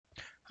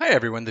Hi,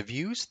 everyone. The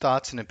views,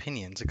 thoughts, and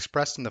opinions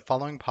expressed in the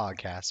following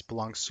podcast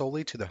belong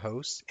solely to the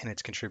host and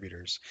its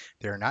contributors.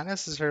 They are not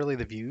necessarily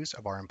the views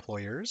of our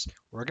employers,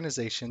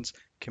 organizations,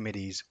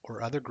 committees,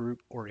 or other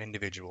group or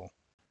individual.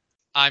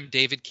 I'm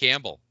David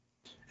Campbell,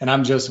 And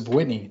I'm Joseph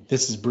Whitney.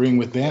 This is Brewing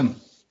with BIM.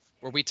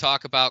 where we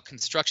talk about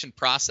construction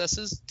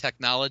processes,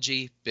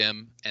 technology,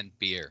 BIM, and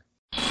beer.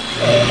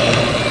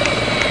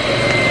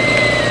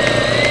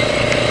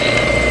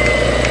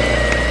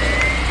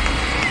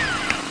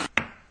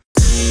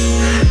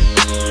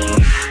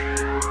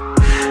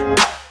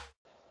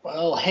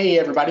 Well, hey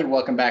everybody,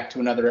 welcome back to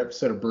another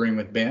episode of Brewing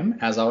with BIM.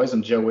 As always,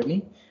 I'm Joe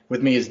Whitney.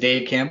 With me is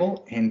Dave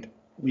Campbell, and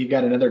we've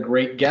got another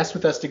great guest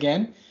with us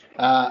again.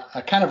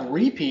 A kind of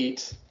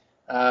repeat,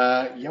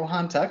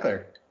 Johan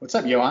Tuckler. What's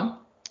up, Johan?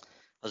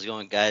 How's it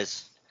going,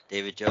 guys?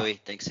 David, Joey,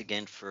 thanks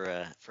again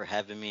for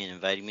having me and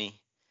inviting me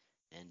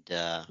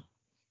and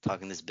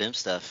talking this BIM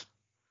stuff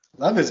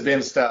Love this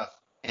BIM stuff.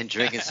 and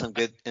drinking some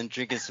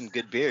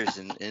good beers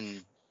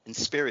and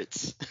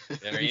spirits.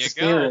 There you go.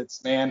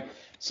 Spirits, man.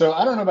 So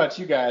I don't know about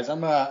you guys.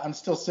 I'm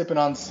still sipping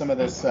on some of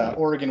this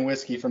Oregon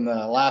whiskey from the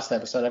last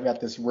episode. I've got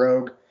this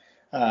Rogue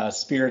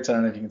Spirits. I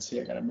don't know if you can see.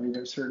 I gotta move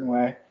it a certain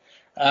way.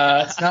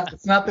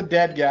 It's not the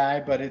dead guy,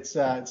 but it's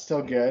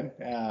still good.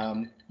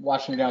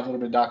 Washing it down with a little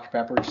bit of Dr.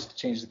 Pepper just to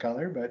change the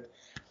color. But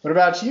what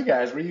about you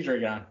guys? What are you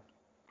drinking on?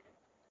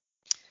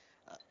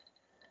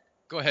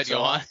 Go ahead, So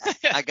Johan.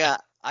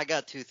 I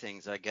got two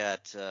things. I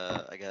got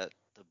the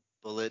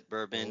Bullet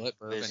Bourbon. Bullet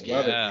Bourbon, whiskey.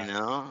 yeah. You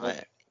know,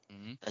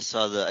 Mhm. I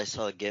saw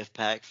the gift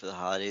pack for the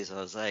holidays. I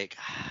was like,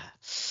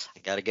 I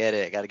gotta get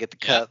it. I gotta get the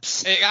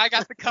cups. Hey, I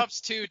got the cups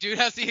too, dude.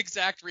 That's the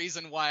exact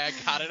reason why I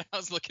got it. I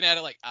was looking at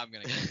it like, I'm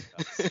gonna get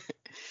the cups.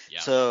 Yeah.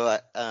 So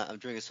I'm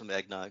drinking some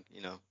eggnog.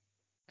 You know.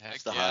 Heck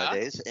It's the yeah.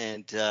 holidays,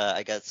 and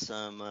I got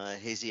some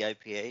hazy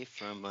IPA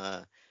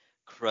from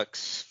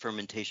Crux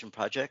Fermentation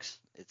Projects.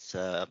 It's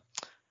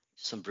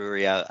some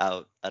brewery out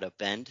of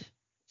Bend.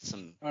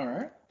 Some, All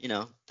right.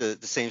 the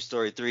same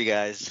story. Three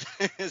guys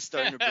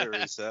starting a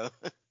brewery. So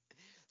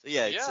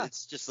yeah, Yeah.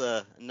 it's just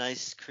a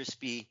nice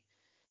crispy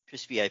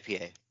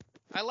IPA.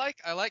 I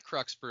like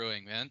Crux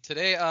Brewing, man.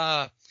 Today,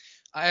 I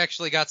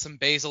actually got some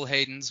Basil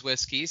Hayden's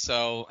whiskey,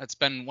 so it's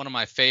been one of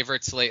my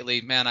favorites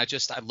lately. Man, I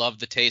love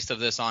the taste of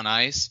this on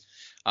ice.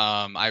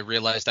 I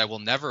realized I will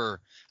never.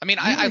 I mean,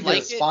 I You like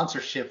get a it,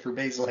 sponsorship for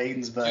Basil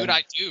Hayden's, but dude.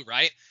 I do,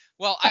 right?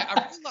 Well,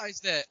 I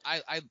realized that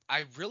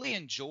I really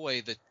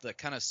enjoy the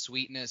kind of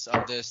sweetness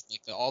of this,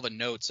 like all the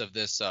notes of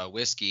this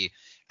whiskey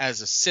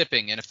as a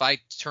sipping. And if I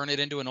turn it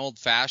into an old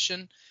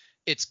fashioned,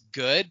 it's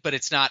good, but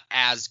it's not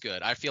as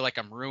good. I feel like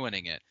I'm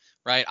ruining it.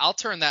 Right, I'll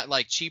turn that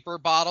like cheaper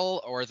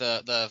bottle or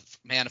the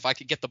man. If I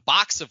could get the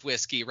box of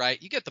whiskey, right?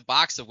 You get the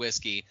box of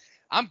whiskey.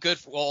 I'm good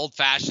for old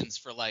fashions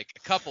for like a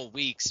couple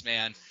weeks,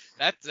 man.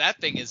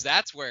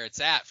 That's where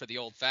it's at for the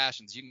old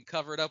fashions. You can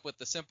cover it up with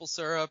the simple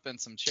syrup and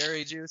some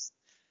cherry juice,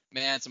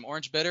 man, some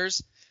orange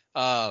bitters.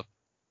 But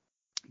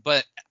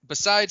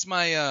besides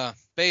my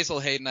Basil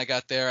Hayden, I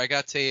got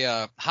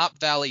a Hop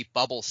Valley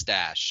Bubble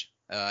Stash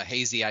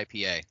hazy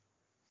IPA.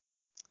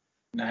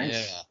 nice.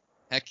 Yeah.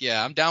 Heck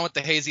yeah, I'm down with the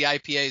hazy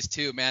IPAs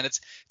too, man.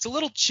 It's a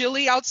little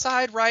chilly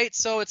outside, right?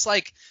 So it's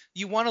like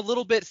you want a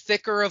little bit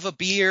thicker of a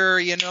beer,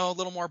 a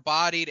little more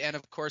bodied, and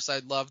of course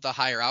I love the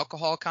higher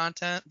alcohol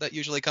content that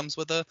usually comes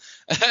with an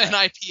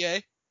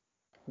IPA.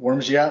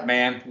 Warms you up,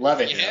 man. Love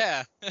it.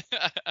 Yeah.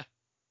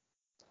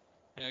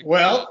 Heck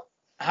Well,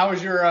 how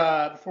was your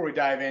before we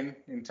dive in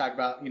and talk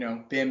about,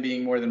 BIM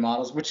being more than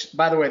models, which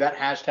by the way, that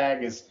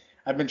hashtag is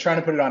I've been trying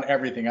to put it on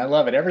everything. I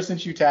love it. Ever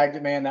since you tagged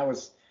it, man,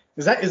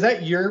 is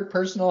that your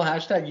personal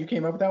hashtag? You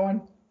came up with that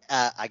one?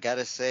 I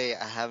gotta say,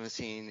 I haven't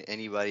seen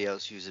anybody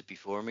else use it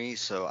before me,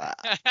 so I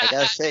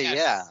gotta say,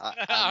 yeah.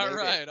 I all made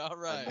right, it. all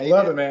right. I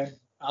love it, man.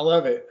 I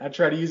love it. I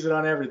try to use it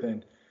on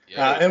everything.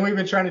 Yeah. And we've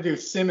been trying to do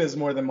sim is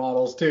more than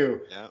models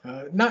too.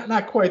 Yeah.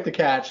 Not quite the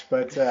catch,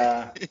 but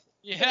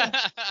Yeah.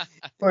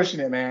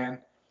 pushing it, man.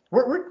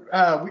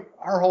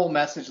 Our whole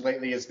message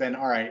lately has been,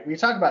 all right, we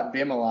talk about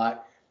BIM a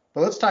lot,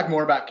 but let's talk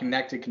more about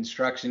connected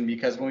construction,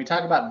 because when we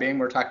talk about BIM,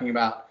 we're talking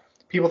about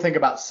people think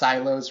about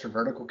silos for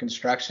vertical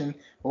construction,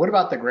 but what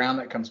about the ground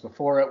that comes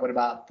before it? What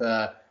about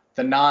the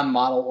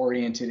non-model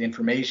oriented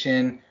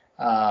information?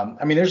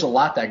 I mean, there's a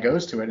lot that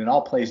goes to it, and it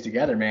all plays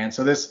together, man.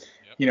 So this,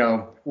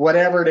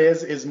 whatever it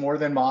is more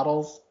than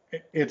models.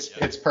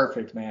 It's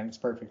perfect, man. It's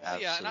perfect.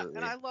 Yeah, Absolutely.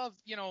 and I love,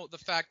 the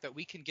fact that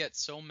we can get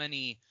so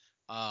many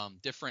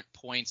different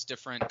points,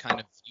 different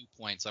kind of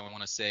viewpoints, I want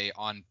to say,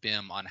 on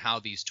BIM, on how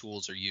these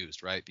tools are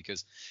used, right?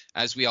 Because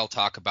as we all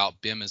talk about,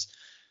 BIM is,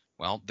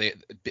 well,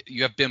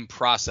 you have BIM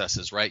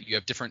processes, right? You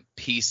have different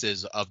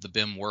pieces of the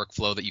BIM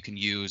workflow that you can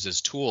use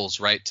as tools,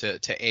 right, to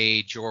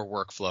aid your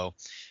workflow.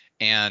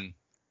 And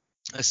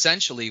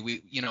essentially,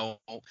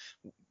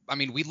 I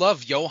mean, we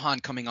love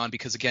Johan coming on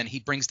because, again, he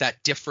brings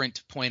that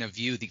different point of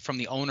view from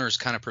the owner's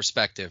kind of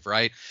perspective,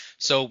 right?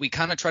 So we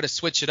kind of try to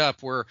switch it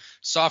up. We're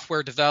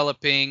software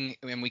developing,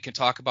 and we can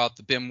talk about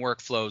the BIM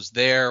workflows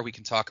there. We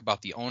can talk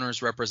about the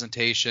owner's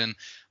representation.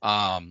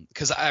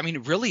 Because, I mean,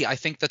 really, I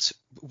think that's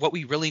what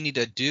we really need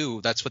to do.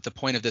 That's what the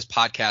point of this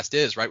podcast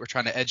is, right? We're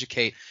trying to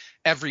educate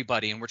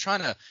everybody, and we're trying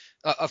to,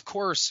 of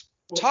course,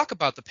 talk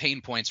about the pain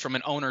points from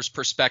an owner's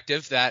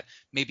perspective that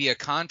maybe a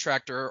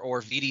contractor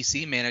or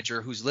VDC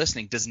manager who's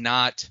listening does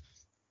not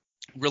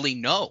really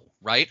know,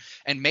 right?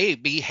 And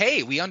maybe,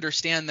 hey, we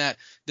understand that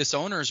this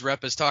owner's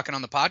rep is talking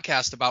on the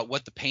podcast about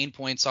what the pain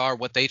points are,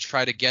 what they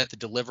try to get, the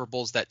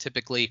deliverables that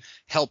typically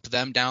help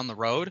them down the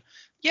road.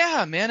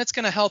 Yeah, man, it's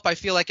going to help, I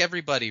feel like,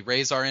 everybody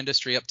raise our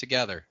industry up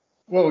together.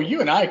 Well, you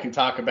and I can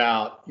talk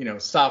about,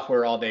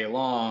 software all day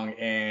long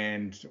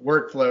and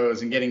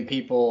workflows and getting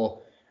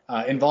people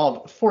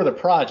involved for the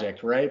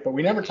project, right? But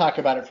we never talk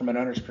about it from an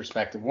owner's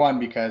perspective. One,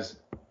 because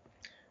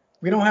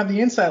we don't have the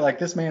insight like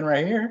this man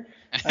right here.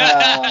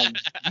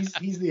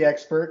 He's the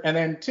expert. And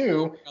then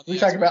two, we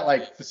talk about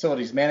like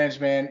facilities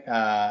management,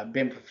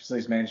 BIM for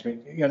facilities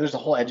management. There's a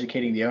whole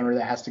educating the owner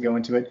that has to go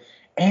into it.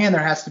 And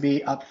there has to be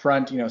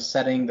upfront,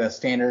 setting the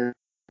standards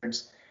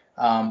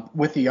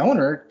with the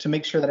owner to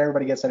make sure that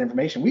everybody gets that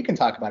information. We can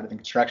talk about it in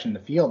construction in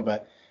the field,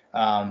 but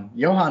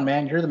Johan,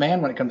 man, you're the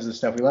man when it comes to this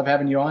stuff. We love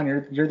having you on.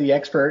 You're the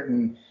expert.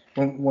 And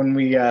when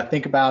we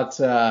think about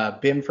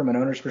BIM from an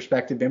owner's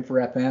perspective, BIM for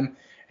FM,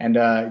 and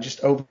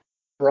just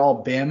overall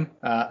BIM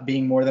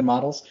being more than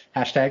models,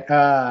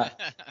 hashtag.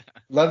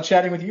 Love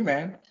chatting with you,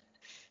 man.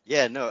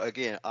 Yeah, no,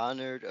 again,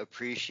 honored,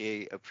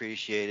 appreciate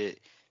it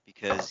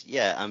because,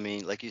 yeah, I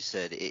mean, like you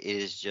said, it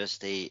is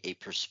just a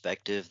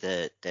perspective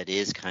that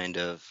is kind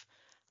of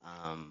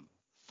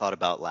thought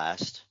about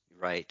last,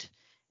 right?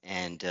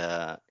 And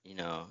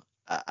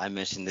I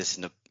mentioned this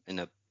in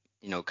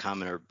a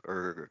comment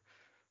or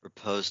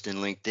post in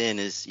LinkedIn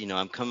is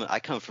I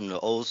come from the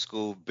old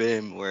school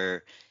BIM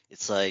where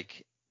it's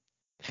like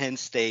Penn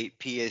State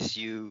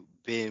PSU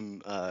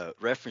BIM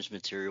reference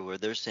material where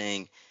they're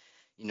saying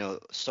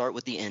start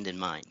with the end in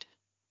mind,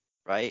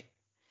 right?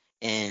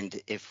 And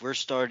if we're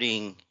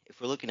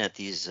looking at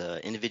these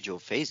individual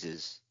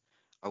phases,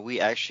 are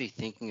we actually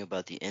thinking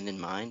about the end in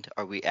mind?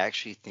 Are we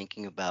actually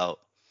thinking about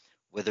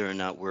whether or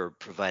not we're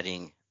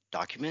providing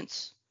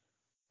documents?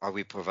 Are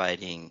we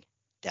providing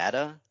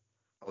data?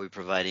 Are we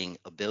providing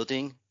a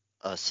building,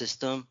 a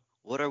system?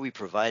 What are we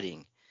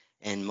providing?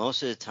 And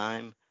most of the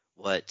time,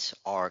 what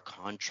our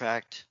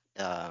contract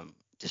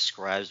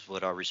describes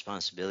what our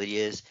responsibility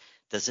is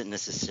doesn't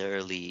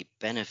necessarily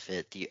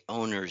benefit the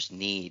owner's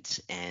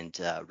needs and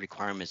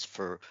requirements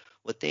for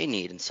what they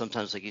need. And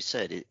sometimes, like you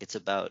said, it's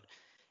about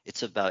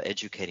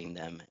educating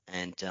them.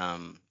 And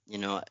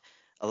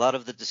a lot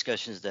of the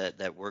discussions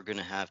that we're going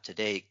to have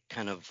today,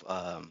 kind of,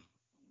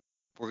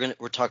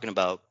 we're talking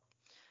about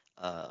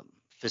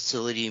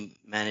facility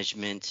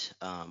management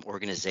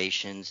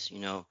organizations.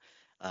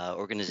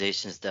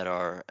 Organizations that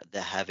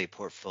have a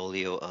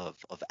portfolio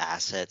of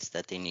assets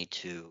that they need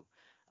to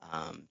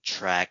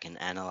track and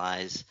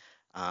analyze.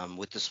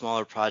 With the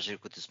smaller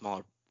project, with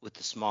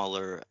the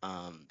smaller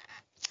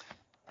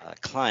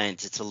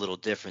clients, it's a little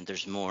different.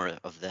 There's more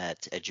of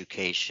that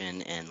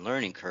education and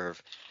learning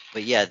curve.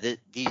 But yeah,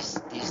 these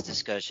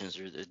discussions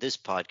or this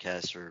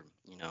podcast or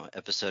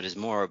episode is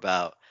more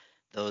about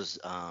those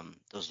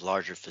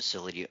larger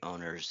facility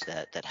owners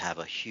that have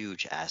a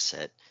huge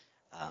asset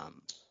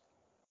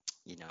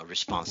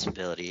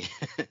responsibility.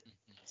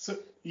 So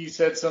you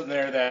said something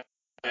there that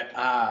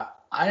I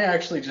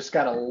actually just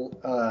got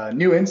a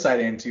new insight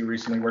into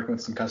recently working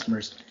with some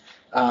customers.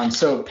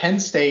 So Penn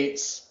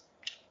State's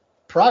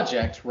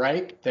project,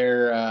 right?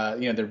 Their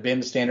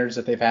BIM standards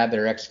that they've had,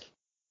 their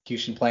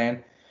execution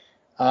plan.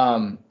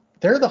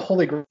 They're the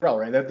holy grail,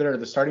 right? They're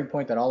the starting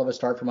point that all of us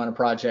start from on a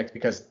project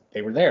because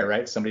they were there,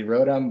 right? Somebody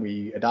wrote them,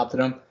 we adopted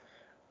them.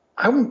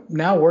 I'm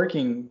now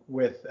working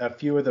with a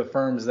few of the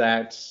firms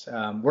that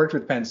worked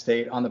with Penn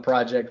State on the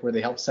project where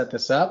they helped set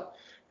this up.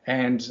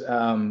 And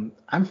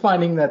I'm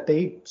finding that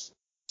they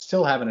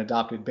still haven't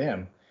adopted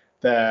BIM.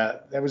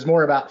 That was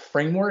more about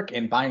framework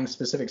and buying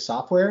specific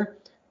software,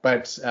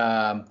 but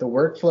the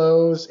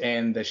workflows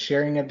and the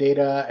sharing of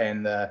data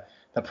and the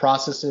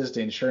processes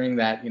to ensuring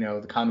that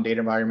the common data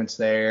environment's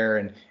there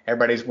and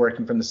everybody's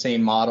working from the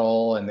same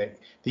model and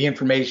the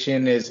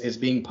information is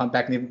being pumped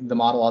back into the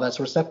model, all that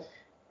sort of stuff.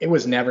 It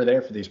was never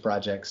there for these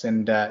projects,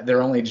 and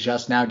they're only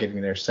just now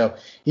getting there. So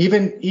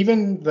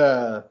even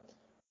the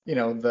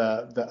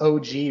the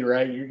OG,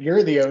 right?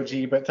 You're the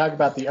OG, but talk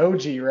about the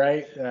OG,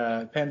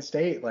 right? Penn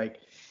State, like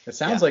it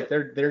sounds like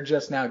they're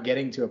just now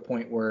getting to a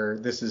point where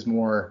this is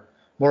more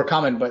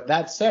common. But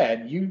that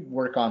said, you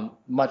work on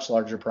much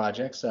larger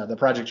projects. The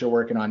project you're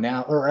working on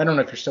now, or I don't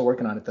know if you're still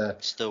working on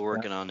it. Still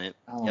working on it.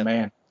 Oh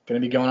man, going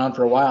to be going on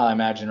for a while, I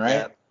imagine,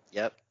 right?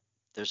 Yep.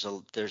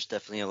 There's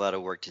definitely a lot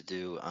of work to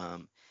do.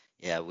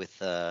 With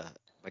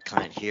my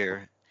client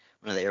here,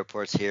 one of the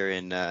airports here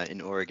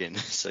in Oregon.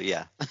 So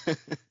yeah,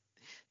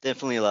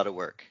 definitely a lot of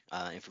work.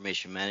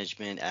 Information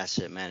management,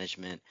 asset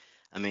management,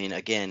 I mean,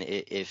 again,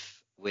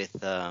 if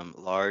with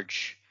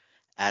large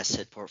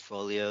asset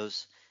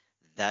portfolios,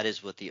 that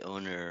is what the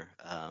owner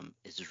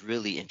is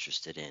really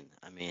interested in.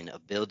 I mean, a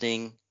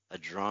building, a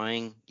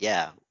drawing,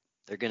 yeah,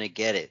 they're gonna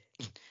get it,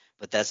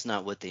 but that's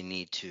not what they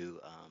need to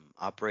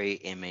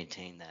operate and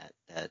maintain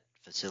that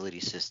facility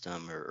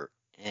system or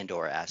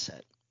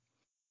asset.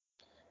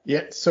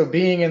 Yeah, so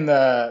being in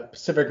the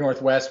Pacific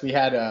Northwest, we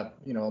had a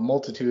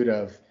multitude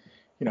of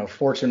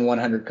Fortune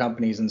 100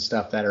 companies and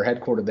stuff that are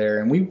headquartered there,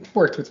 and we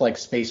worked with like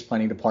space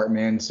planning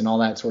departments and all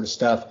that sort of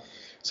stuff.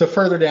 So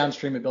further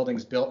downstream, a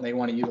building's built and they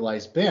want to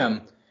utilize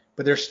BIM,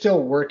 but they're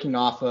still working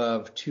off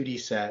of 2D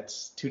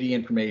sets, 2D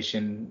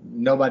information.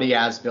 Nobody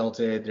has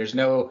built it.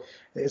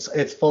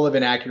 It's full of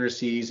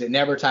inaccuracies. It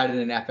never tied in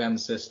an FM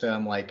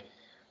system. Like,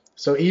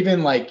 so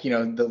even like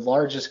the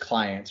largest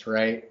clients,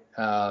 right?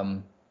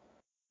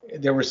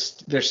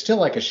 There's still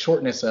like a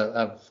shortness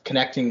of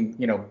connecting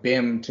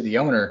BIM to the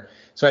owner.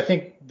 So I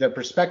think the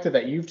perspective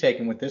that you've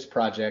taken with this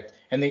project,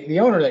 and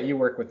the owner that you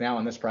work with now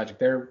on this project,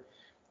 they're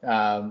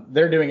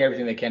doing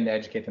everything they can to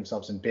educate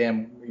themselves in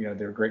BIM.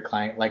 They're a great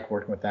client, like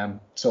working with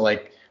them. So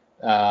like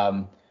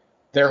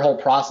their whole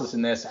process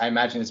in this, I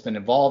imagine it's been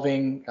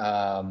evolving.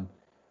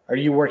 Are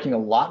you working a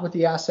lot with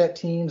the asset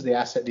teams,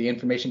 the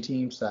information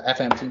teams,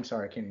 FM teams?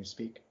 Sorry, I can't even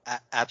speak.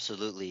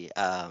 Absolutely.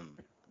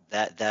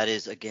 That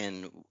is,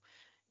 again,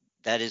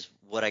 that is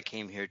what I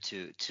came here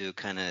to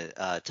kind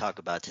of talk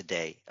about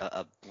today.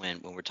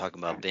 When we're talking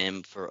about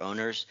BIM for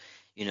owners,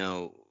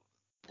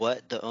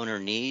 what the owner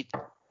need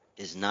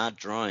is not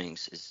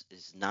drawings,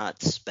 is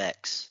not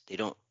specs. They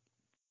don't.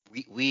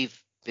 We've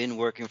been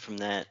working from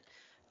that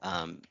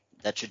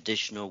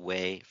traditional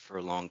way for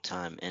a long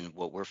time, and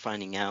what we're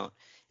finding out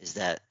is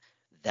that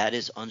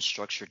is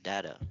unstructured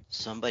data.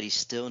 Somebody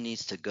still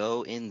needs to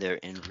go in there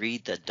and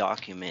read the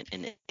document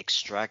and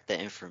extract the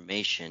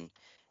information.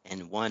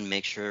 And one,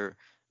 make sure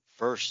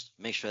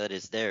that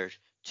it's there.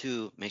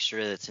 Two, make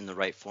sure that it's in the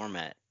right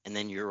format. And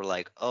then you're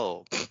like,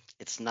 oh,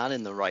 it's not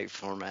in the right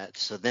format.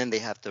 So then they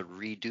have to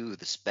redo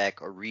the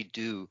spec or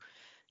redo,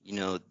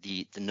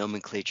 the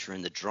nomenclature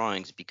in the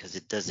drawings because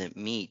it doesn't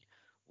meet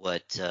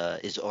what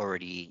is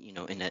already,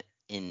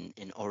 in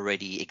an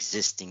already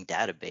existing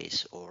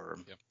database or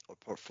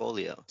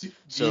portfolio.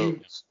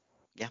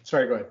 Yeah.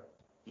 Sorry, go ahead.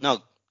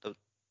 No.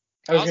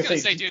 I was gonna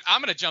say, dude, I'm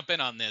gonna jump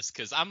in on this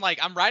because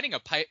I'm writing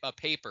a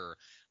paper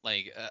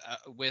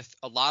with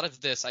a lot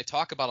of this. I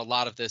talk about a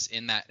lot of this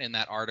in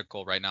that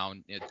article right now,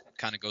 and it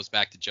kind of goes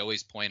back to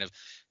Joey's point of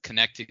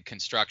connected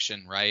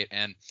construction, right?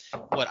 And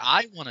what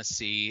I want to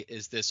see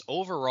is this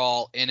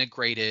overall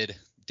integrated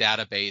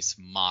database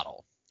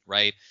model,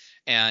 right?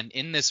 And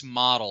in this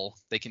model,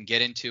 they can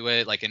get into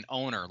it like an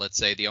owner, let's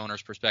say the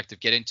owner's perspective,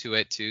 get into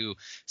it to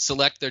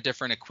select their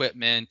different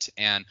equipment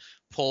and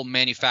pull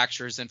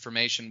manufacturer's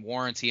information,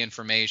 warranty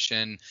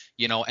information,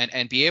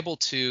 and be able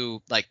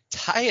to like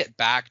tie it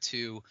back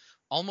to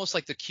almost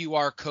like the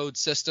QR code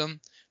system,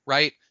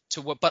 right?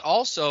 But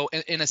also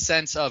in a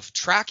sense of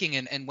tracking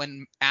and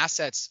when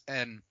assets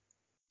and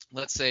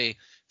let's say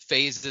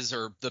phases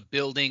or the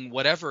building,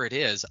 whatever it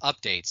is,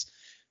 updates,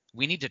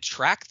 we need to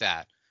track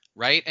that.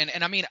 Right.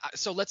 And I mean,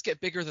 so let's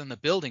get bigger than the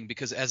building,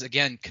 because as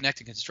again,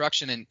 connected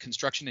construction and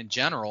construction in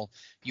general,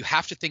 you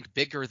have to think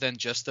bigger than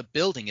just the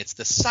building. It's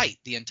the site,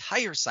 the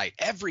entire site,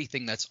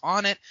 everything that's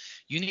on it.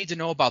 You need to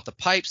know about the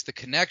pipes, the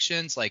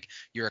connections, like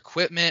your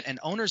equipment, and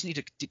owners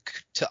need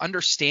to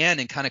understand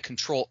and kind of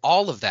control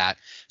all of that.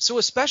 So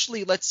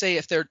especially let's say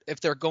if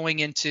they're going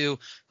into,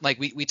 like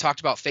we talked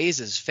about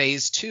phases,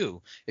 phase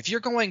 2, if you're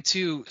going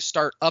to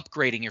start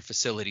upgrading your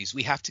facilities,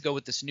 we have to go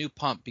with this new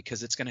pump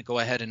because it's going to go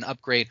ahead and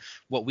upgrade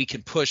what we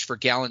can push for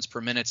gallons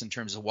per minute in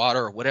terms of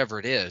water or whatever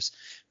it is.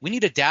 We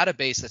need a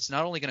database that's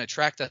not only going to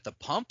track that the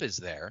pump is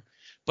there,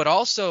 but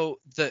also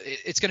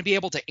it's going to be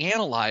able to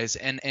analyze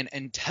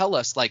and tell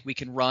us, like we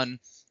can run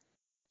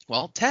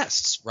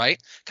tests,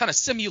 right? Kind of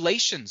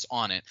simulations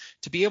on it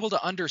to be able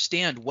to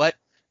understand what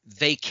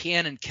they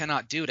can and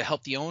cannot do to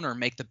help the owner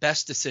make the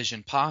best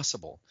decision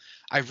possible.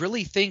 I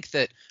really think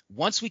that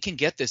once we can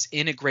get this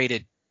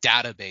integrated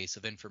database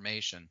of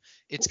information,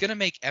 it's going to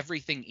make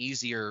everything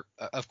easier,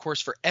 of course,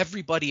 for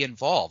everybody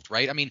involved,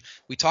 right? I mean,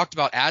 we talked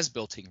about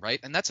as-builting, right?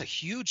 And that's a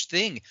huge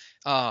thing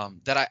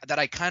that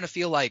I kind of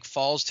feel like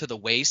falls to the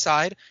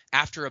wayside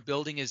after a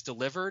building is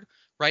delivered,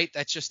 right?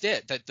 That's just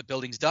it. That the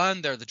building's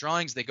done, they're the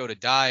drawings, they go to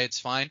die, it's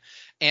fine.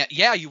 And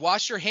yeah, you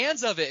wash your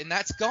hands of it and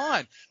that's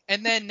gone.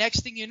 And then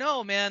next thing you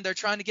know, man, they're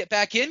trying to get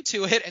back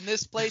into it, and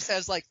this place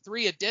has like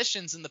 3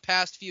 additions in the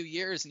past few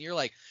years, and you're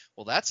like,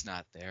 well, that's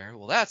not there.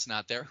 Well, that's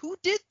not there. Who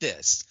did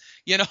this?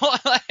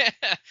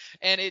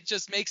 And it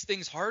just makes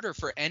things harder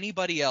for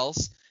anybody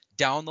else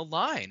down the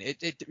line.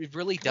 It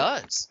really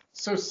does.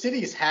 So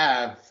cities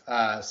have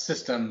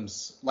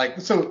systems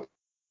like, so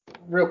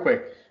real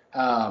quick,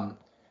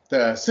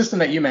 the system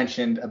that you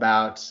mentioned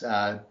about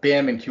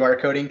BIM and QR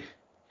coding,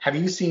 have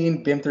you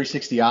seen BIM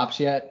 360 Ops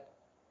yet?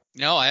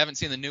 No, I haven't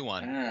seen the new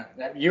one.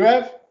 You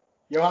have,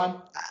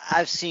 Johan?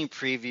 I've seen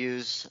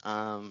previews.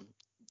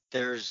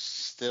 There's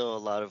still a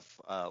lot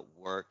of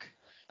work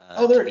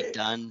Oh, to there. be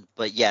done.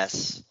 But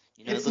yes,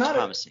 it It's looks not a.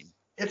 promising.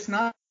 It's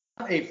not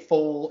a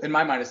full. In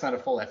my mind, it's not a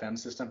full FM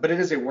system, but it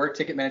is a work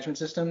ticket management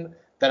system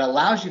that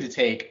allows you to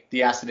take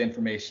the asset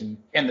information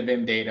and the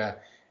BIM data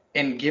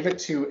and give it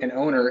to an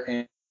owner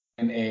in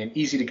an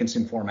easy to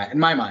consume format. In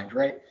my mind,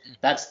 right?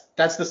 That's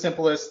the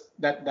simplest.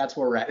 That's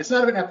where we're at. It's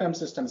not an FM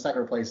system. It's not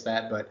going to replace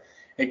that, but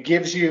it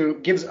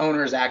gives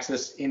owners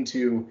access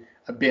into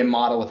a BIM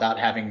model without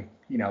having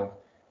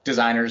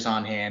designers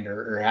on hand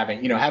or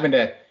having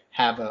to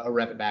have a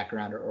Revit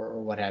background or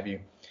what have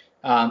you.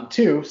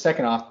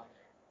 Second off,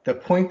 the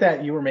point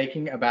that you were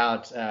making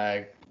about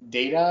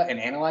data and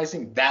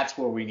analyzing, that's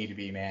where we need to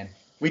be, man.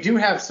 We do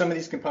have some of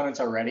these components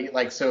already.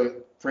 Like, so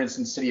for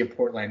instance, City of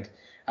Portland,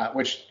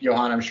 which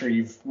Johan, I'm sure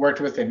you've worked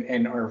with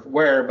and are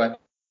aware, but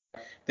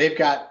they've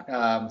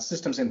got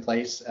systems in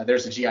place.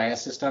 There's a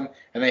GIS system,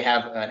 and they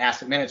have an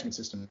asset management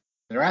system.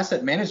 Their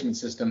asset management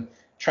system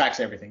tracks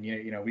everything.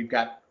 We've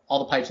got all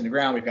the pipes in the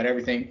ground. We've got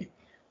everything.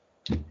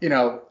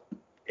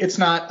 It's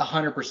not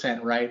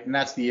 100% right, and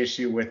that's the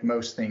issue with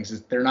most things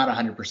is they're not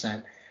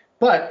 100%,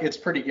 but it's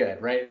pretty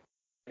good, right?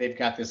 They've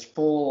got this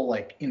full,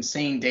 like,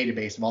 insane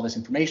database of all this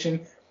information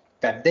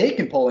that they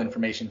can pull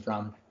information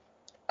from.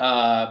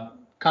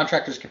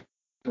 Contractors can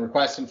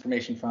request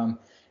information from,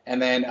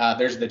 and then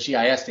there's the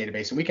GIS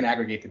database, and we can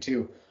aggregate the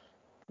two.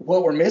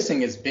 What we're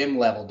missing is BIM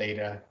level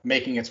data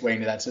making its way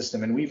into that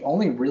system, and we've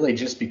only really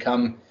just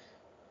become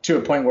to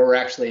a point where we're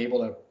actually able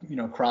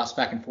to, cross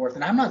back and forth.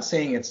 And I'm not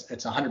saying it's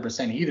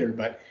 100% either,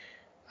 but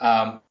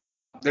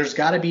there's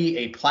got to be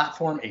a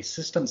platform, a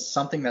system,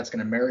 something that's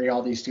going to marry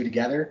all these two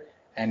together.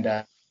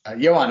 And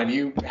Johan, have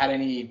you had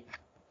any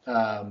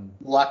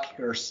luck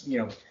or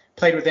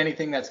played with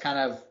anything that's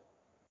kind of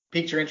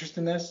piqued your interest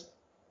in this?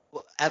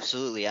 Well,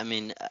 absolutely. I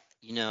mean,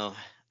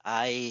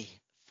 I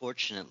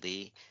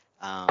fortunately,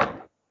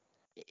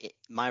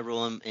 my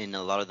role in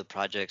a lot of the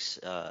projects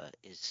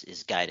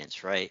is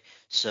guidance, right?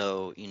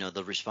 So,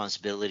 the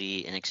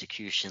responsibility and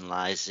execution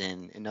lies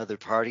in other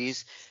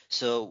parties.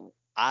 So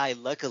I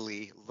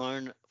luckily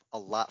learn a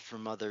lot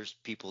from other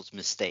people's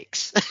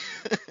mistakes.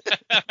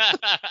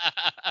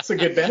 That's a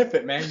good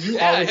benefit, man. You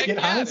always get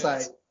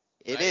hindsight.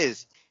 It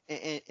is.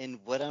 And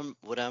what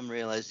I'm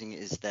realizing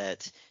is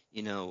that,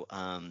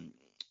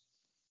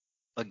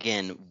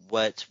 again,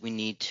 what we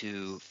need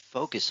to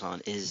focus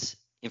on is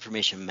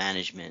information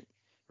management,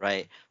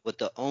 right? What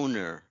the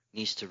owner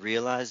needs to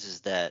realize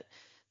is that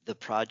the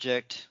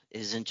project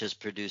isn't just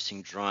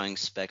producing drawing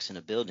specs in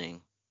a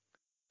building,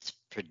 it's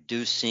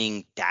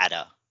producing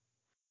data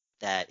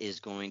that is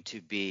going to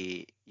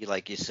be,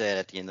 like you said,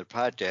 at the end of the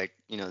project,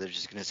 they're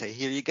just going to say,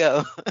 here you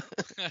go.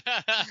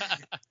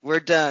 We're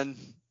done.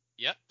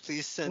 Yep.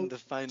 Please send the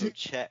final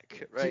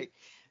check, right?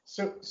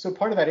 So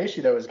part of that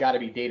issue, though, has got to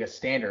be data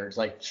standards,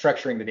 like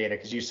structuring the data,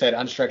 because you said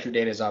unstructured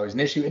data is always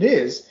an issue. It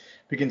is.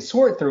 We can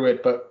sort through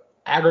it, but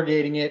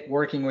aggregating it,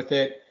 working with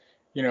it,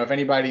 if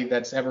anybody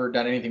that's ever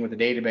done anything with a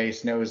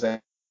database knows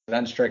that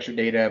unstructured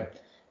data,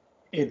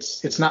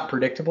 it's not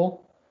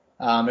predictable.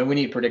 And we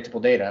need predictable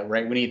data,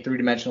 right? We need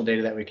three-dimensional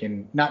data that we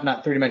can,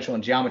 not three-dimensional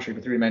in geometry,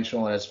 but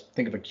three-dimensional as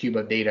think of a cube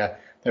of data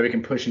that we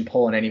can push and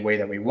pull in any way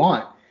that we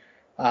want.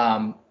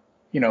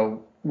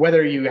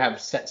 Whether you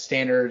have set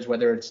standards,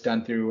 whether it's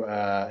done through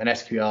an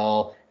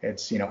SQL,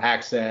 it's,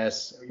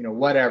 Access,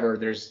 whatever,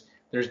 there's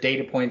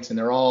data points and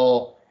they're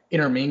all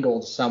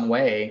intermingled some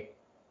way.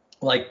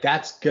 Like,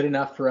 that's good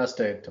enough for us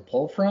to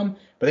pull from,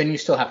 but then you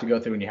still have to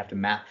go through and you have to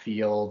map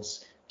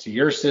fields to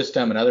your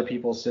system and other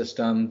people's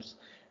systems.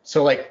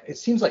 So, like, it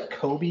seems like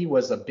COBie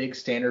was a big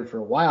standard for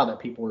a while that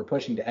people were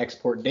pushing to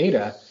export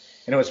data,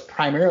 and it was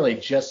primarily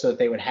just so that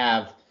they would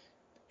have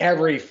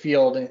every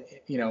field,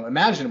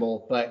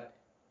 imaginable, but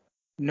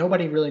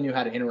nobody really knew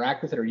how to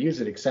interact with it or use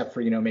it except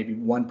for, maybe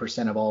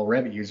 1% of all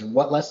Revit users,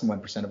 less than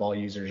 1% of all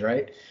users,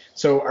 right?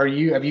 So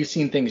have you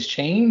seen things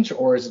change,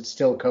 or is it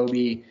still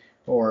COBie,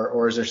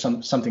 or is there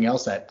something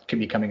else that could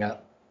be coming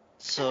up?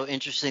 So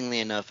interestingly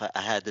enough,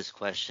 I had this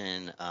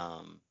question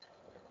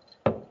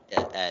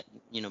at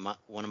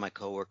one of my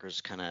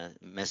coworkers kind of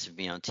messaged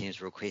me on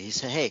Teams real quick. He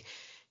said, hey,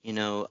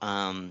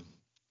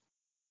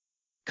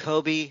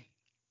 COBie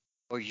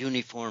or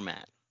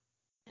Uniformat?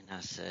 And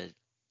I said,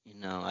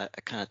 I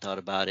kind of thought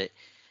about it.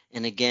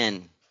 And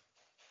again,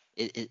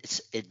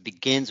 it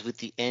begins with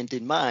the end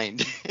in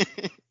mind,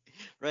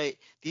 right?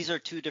 These are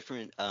two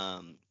different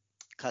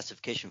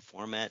classification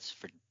formats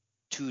for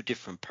two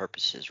different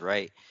purposes,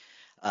 right?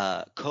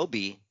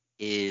 COBie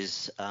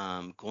is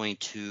going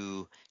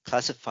to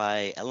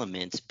classify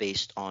elements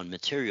based on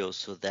materials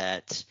so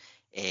that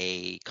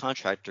a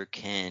contractor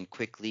can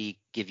quickly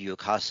give you a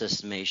cost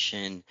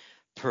estimation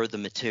per the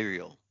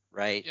material,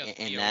 right? Yeah,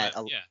 and BOM,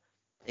 that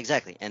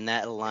exactly, and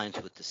that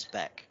aligns with the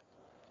spec.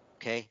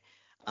 Okay,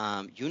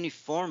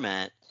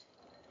 Uniformat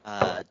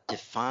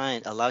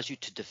allows you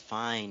to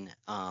define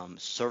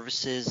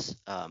services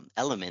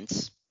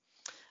elements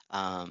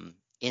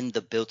in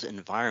the built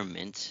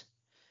environment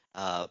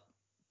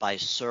by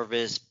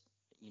service.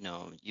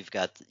 You've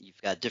got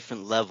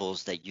different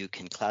levels that you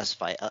can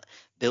classify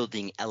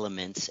building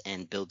elements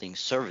and building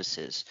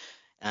services.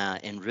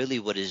 And really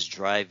what is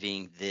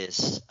driving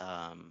this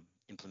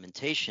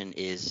implementation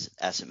is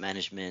asset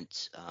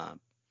management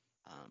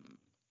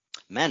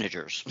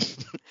managers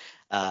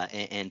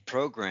and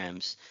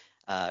programs.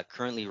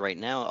 Currently, right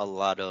now, a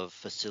lot of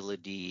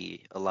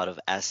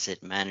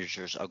asset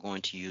managers are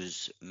going to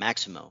use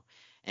Maximo.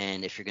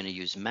 And if you're going to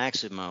use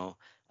Maximo,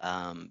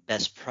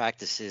 best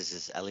practices,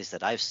 is at least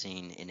that I've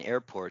seen in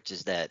airports,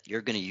 is that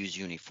you're going to use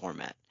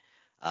Uniformat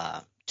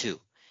too.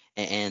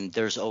 And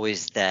there's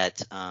always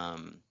that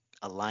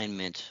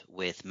alignment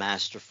with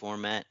master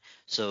format.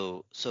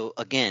 So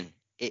again,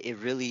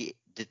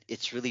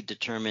 it's really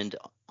determined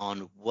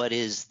on what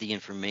is the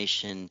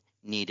information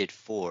needed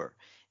for.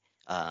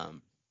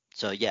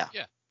 So yeah,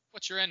 Yeah.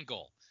 What's your end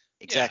goal?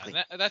 exactly.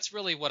 Yeah, that's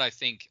really what I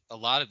think a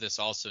lot of this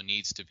also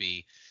needs to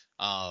be.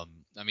 I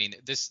mean,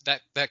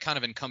 that kind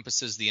of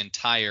encompasses the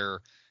entire.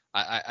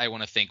 I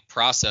want to think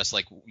process.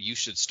 Like you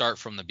should start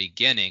from the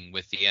beginning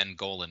with the end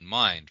goal in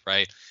mind,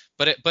 right?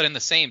 But in the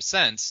same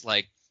sense,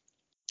 like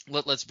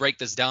let's break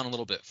this down a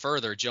little bit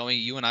further. Joey,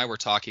 you and I were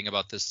talking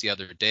about this the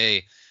other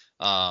day.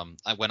 I've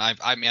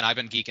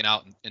been geeking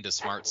out into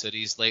smart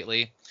cities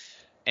lately,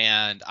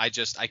 and I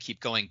keep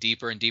going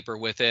deeper and deeper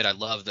with it. I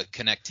love the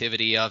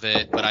connectivity of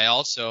it, but I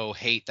also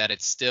hate that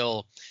it's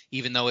still,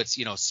 even though it's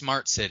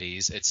smart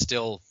cities, it's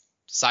still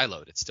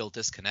siloed. It's still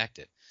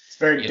disconnected. It's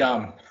very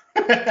dumb.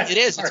 It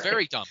is. It's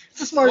very dumb.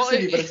 It's a smart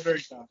city, but it's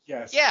very dumb.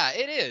 Yes. Yeah,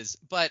 it is.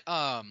 But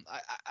I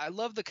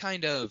love the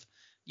kind of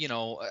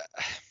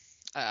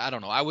I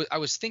don't know. I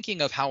was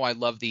thinking of how I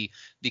love the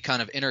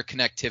kind of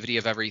interconnectivity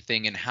of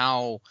everything, and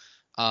how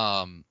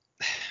I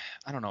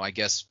don't know. I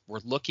guess we're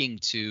looking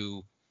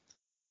to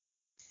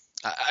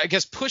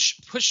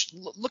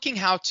looking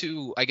how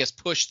to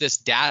push this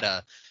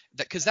data,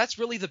 because that's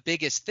really the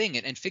biggest thing,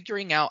 and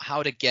figuring out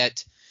how to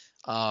get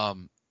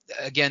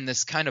again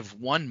this kind of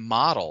one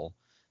model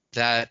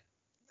that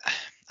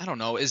I don't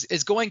know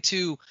is going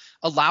to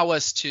allow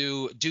us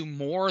to do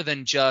more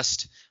than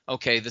just,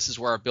 okay, this is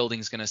where our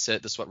building's going to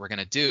sit, this is what we're going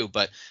to do.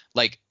 But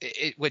like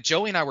what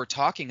Joey and I were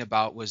talking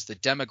about was the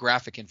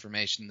demographic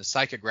information, the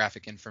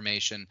psychographic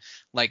information,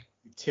 like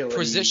utilities.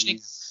 Positioning.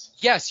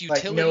 Yes,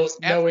 utilities.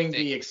 Like knowing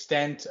the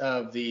extent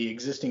of the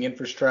existing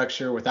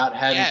infrastructure without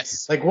having,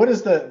 yes. Like what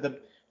is the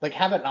like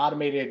have an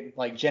automated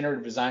like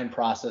generative design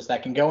process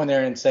that can go in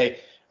there and say,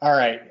 all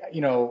right,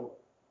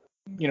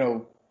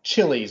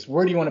 Chili's,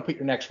 where do you want to put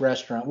your next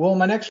restaurant? Well,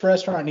 my next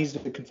restaurant needs to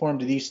conform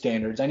to these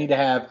standards. I need to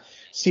have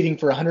seating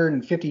for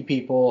 150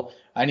 people.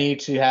 I need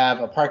to have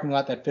a parking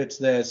lot that fits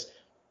this.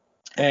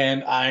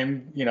 And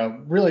I'm,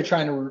 really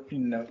trying to,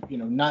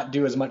 not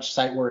do as much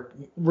site work,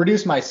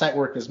 reduce my site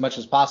work as much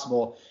as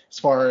possible as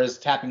far as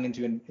tapping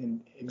into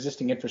in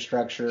existing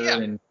infrastructure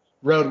and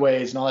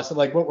roadways and all that stuff,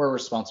 like what we're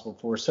responsible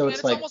for. So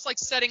it's like almost like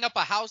setting up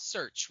a house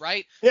search,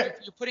 right? Yeah.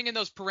 You're putting in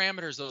those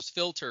parameters, those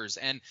filters,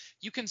 and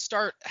you can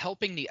start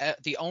helping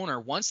the owner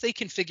once they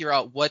can figure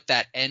out what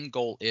that end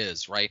goal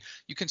is, right?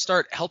 You can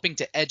start helping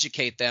to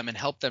educate them and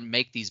help them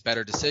make these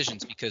better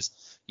decisions, because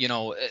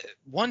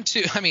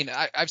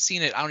I've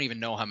seen it, I don't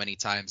even know how many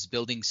times,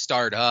 buildings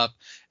start up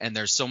and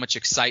there's so much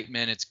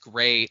excitement, it's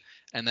great,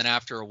 and then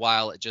after a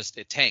while it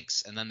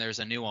tanks, and then there's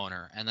a new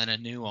owner, and then a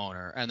new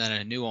owner, and then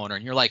a new owner,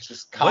 and you're like,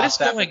 what is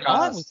going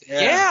on with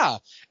it? Yeah.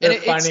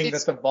 They're finding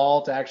that the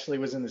vault actually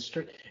was in the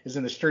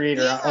street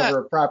or over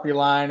a property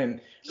line,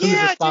 and who's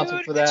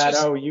responsible for that?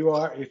 You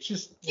are. It's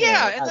just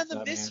and then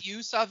the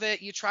misuse of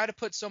it. You try to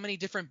put so many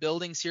different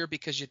buildings here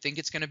because you think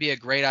it's going to be a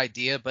great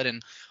idea, but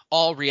in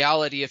all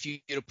reality, if you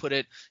put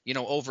it,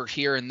 over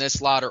here in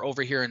this lot or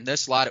over here in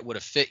this lot, it would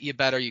have fit you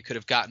better. You could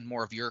have gotten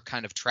more of your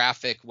kind of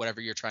traffic,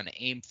 whatever you're trying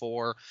to aim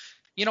for.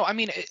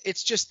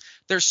 It's just,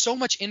 there's so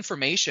much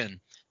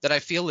information that I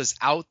feel is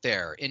out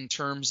there in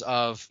terms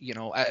of,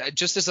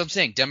 just as I'm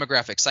saying,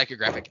 demographic,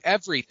 psychographic,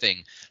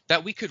 everything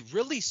that we could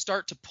really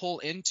start to pull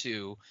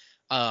into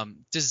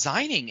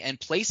designing and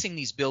placing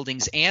these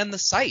buildings and the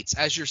sites,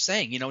 as you're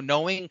saying,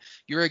 knowing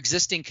your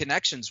existing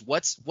connections.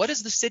 What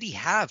does the city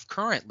have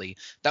currently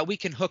that we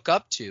can hook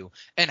up to,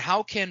 and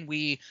how can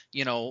we,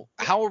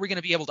 how are we going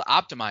to be able to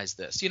optimize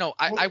this?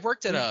 I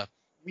worked at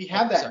we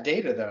have that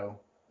data though.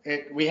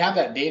 We have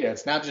that data.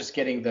 It's not just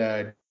getting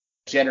the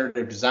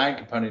generative design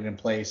component in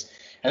place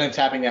and then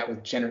tapping that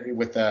with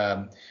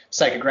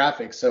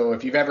psychographics. So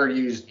if you've ever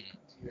used,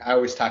 I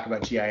always talk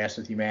about GIS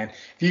with you, man.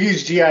 If you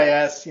use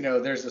GIS,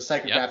 there's a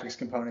psychographics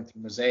component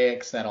through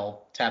Mosaics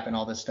that'll tap in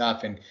all this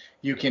stuff, and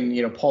you can,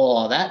 pull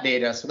all that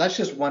data. So that's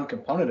just one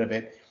component of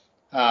it.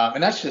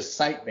 And that's just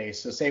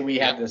site-based. So say we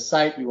have this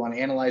site, we want to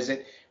analyze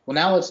it. Well,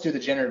 now let's do the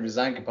generative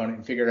design component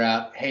and figure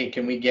out, hey,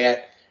 can we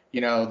get,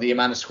 the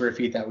amount of square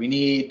feet that we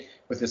need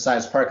with the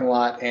size parking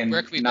lot, and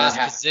where can we best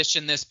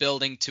position this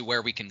building to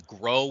where we can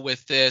grow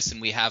with this, and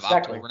we have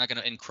we're not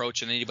going to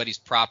encroach on anybody's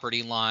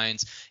property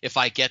lines. If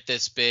I get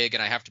this big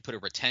and I have to put a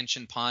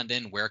retention pond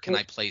in, where can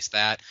I place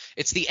that?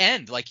 It's the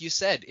end, like you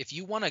said. If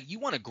you want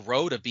to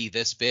grow to be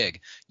this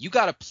big, you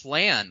got to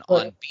plan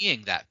on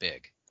being that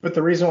big. But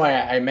the reason why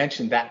I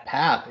mentioned that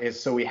path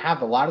is so we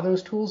have a lot of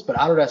those tools, but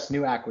Autodesk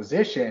new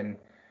acquisition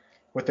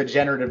with the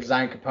generative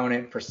design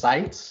component for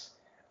sites,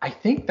 I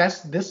think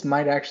this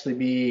might actually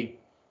be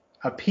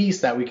a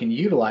piece that we can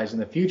utilize in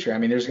the future. I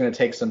mean, there's going to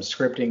take some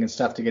scripting and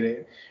stuff to get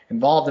it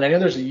involved. And I know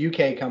there's a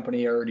UK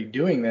company already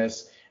doing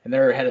this, and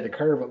they're ahead of the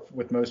curve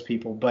with most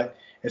people. But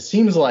it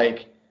seems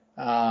like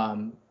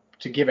to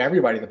give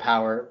everybody the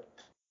power,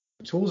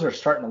 the tools are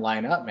starting to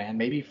line up, man.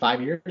 Maybe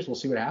 5 years, we'll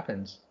see what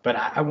happens. But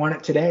I want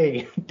it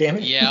today. Damn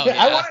it. Yeah,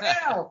 I want it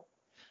now.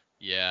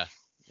 Yeah.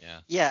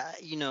 Yeah,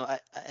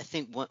 I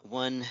think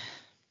one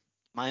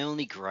my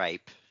only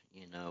gripe,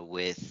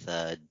 with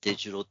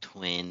digital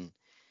twin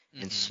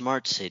and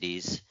smart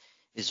cities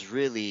is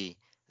really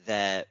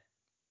that,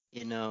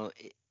 to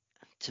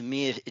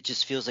me, it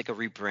just feels like a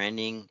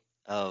rebranding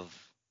of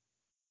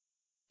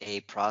a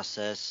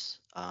process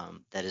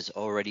that is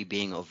already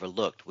being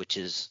overlooked, which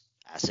is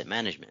asset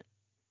management.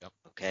 Yep.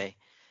 Okay.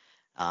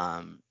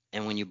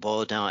 And when you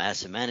boil down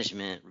asset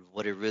management,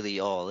 what it really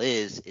all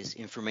is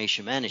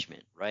information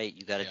management, right?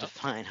 You got to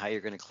define how you're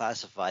going to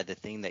classify the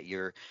thing that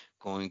you're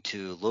going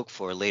to look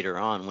for later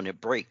on when it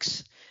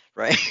breaks,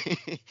 right?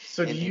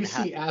 So do you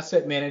see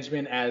asset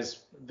management as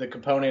the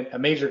component, a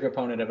major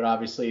component of it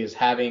obviously is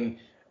having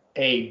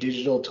a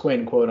digital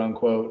twin, quote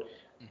unquote,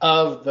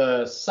 of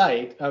the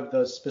site, of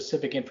the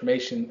specific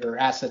information or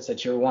assets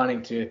that you're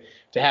wanting to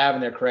have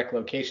in their correct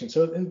location.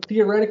 So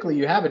theoretically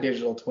you have a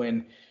digital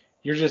twin.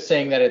 You're just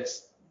saying that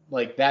it's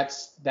like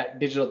that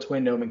digital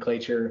twin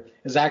nomenclature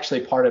is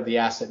actually part of the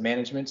asset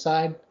management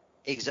side.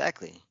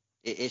 Exactly.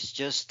 It's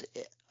just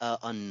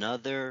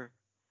another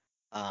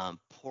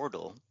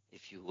portal,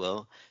 if you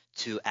will,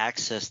 to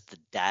access the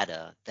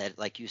data that,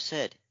 like you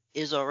said,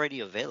 is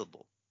already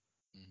available.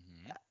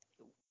 Mm-hmm.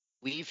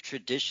 We've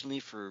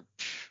traditionally,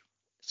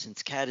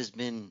 since CAD has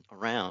been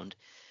around,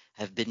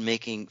 have been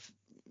making,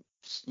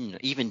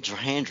 even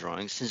hand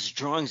drawings. Since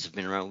drawings have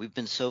been around, we've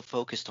been so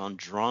focused on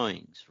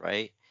drawings,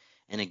 right?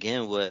 And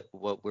again,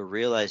 what we're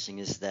realizing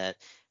is that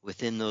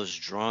within those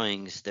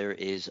drawings, there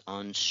is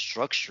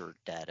unstructured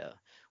data,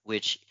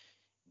 which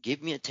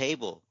give me a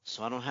table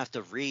so I don't have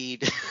to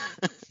read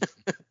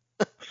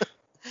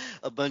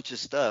a bunch of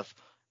stuff,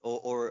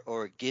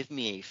 or give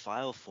me a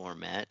file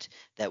format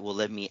that will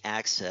let me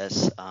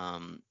access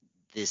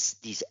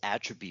these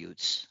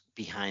attributes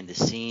behind the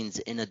scenes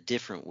in a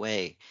different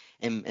way.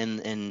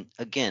 And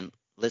again,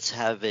 let's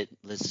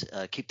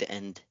keep the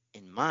end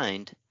in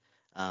mind.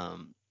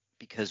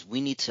 Because we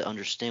need to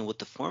understand what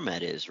the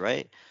format is,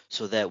 right?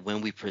 So that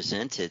when we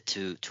present it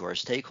to our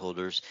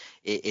stakeholders,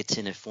 it's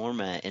in a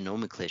format and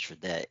nomenclature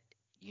that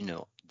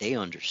they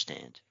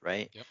understand,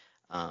 right? Yep.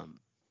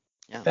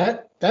 Yeah.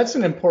 That's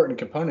an important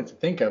component to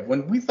think of.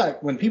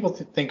 When people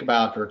think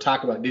about or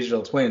talk about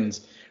digital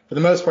twins, for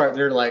the most part,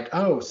 they're like,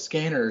 oh,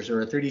 scanners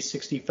or a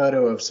 360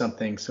 photo of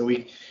something. So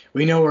we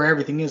know where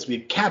everything is.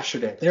 We've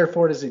captured it.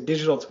 Therefore, it is a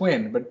digital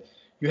twin. But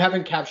you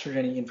haven't captured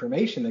any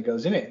information that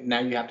goes in it. Now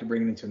you have to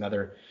bring it into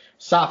another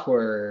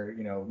software,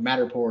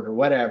 Matterport or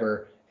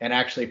whatever, and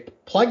actually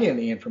plug in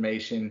the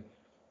information.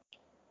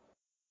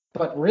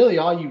 But really,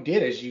 all you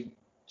did is you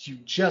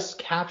just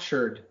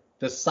captured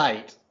the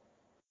site,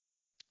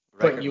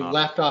 but you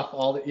left off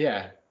all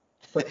the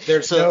But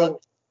there's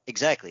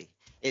exactly.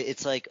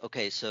 It's like,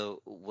 okay,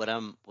 so what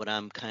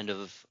I'm kind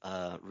of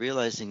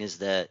realizing is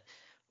that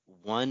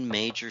one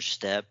major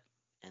step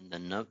and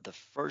the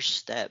first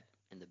step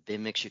in the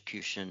BIM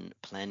execution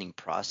planning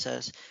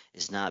process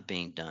is not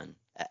being done,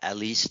 at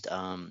least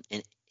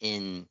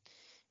in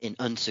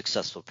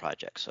unsuccessful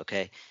projects,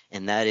 okay?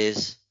 And that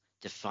is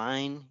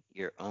define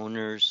your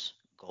owner's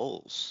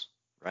goals,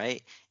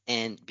 right?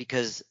 And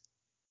because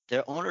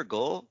their owner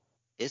goal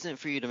isn't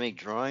for you to make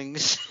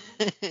drawings,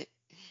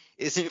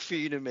 isn't for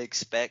you to make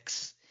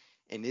specs,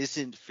 and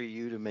isn't for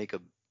you to make a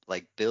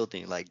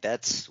building.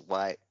 That's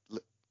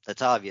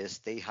obvious.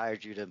 They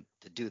hired you to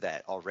do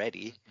that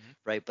already,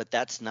 right? But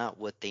that's not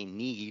what they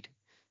need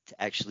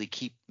to actually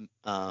keep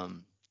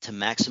to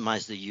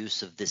maximize the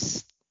use of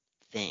this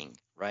thing,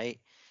 right?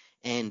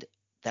 And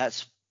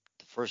that's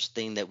the first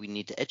thing that we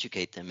need to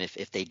educate them,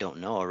 if they don't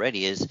know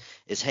already, is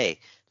hey,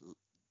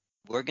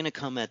 we're going to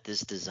come at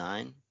this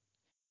design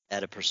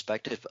at a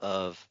perspective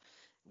of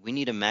we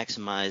need to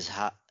maximize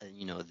how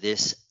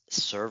this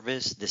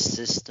service, this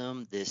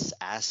system, this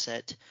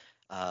asset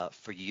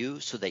for you,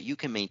 so that you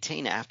can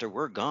maintain it after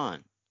we're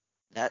gone.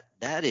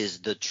 That is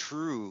the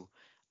true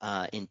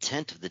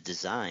intent of the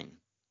design.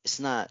 It's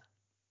not,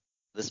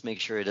 let's make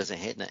sure it doesn't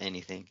hit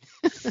anything.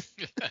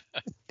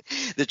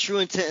 The true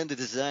intent of the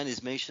design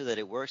is make sure that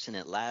it works and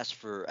it lasts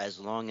for as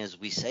long as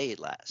we say it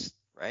lasts,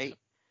 right?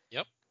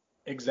 Yep.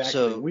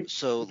 Exactly.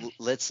 So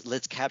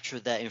let's capture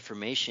that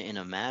information in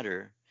a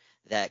manner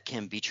that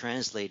can be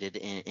translated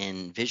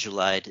and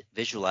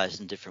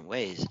visualized in different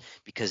ways,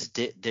 because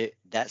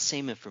that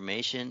same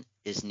information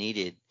is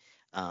needed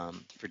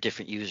for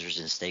different users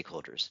and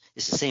stakeholders.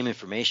 It's the same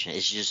information.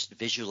 It's just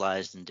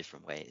visualized in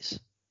different ways.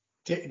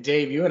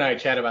 Dave, you and I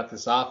chat about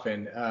this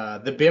often.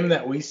 The BIM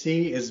that we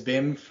see is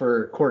BIM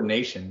for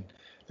coordination.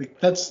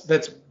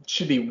 That's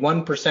should be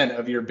 1%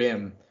 of your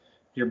BIM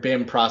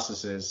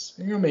processes.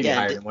 Maybe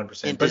higher than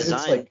 1%. But design,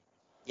 it's like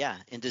Yeah,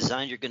 in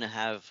design, you're going to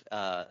have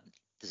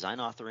design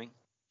authoring,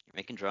 you're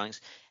making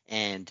drawings,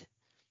 and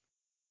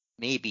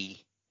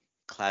maybe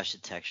clash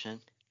detection,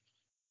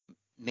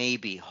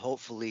 maybe,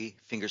 hopefully,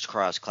 fingers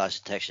crossed, clash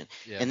detection.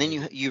 Yeah, And then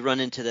maybe. you run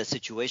into that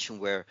situation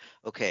where,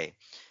 okay,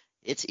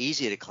 it's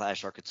easy to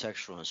clash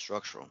architectural and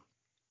structural,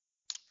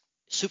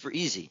 super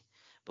easy.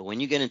 But when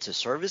you get into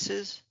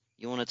services,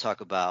 you want to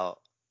talk about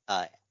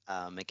uh,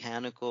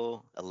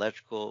 mechanical,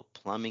 electrical,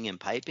 plumbing, and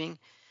piping.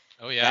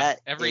 Oh yeah.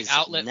 That Every is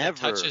outlet that never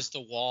touches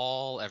the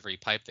wall, every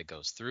pipe that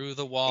goes through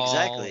the wall.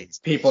 exactly.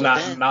 People So not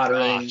then,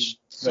 monitoring Gosh.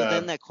 so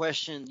then the. that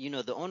question,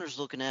 the owner's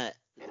looking at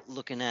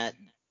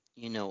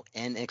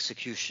an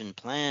execution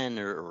plan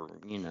or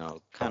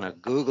kind of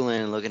Googling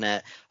and looking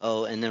at,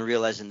 oh, and then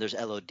realizing there's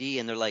LOD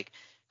and they're like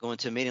going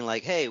to a meeting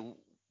like, hey,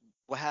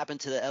 what happened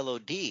to the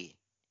LOD?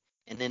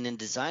 And then in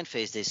design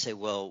phase, they say,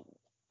 well,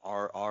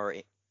 our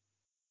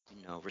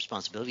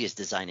responsibility is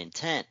design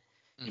intent.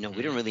 We don't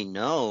Hmm. really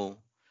know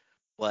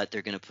what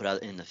they're going to put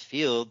out in the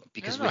field I don't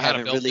because know we how to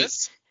haven't build really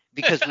this.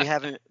 because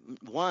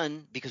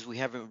we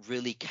haven't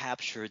really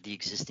captured the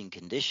existing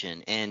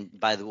condition. And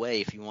by the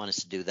way, if you want us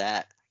to do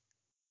that,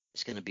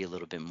 it's going to be a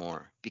little bit more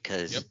Yep.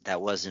 because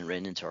that wasn't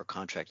written into our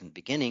contract in the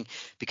beginning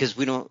because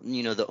we don't,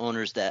 the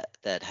owners that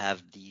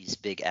have these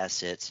big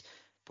assets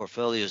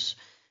portfolios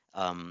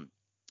um,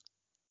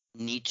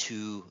 need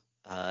to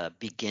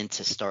begin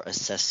to start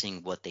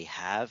assessing what they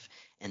have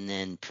and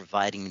then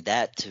providing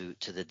that to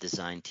the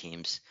design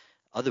teams.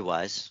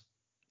 Otherwise,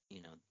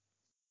 you know,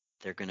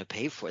 they're going to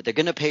pay for it. They're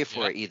going to pay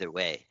for Yep. it either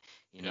way.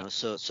 Yep.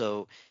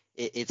 So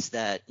it's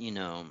that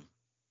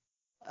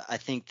I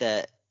think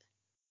that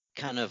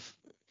kind of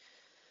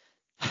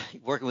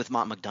working with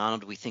Mott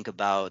McDonald, we think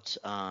about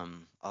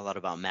a lot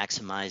about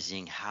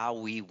maximizing how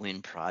we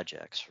win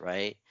projects,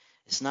 right?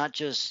 It's not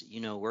just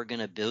we're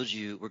gonna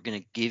we're gonna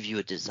give you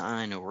a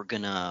design, or we're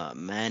gonna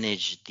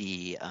manage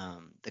the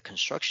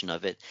construction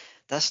of it.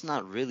 That's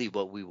not really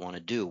what we want to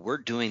do. We're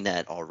doing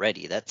that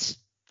already. That's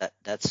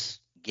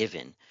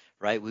given,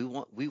 right?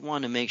 We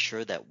want to make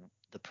sure that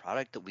the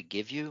product that we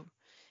give you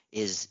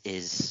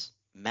is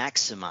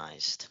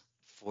maximized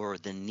for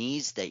the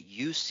needs that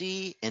you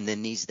see and the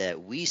needs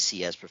that we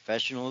see as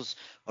professionals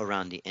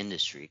around the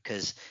industry,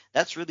 because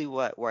that's really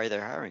why they're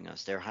hiring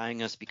us. They're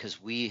hiring us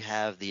because we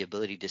have the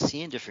ability to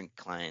see in different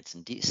clients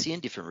and see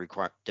in different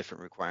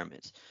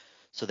requirements.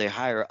 So they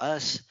hire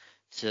us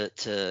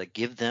to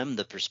give them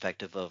the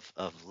perspective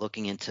of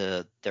looking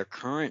into their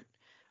current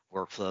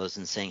workflows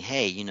and saying,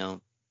 hey,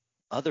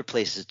 other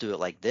places do it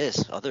like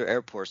this, other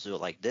airports do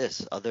it like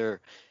this, other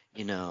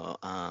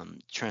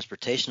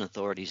transportation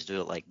authorities do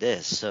it like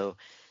this. So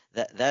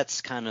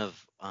that's kind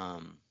of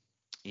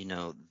you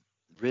know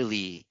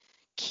really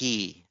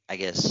key, I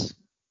guess.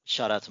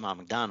 Shout out to Mom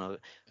McDonald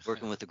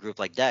working with a group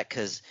like that,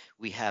 because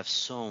we have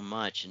so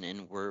much,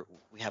 and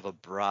we have a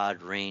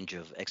broad range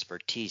of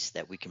expertise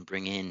that we can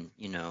bring in,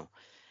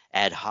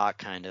 ad hoc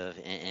kind of,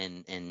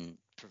 and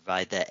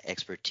provide that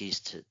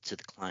expertise to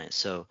the client.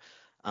 So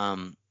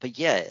but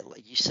yeah,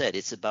 like you said,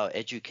 it's about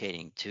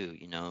educating too.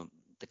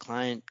 The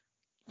client,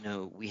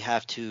 we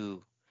have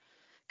to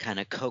kind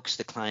of coax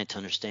the client to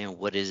understand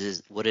what it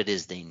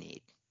is they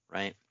need,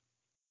 right?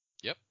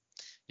 Yep.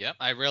 Yep.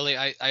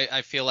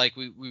 I feel like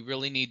we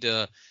really need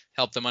to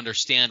help them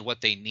understand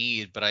what they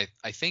need. But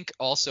I think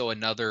also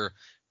another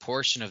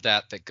portion of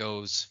that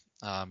goes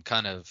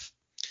kind of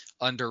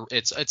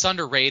it's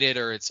underrated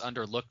or it's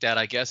underlooked at,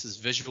 I guess, is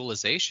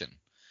visualization,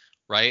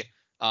 right?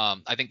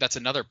 I think that's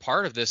another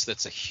part of this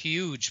that's a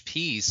huge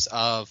piece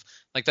of,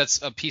 like,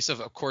 that's a piece of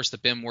course, the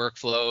BIM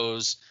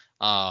workflows,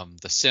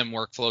 the SIM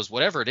workflows,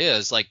 whatever it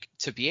is, like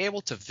to be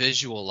able to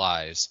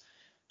visualize,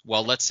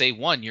 well, let's say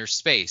one, your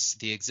space,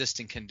 the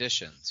existing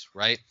conditions,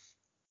 right?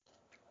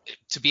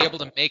 To be able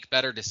to make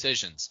better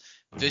decisions,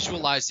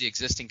 visualize the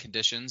existing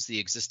conditions, the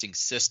existing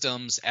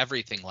systems,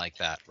 everything like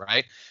that,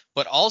 right?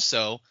 But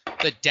also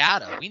the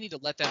data. We need to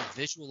let them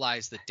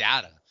visualize the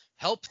data,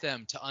 help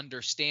them to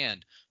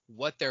understand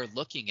what they're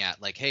looking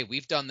at. Like, hey,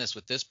 we've done this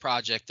with this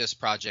project,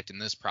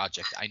 and this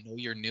project. I know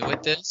you're new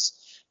at this,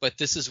 but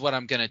this is what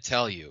I'm going to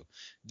tell you.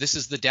 This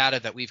is the data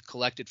that we've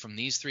collected from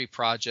these three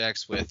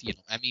projects with,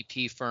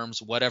 MEP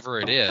firms, whatever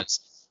it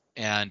is,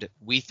 and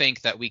we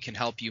think that we can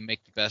help you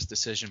make the best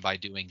decision by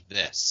doing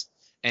this.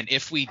 And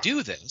if we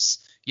do this,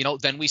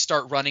 then we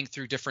start running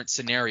through different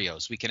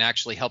scenarios. We can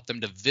actually help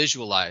them to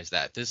visualize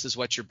that. This is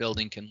what your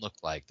building can look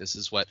like. This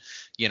is what,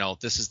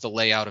 this is the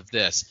layout of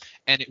this.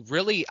 And it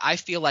really, I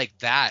feel like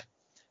that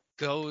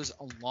goes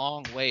a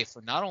long way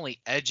for not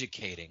only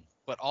educating,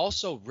 but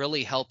also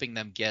really helping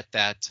them get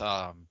that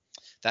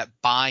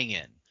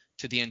buy-in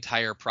to the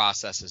entire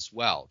process as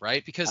well,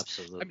 right? Because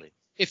I mean, Absolutely.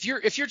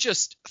 if you're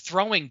just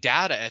throwing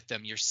data at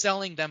them, you're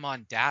selling them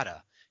on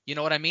data. You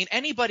know what I mean?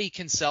 Anybody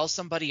can sell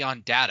somebody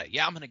on data.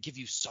 Yeah, I'm going to give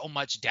you so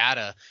much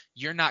data.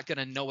 You're not going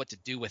to know what to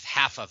do with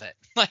half of it.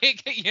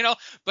 Like,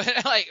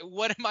 but like,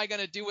 what am I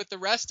going to do with the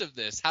rest of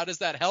this? How does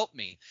that help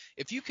me?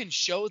 If you can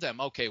show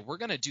them, okay, we're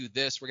going to do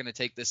this, we're going to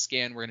take this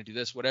scan, we're going to do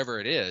this, whatever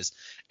it is,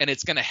 and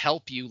it's going to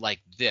help you like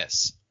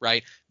this,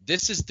 right?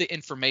 This is the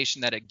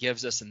information that it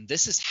gives us, and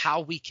this is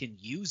how we can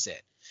use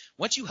it.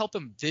 Once you help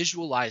them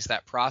visualize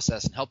that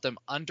process and help them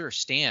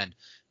understand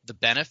the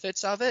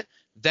benefits of it,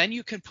 then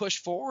you can push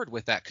forward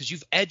with that because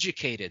you've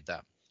educated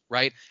them,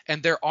 right?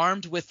 And they're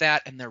armed with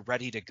that and they're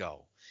ready to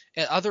go.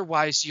 And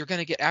otherwise, you're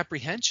going to get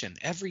apprehension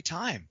every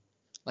time.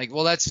 Like,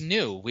 well, that's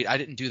new. I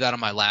didn't do that on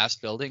my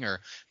last building, or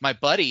my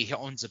buddy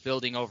owns a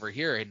building over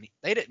here and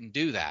they didn't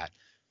do that.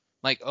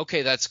 Like,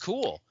 okay, that's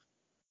cool.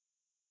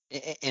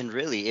 And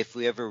really, if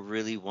we ever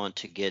really want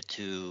to get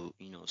to,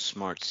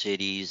 smart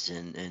cities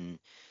and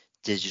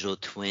digital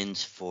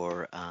twins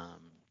for,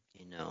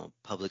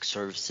 public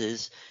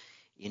services,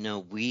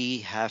 we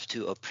have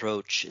to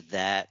approach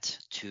that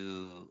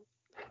to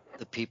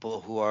the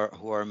people who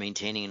are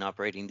maintaining and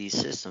operating these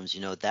systems.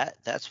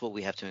 That's what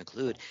we have to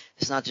include.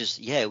 It's not just,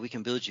 yeah, we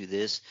can build you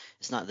this.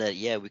 It's not that,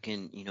 yeah, we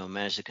can,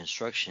 manage the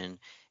construction.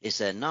 It's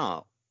that,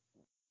 no,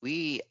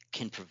 we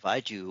can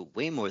provide you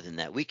way more than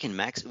that. We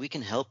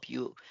can help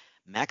you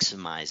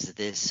maximize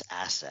this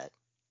asset.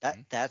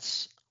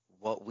 That's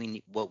what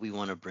we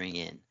want to bring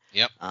in.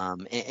 Yep.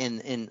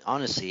 And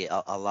honestly,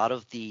 a lot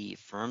of the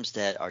firms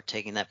that are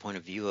taking that point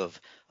of view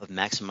of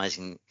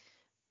maximizing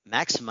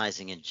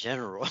in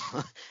general,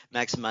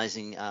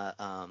 maximizing,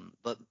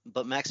 but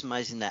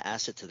maximizing that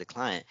asset to the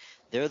client,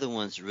 they're the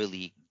ones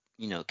really,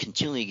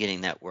 continually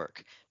getting that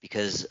work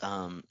because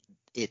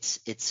it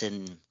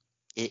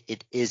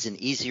is an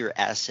easier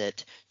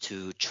asset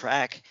to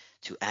track,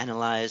 to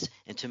analyze,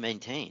 and to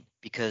maintain.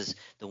 Because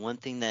the one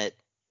thing that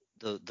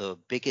the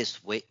biggest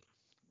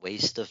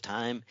waste of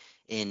time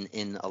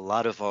in a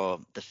lot of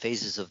the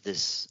phases of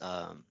this,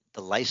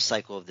 the life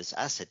cycle of this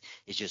asset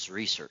is just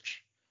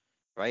research,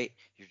 right?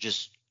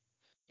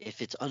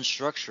 If it's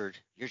unstructured,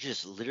 you're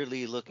just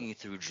literally looking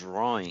through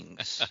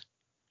drawings,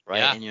 right?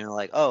 Yeah. And you're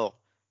like, oh,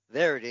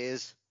 there it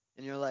is.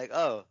 And you're like,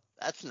 oh,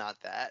 that's not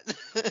that.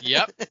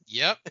 Yep.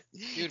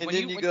 Dude, and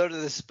then you go to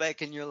the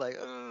spec and you're like,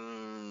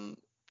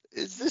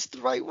 is this the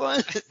right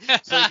one?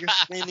 So you're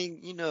spending,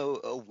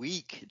 a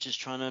week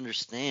just trying to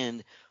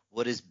understand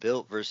what is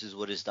built versus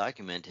what is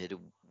documented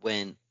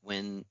when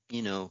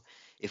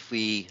if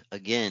we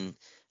again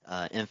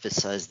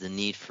emphasize the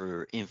need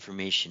for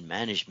information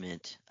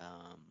management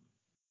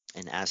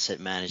and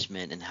asset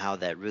management and how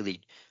that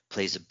really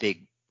plays a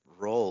big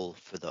role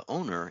for the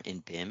owner in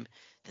BIM,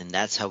 then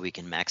that's how we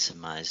can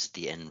maximize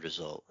the end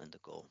result and the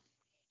goal.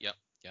 Yep.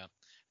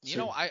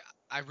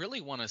 I really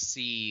want to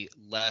see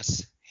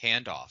less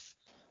handoff.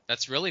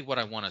 That's really what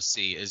I want to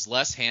see is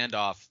less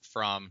handoff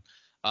from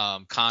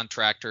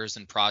contractors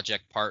and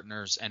project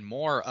partners and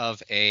more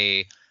of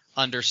a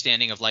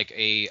understanding of like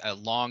a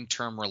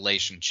long-term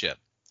relationship,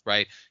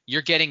 right?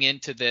 You're getting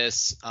into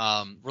this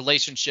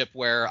relationship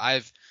where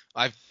I've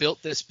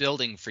built this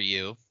building for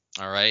you.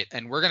 All right.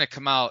 And we're going to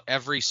come out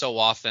every so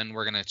often.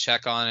 We're going to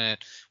check on it.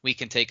 We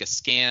can take a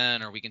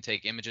scan or we can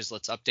take images.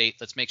 Let's update.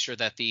 Let's make sure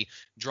that the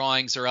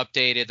drawings are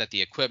updated, that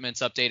the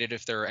equipment's updated.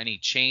 If there are any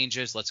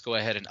changes, let's go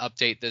ahead and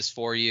update this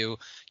for you.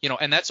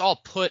 And that's all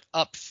put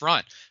up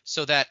front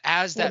so that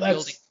as that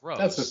building grows.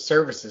 That's a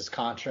services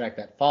contract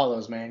that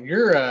follows, man.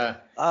 You're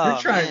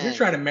trying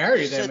to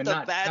marry them and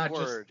not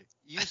word. Just...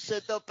 You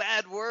said the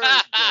bad word,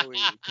 Joey.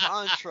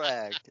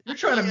 Contract. You're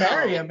trying to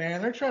marry him,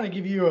 man. They're trying to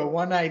give you a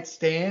one-night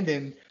stand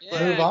and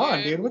move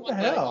on, dude. What the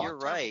hell? You're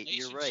right.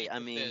 I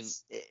mean,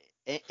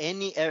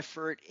 any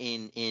effort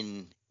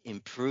in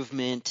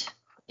improvement,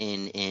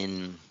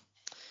 in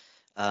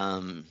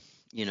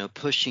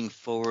pushing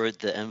forward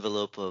the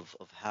envelope of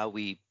how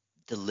we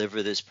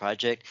deliver this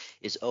project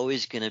is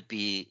always going to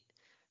be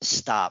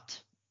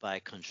stopped by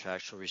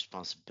contractual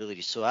responsibility.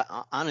 So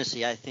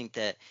honestly, I think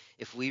that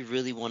if we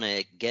really want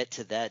to get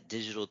to that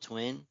digital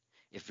twin,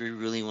 if we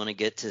really want to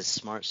get to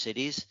smart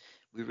cities,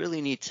 we really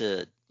need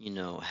to,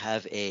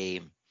 have a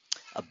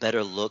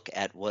better look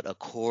at what a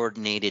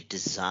coordinated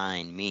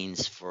design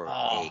means for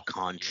a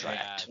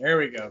contract. Yeah, there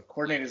we go.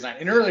 Coordinated design.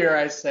 And earlier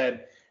I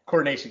said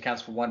coordination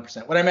counts for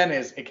 1%. What I meant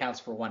is it counts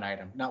for one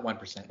item, not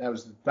 1%. That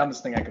was the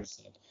dumbest thing I could have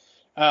said.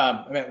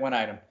 I meant one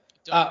item.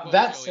 Don't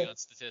quote Joey on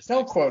statistics.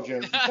 Don't quote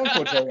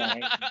Joey on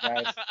anything,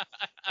 guys.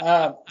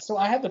 So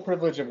I had the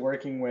privilege of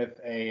working with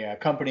a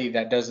company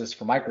that does this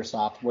for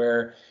Microsoft,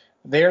 where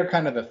they're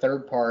kind of the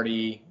third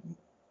party,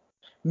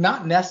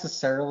 not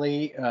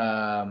necessarily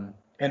an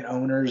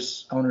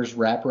owner's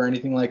rep or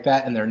anything like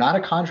that, and they're not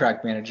a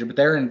contract manager, but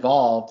they're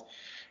involved,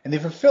 and they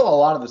fulfill a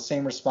lot of the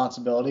same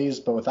responsibilities,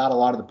 but without a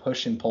lot of the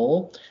push and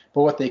pull.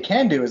 But what they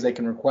can do is they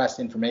can request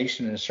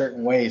information in a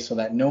certain way so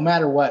that no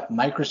matter what,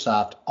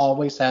 Microsoft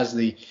always has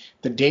the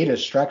data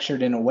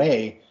structured in a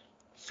way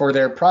for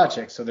their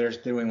project. So they're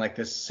doing like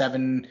this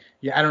 7.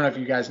 Yeah, I don't know if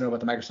you guys know about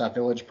the Microsoft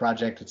Village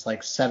project. It's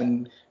like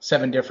seven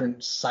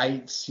different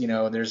sites.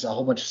 There's a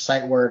whole bunch of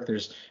site work.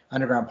 There's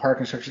underground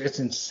parking structure. It's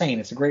insane.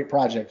 It's a great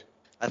project.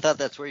 I thought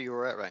that's where you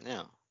were at right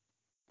now.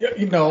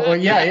 Well,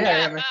 yeah.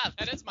 Man.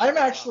 That is I'm Microsoft.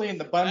 actually in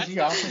the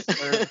Bungie office.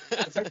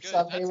 That's a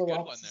good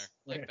one there.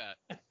 Like that.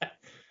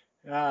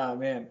 Ah,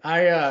 man.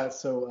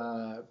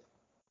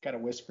 Gotta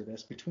whisper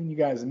this. Between you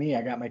guys and me,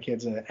 I got my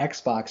kids an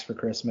Xbox for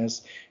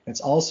Christmas. It's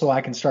also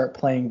I can start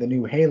playing the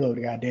new Halo,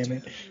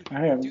 goddammit.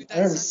 Dude,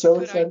 that's such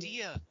a good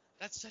idea.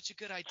 That's such a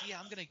good idea.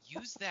 I'm gonna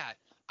use that.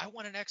 I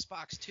want an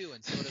Xbox too,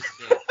 and so does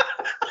Dave.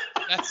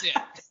 That's it.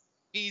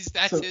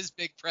 That's his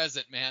big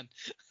present, man.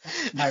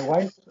 My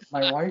wife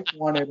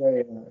wanted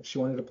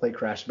to play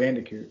Crash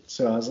Bandicoot.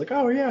 So I was like,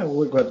 oh yeah,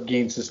 we'll go to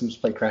game systems,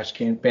 play Crash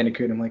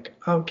Bandicoot. I'm like,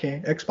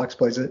 okay, Xbox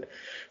plays it.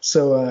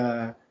 So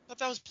I thought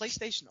that was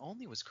PlayStation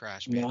only was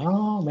Crash Bandicoot.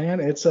 No, man,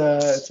 it's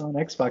on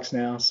Xbox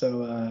now.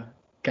 So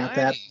got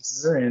that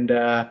and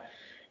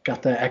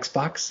got the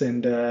Xbox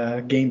and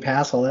Game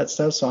Pass, all that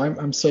stuff. So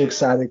I'm so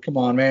excited. Come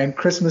on, man,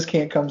 Christmas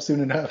can't come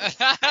soon enough.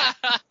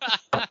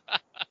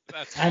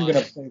 I'm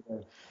gonna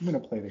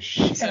play the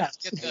shit. Did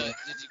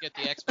you get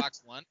the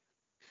Xbox One?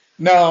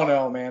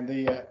 No, man,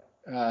 the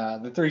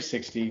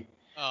 360.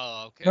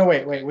 Oh, okay. No,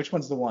 wait, which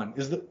one's the one?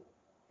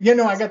 I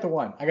got the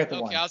one.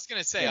 One. Okay, I was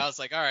gonna say, I was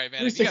like, all right,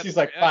 man. 360 is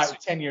like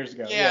 10 years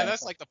ago. Yeah,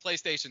 that's like the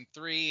PlayStation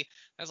 3.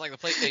 That's like the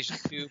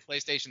PlayStation 2,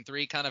 PlayStation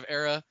 3 kind of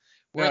era.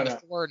 We're in the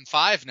 4 and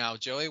 5 now,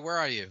 Joey. Where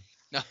are you?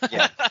 No.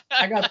 Yeah.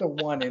 I got the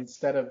one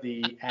instead of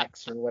the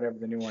X or whatever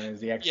the new one is,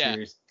 the X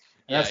series.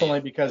 And that's only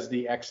because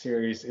the X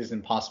series is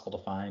impossible to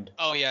find.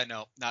 Oh yeah,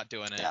 no, not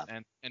doing it. Yeah.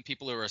 And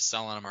people who are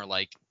selling them are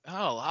like,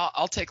 oh,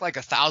 I'll take like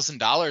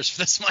 $1,000 for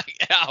this. I'm like,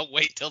 yeah, I'll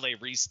wait till they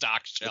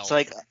restock shelves. It's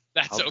like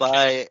I'll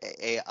buy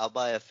a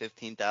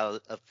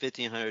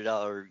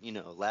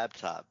 $1,500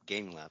 laptop,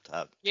 gaming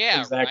laptop.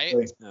 Yeah, exactly.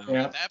 Right.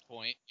 Yeah. At that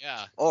point,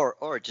 yeah.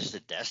 Or just a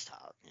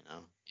desktop,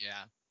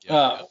 Yeah.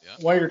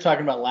 While you're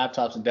talking about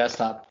laptops and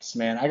desktops,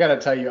 man, I gotta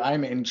tell you,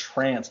 I'm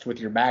entranced with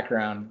your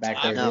background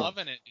back there. I'm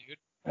loving it, dude.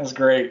 That's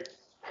great.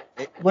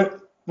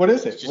 What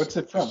is it? What's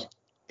it from?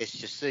 It's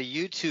just a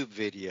YouTube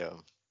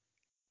video.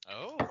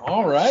 Oh.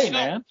 All right,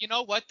 man. You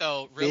know what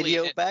though? Really,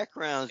 video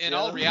backgrounds. In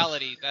all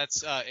reality,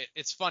 that's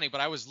it's funny,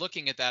 but I was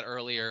looking at that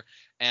earlier,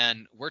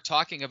 and we're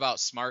talking about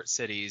smart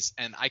cities,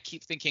 and I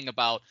keep thinking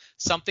about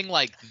something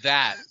like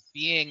that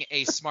being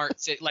a smart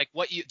city, like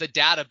the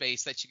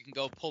database that you can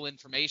go pull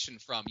information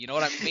from. You know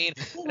what I mean?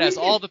 It has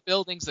all the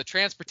buildings, the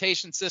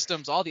transportation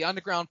systems, all the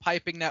underground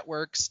piping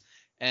networks,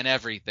 and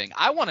everything.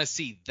 I want to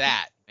see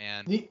that,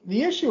 man.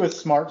 The issue with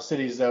smart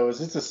cities, though,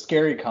 is it's a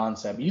scary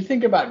concept. You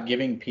think about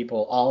giving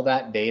people all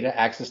that data,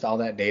 access to all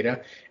that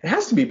data. It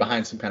has to be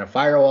behind some kind of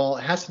firewall.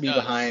 It has to be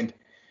behind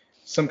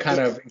some kind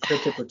of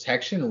encrypted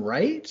protection,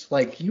 right?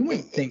 Like, you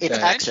wouldn't think it's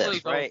that.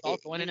 access, right? All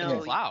going into the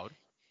cloud.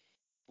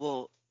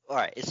 Well, all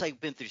right. It's like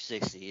BIM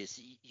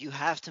 360. You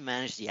have to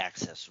manage the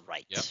access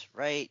right,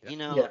 right?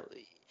 Yep.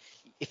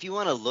 If you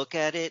want to look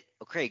at it,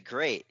 okay,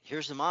 great.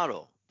 Here's the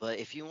model. But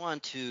if you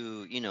want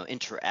to,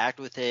 interact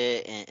with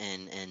it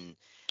and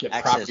get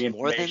access more than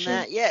information.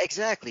 that, yeah,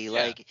 exactly. Yeah.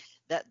 Like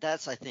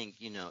that's I think,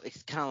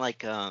 it's kind of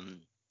like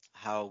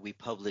how we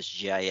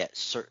publish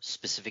GIS,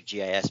 specific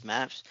GIS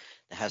maps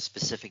that have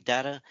specific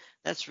data.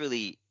 That's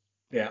really,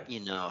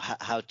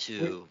 how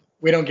to.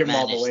 We don't give them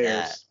all the layers.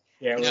 That.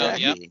 Yeah.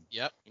 Exactly.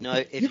 Yep.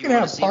 If you can want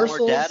have to see more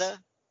parcels data.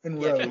 and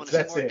Yeah, if roads. you want to see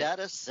That's more it.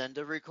 data, send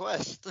a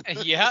request.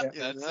 Yeah,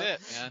 that's it,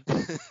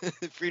 man.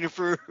 freedom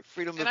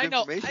And of I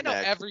know Information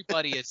Act.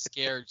 everybody is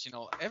scared.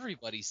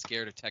 Everybody's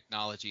scared of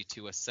technology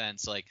to a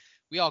sense. Like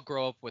we all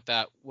grow up with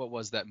that. What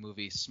was that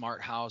movie?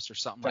 Smart House or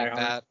something like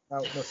that. Oh,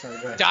 no, sorry,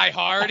 go ahead. Die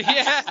Hard.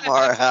 Yeah.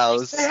 Smart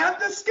House. They have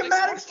the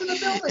schematics to the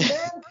building,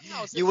 man.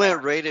 You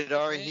went rated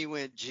R and he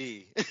went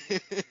G.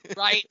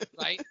 Right.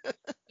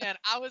 And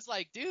I was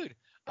like, dude,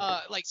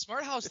 like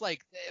Smart House,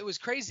 like it was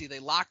crazy. They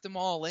locked them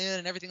all in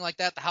and everything like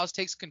that. The house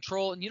takes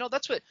control, and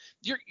that's what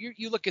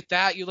you look at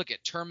that. You look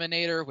at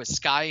Terminator with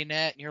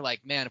Skynet, and you're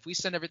like, man, if we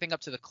send everything up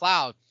to the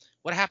cloud,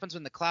 what happens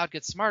when the cloud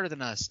gets smarter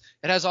than us?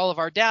 It has all of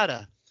our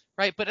data,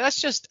 right? But I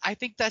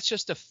think that's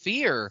just a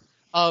fear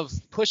of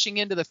pushing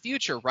into the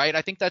future, right?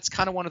 I think that's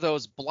kind of one of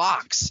those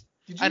blocks.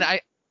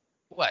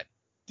 What?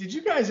 Did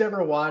you guys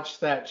ever watch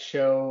that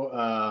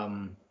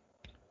show?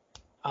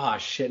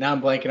 Shit, now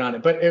I'm blanking on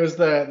it. But it was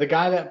the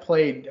guy that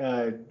played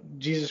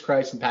Jesus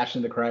Christ and Passion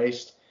of the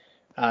Christ,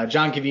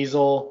 Jim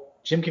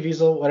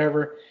Caviezel,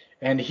 whatever.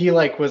 And he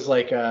was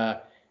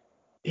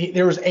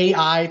there was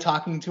AI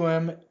talking to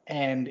him,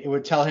 and it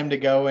would tell him to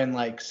go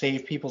and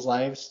save people's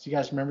lives. Do you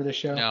guys remember this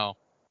show? No.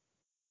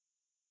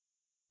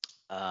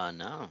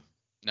 No.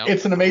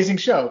 It's an amazing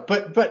show.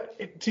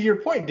 But to your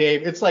point,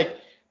 Dave, it's like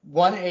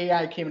one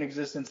AI came in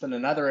existence, then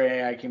another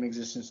AI came in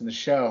existence in the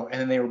show, and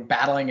then they were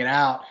battling it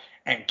out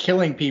and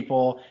killing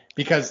people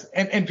because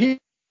and people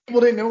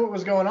people didn't know what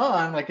was going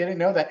on. Like they didn't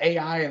know that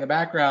AI in the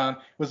background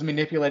was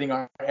manipulating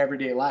our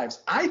everyday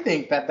lives. I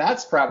think that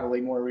that's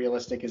probably more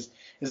realistic is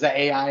that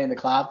AI in the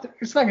cloud.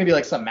 It's not going to be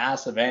like some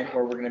mass event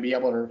where we're going to be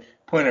able to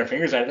point our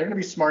fingers at it. They're going to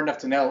be smart enough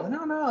to know,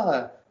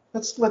 no,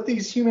 let's let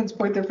these humans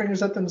point their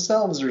fingers at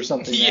themselves or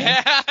something,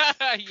 man.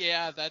 Yeah,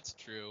 yeah, that's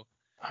true.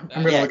 I'm That's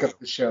going to Yeah, look up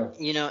the show.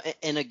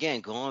 and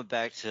again, going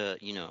back to,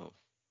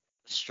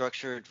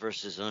 structured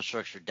versus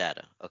unstructured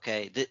data.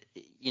 Okay,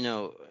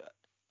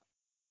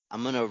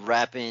 I'm gonna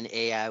wrap in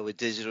AI with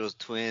digital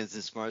twins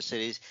and smart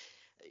cities.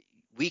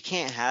 We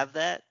can't have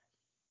that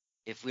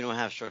if we don't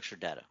have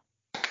structured data.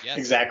 yes.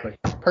 Exactly.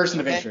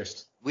 Person of Okay,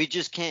 interest. we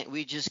just can't.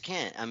 We just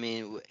can't. I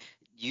mean,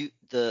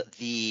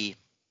 the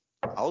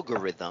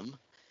algorithm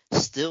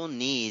still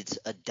needs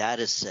a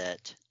data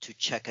set to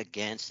check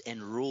against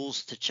and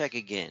rules to check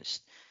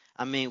against.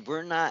 I mean,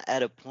 we're not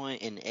at a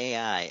point in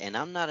AI, and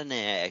I'm not an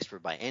AI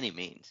expert by any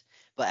means,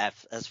 but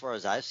as far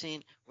as I've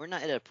seen, we're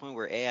not at a point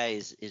where AI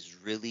is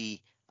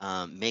really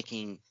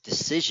making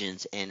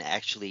decisions and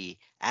actually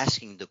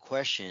asking the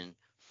question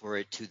for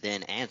it to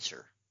then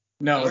answer.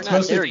 No, We're it's not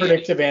mostly there yet.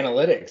 predictive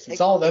analytics.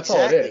 That's all it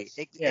Exactly,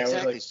 is. Yeah, we're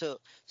exactly. like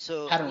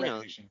So pattern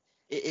recognition.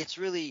 it's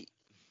really,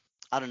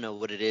 I don't know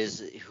what it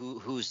is,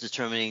 who's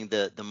determining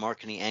the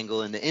marketing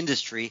angle in the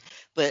industry,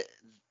 but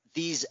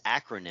these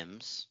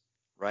acronyms,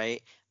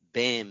 right?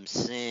 BIM,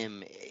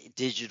 SIM,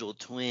 digital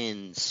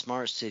twin,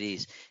 smart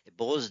cities, it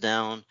boils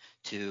down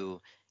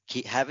to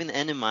keep having the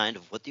end in mind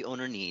of what the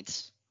owner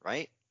needs,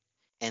 right?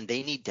 And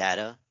they need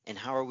data, and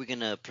how are we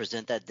going to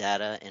present that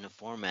data in a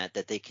format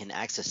that they can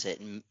access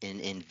it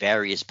in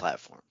various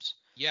platforms?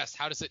 Yes,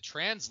 how does it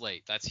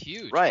translate? That's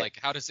huge. Right. Like,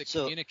 how does it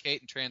So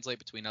communicate and translate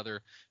between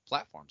other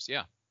platforms?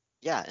 Yeah.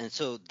 yeah, and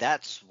so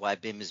that's why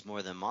BIM is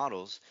more than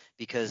models,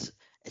 because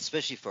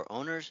especially for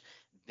owners,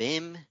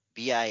 BIM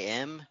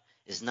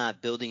is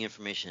not building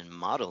information and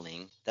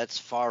modeling. That's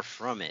far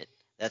from it.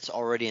 That's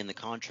already in the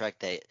contract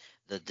that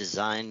the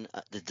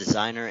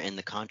designer and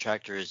the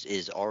contractor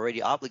is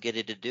already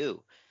obligated to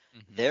do.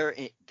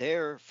 Mm-hmm.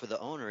 There for the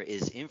owner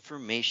is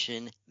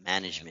information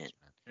management.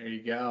 There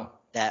you go.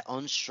 That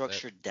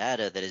unstructured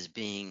data that is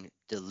being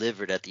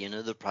delivered at the end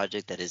of the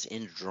project, that is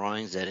in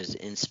drawings, that is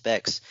in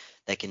specs,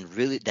 that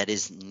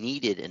is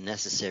needed and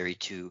necessary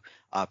to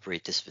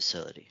operate this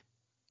facility.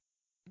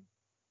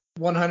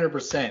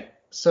 100%.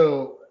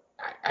 So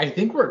I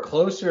think we're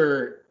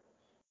closer.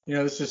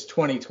 This is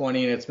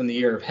 2020 and it's been the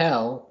year of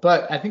hell,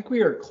 but I think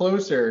we are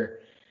closer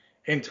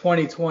in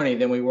 2020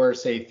 than we were,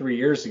 say, 3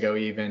 years ago,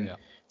 even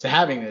to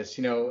having this.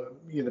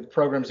 The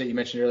programs that you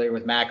mentioned earlier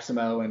with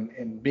Maximo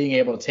and being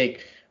able to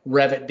take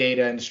Revit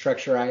data and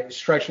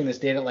structuring this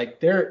data, like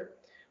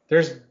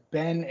there's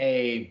been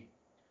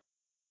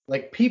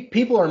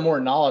people are more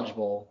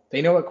knowledgeable.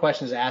 They know what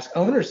questions to ask.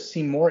 Owners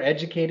seem more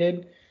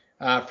educated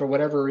for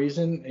whatever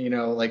reason.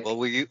 Well,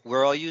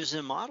 we're all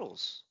using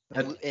models,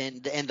 That-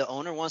 and the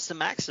owner wants to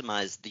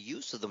maximize the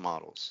use of the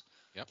models.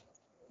 Yep.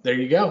 There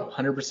you go,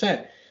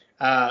 100%.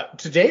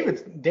 To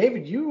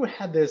David, you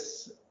had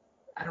this.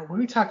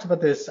 We talked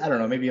about this. I don't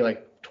know, maybe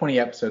like 20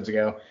 episodes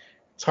ago.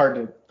 It's hard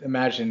to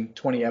imagine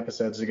 20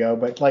 episodes ago,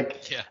 but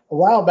like a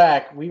while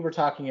back, we were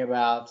talking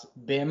about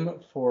BIM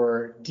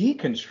for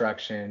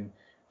deconstruction,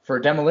 for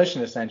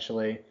demolition,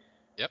 essentially.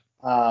 Yep.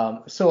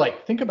 So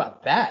like, think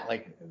about that.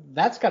 Like,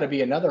 that's got to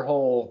be another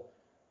whole.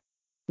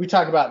 We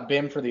talk about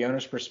BIM for the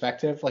owner's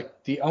perspective.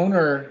 Like the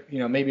owner,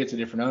 maybe it's a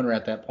different owner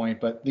at that point,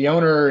 but the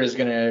owner is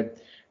going to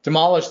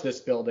demolish this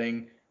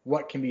building.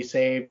 What can be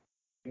saved?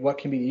 What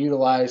can be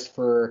utilized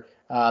for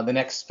the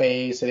next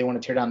phase? So they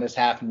want to tear down this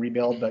half and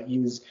rebuild, but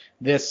use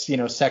this,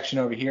 section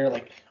over here.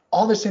 Like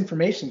all this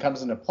information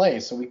comes into play.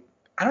 So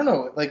I don't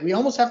know, like we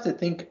almost have to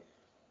think.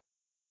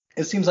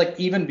 It seems like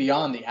even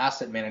beyond the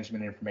asset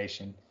management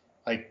information,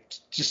 like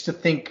just to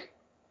think.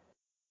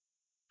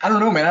 I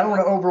don't know, man. I don't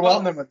want to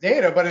overwhelm them with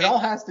data, but it all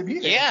has to be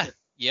there. Yeah.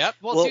 Yep.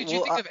 Well, dude,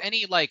 you think I of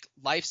any like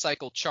life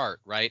cycle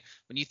chart, right?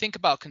 When you think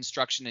about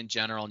construction in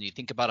general and you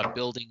think about a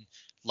building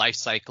life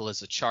cycle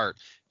as a chart,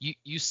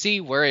 you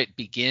see where it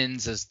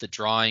begins as the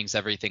drawings,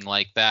 everything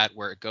like that,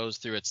 where it goes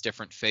through its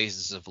different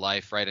phases of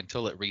life, right,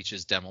 until it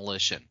reaches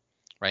demolition,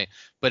 right?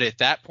 But at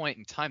that point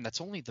in time,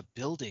 that's only the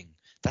building.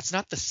 That's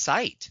not the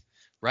site,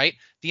 right?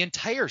 The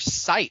entire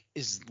site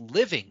is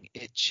living.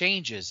 It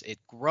changes. It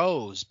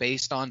grows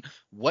based on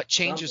what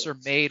changes are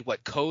made,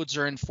 what codes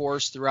are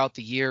enforced throughout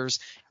the years.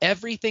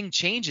 Everything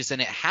changes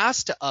and it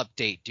has to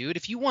update, dude.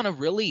 If you want to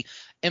really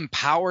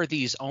empower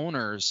these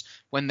owners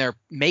when they're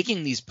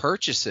making these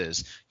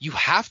purchases, you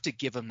have to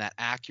give them that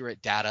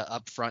accurate data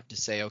up front to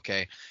say,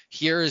 okay,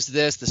 here is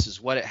this. This is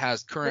what it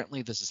has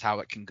currently. This is how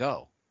it can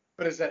go.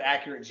 But is that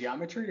accurate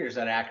geometry or is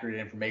that accurate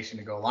information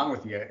to go along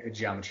with the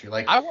geometry?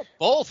 Like I want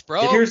both,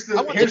 bro. I want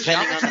the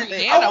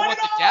geometry and I want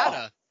the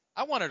data.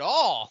 I want it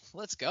all.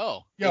 Let's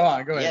go. Go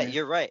ahead. Yeah, man.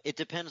 you're right. It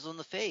depends on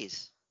the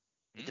phase.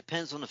 It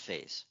depends on the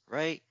phase,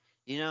 right?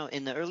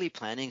 In the early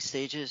planning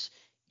stages,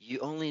 you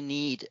only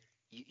need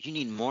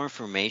more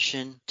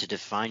information to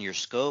define your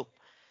scope.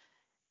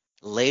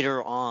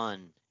 Later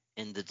on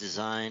in the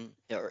design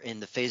or in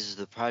the phases of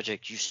the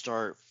project, you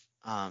start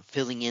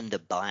filling in the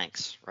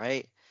blanks,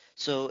 right?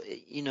 So,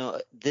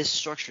 this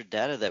structured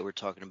data that we're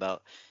talking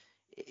about,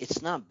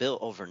 it's not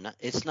built overnight.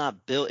 It's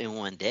not built in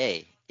one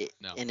day.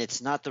 No. And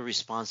it's not the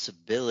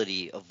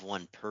responsibility of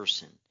one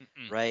person,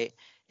 Mm-mm. right?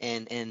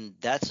 And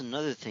that's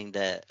another thing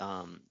that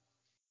our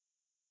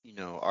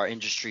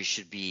industry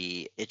should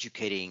be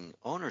educating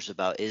owners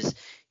about is,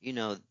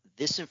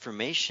 this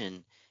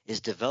information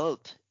is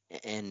developed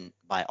and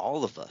by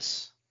all of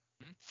us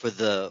Mhm. for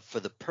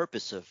the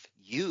purpose of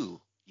you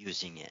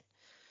using it,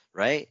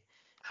 right?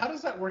 How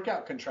does that work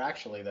out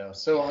contractually, though?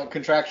 So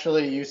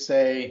contractually, you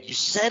say, You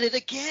said it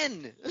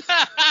again.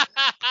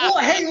 well,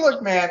 hey,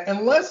 look, man,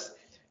 unless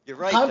You're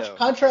right, though.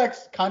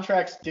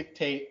 contracts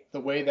dictate the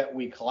way that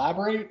we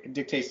collaborate. It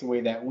dictates the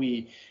way that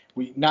we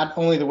not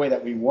only the way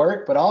that we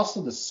work, but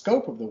also the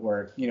scope of the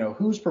work.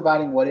 Who's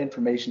providing what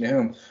information to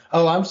whom.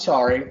 Oh, I'm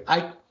sorry.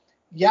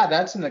 Yeah,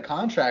 that's in the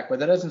contract, but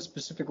that doesn't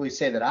specifically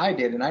say that I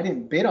did, and I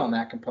didn't bid on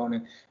that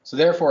component, so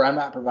therefore I'm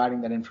not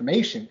providing that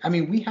information. I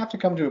mean, we have to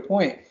come to a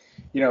point.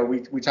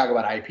 We talk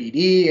about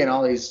IPD and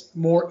all these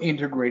more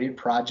integrated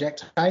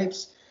project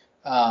types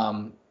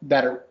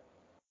that are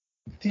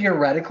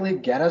theoretically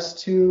get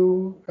us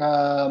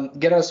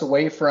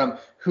away from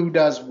who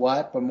does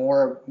what, but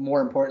more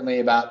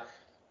importantly about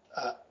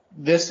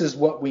this is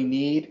what we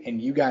need,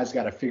 and you guys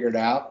got to figure it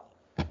out.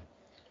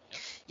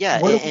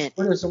 Yeah, Where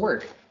does it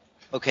work?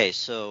 Okay,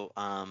 so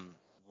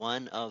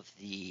one of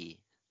the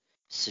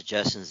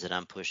suggestions that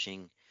I'm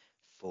pushing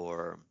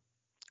for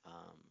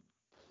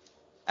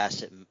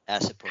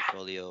asset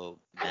portfolio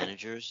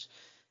managers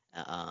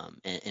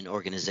and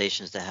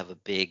organizations that have a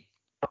big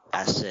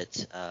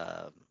asset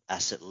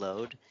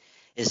load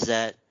is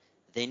that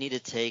they need to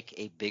take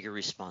a bigger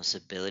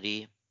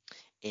responsibility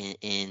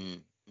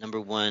in number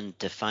one,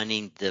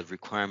 defining the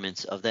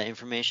requirements of that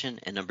information,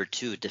 and number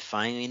two,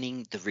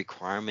 defining the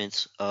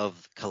requirements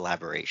of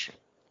collaboration,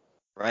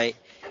 right?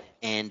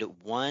 And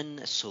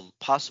one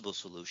possible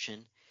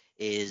solution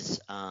is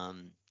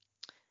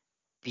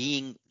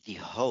being the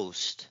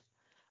host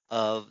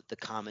of the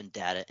common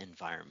data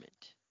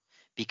environment,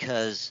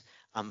 because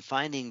I'm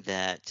finding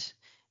that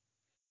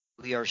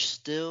we are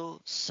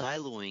still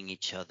siloing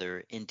each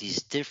other in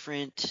these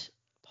different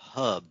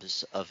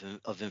hubs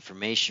of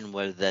information,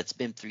 whether that's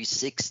BIM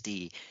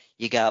 360,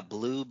 you got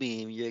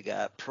Bluebeam, you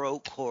got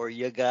Procore,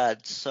 you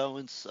got so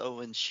and so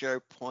and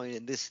SharePoint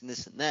and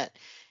this and that.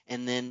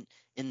 And then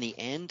in the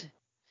end,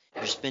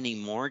 you're spending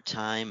more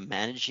time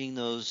managing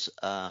those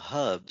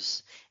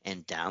hubs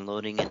and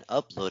downloading and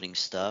uploading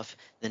stuff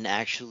than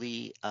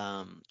actually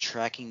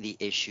tracking the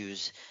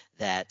issues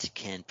that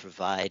can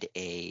provide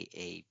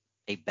a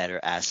better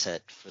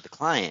asset for the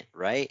client,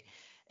 right?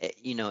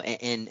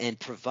 And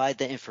provide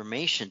the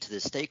information to the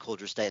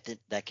stakeholders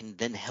that can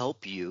then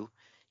help you,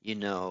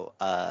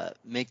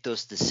 make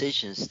those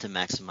decisions to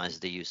maximize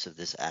the use of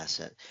this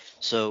asset.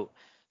 So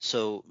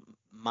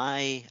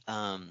my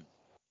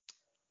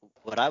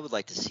what I would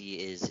like to see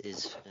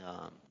is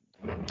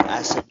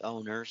asset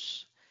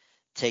owners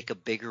take a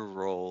bigger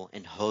role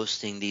in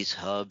hosting these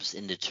hubs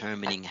and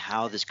determining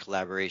how this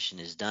collaboration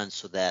is done,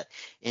 so that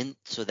then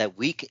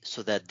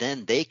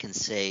they can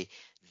say,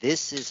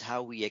 this is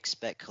how we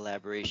expect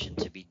collaboration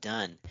to be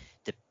done,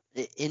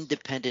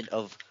 independent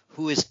of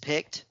who is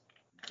picked.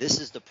 This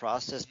is the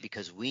process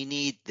because we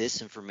need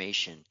this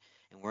information,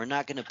 and we're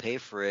not going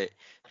to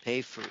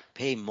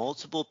pay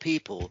multiple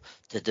people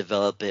to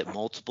develop it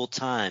multiple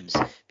times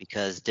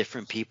because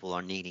different people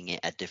are needing it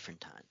at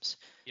different times.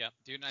 Yeah,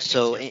 dude. And I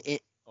So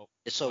think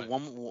so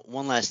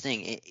one last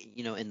thing,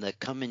 in the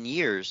coming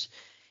years,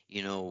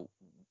 the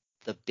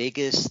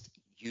biggest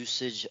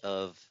usage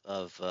of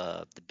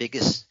the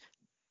biggest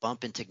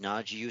bump in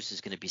technology use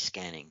is going to be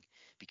scanning,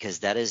 because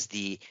that is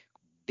the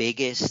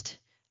biggest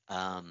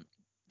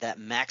that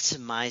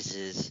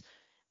maximizes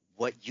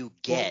what you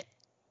get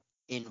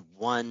in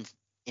one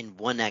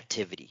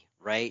activity,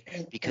 right?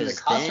 And Because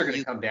the costs then are going to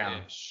you come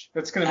down. ish.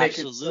 That's going to make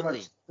absolutely it so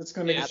much. That's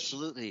going to make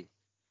absolutely.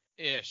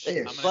 Ish. Ish.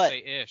 I'm gonna But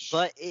say ish.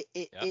 but Yep,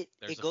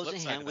 there's it a goes flip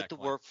in side hand to with that the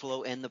coin.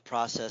 workflow and the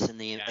process and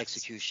the Yes.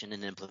 execution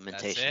and That's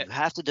implementation. it. You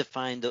have to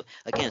define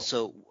again.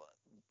 So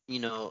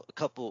a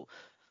couple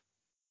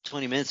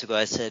 20 minutes ago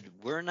I said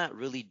we're not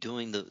really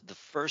doing the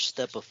first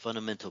step of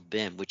fundamental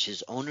BIM, which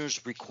is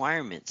owner's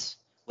requirements.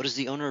 What is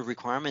the owner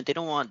requirement? They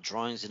don't want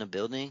drawings in a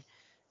building.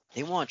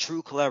 They want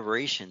true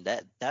collaboration.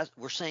 That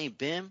we're saying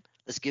BIM.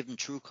 Let's give them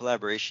true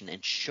collaboration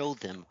and show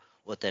them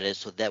what that is,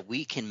 so that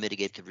we can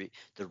mitigate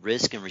the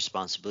risk and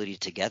responsibility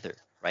together.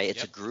 Right? It's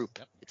Yep. a group.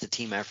 Yep. It's a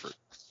team effort.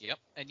 Yep.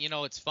 And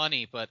it's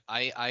funny, but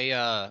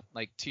I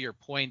like, to your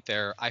point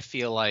there, I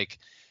feel like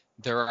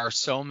there are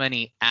so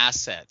many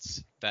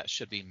assets that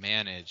should be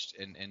managed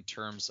in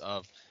terms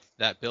of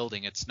that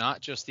building. It's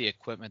not just the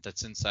equipment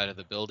that's inside of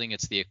the building,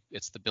 it's the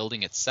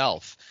building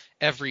itself.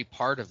 Every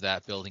part of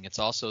that building, it's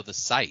also the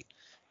site,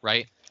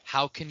 right?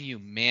 How can you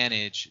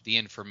manage the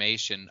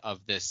information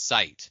of this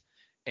site?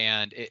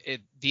 And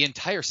the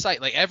entire site,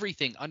 like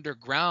everything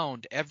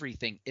underground,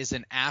 everything is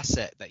an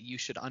asset that you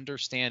should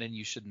understand and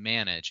you should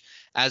manage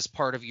as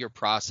part of your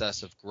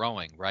process of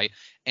growing, right?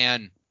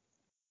 And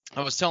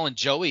I was telling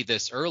Joey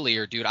this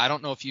earlier, dude. I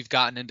don't know if you've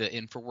gotten into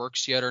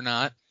InfraWorks yet or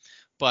not,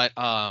 but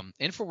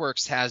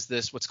InfraWorks has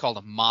this what's called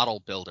a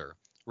model builder,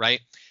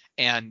 right?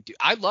 And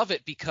I love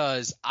it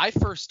because I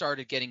first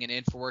started getting in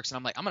InfraWorks and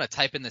I'm like, I'm going to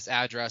type in this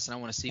address and I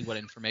want to see what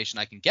information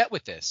I can get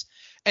with this.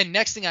 And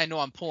next thing I know,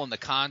 I'm pulling the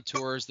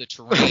contours, the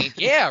terrain.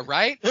 Yeah,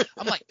 right?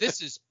 I'm like,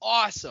 this is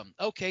awesome.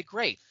 Okay,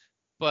 great.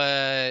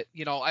 But,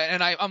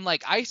 I'm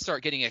like, I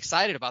start getting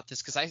excited about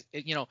this because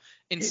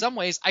in some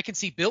ways I can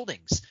see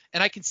buildings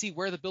and I can see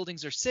where the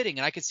buildings are sitting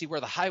and I can see where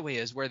the highway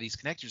is, where these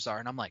connectors are.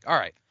 And I'm like, all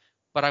right,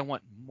 but I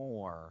want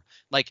more.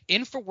 Like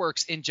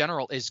InfraWorks in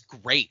general is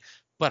great,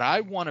 but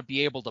I want to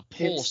be able to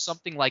pull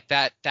something like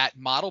that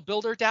model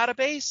builder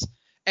database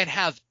and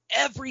have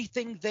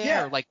everything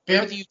there, like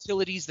where the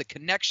utilities, the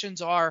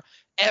connections are,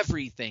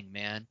 everything,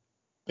 man.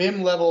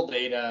 BIM level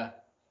data,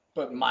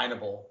 but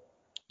mineable.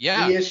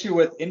 Yeah. The issue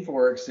with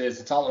InfraWorks is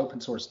it's all open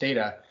source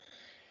data,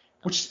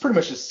 which is pretty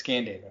much just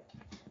scan data.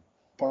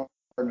 Pardon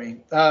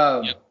me.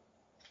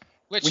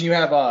 When you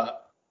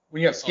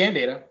have scan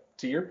data,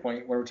 to your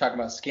point, where we're talking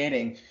about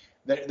scanning,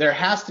 there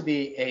has to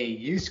be a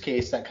use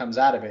case that comes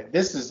out of it.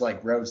 This is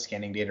like road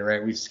scanning data,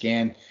 right? We've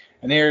scanned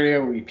an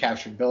area, we've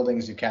captured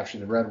buildings, we've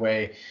captured the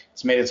roadway.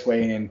 It's made its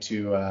way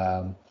into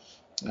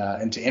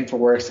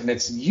InfraWorks, and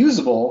it's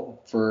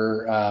usable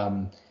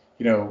for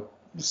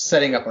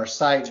setting up our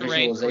site,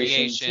 terrain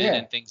creation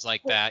and things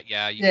like that.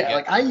 Yeah.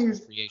 I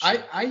used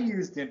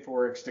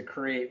InfraWorks to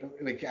create.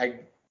 Like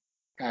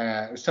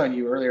I was telling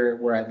you earlier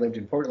where I lived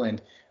in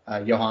Portland,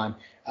 Johan.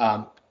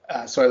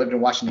 So I lived in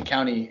Washington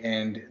County,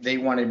 and they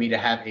wanted me to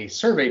have a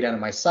survey done on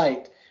my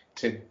site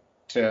to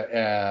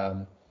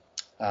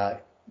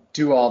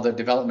do all the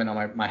development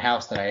on my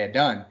house that I had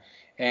done.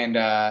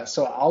 And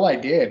so all I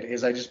did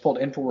is I just pulled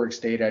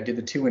InfraWorks data, I did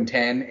the 2 and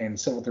 10 and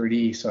Civil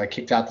 3D. So I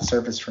kicked out the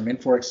surface from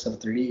InfraWorks, Civil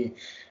 3D,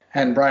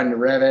 and brought it into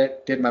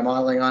Revit, did my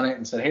modeling on it,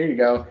 and said, here you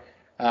go.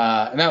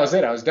 And that was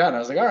it. I was done. I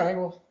was like, all right,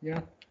 well,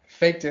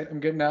 faked it.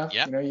 I'm good enough.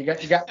 Yep. You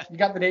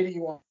got the data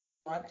you want,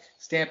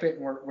 stamp it,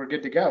 and we're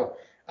good to go.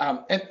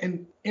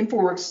 And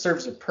InfraWorks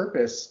serves a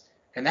purpose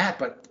in that,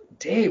 but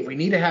Dave, we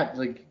need to have,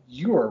 like,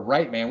 you are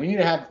right, man. We need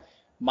to have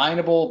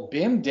mineable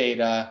BIM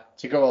data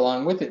to go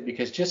along with it,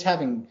 because just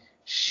having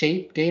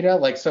shape data,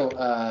 like, so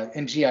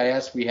in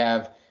GIS we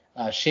have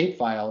shape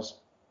files.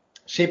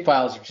 Shape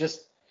files are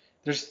just,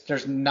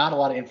 there's not a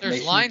lot of information.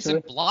 There's lines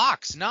and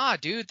blocks. Nah,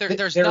 dude,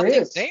 there's there nothing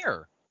is.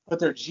 there. But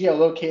they're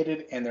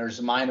geolocated and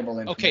there's mineable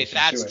information. Okay,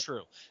 that's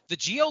true. The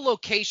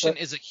geolocation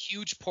is a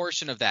huge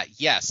portion of that,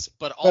 yes,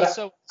 but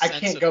also I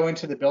can't go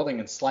into the building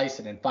and slice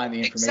it and find the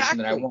information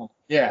that I want.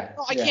 Yeah.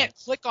 No, I can't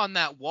click on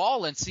that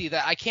wall and see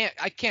that. I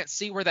can't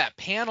see where that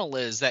panel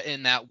is that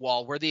in that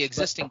wall, where the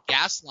existing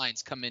gas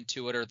lines come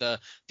into it, or the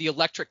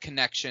electric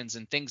connections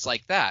and things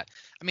like that.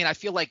 I mean, I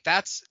feel like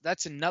that's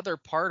another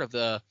part of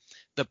the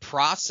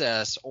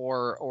process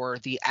or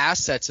the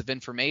assets of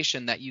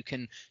information that you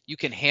can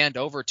hand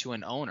over to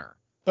an owner.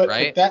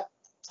 Right? But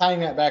tying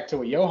that back to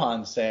what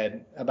Johan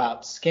said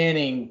about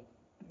scanning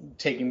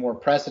taking more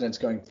precedence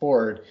going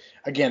forward,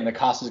 again, the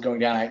cost is going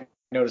down. I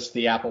noticed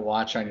the Apple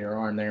Watch on your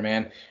arm there,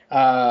 man.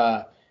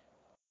 The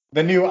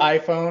new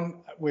iPhone,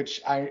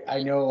 which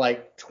I know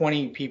like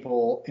 20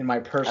 people in my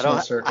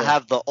personal circle. I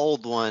have the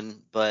old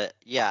one, but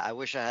yeah, I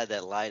wish I had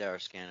that LiDAR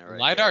scanner.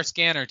 LiDAR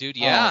scanner, dude.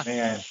 Yeah. Oh,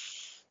 man.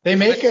 They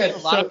make it. A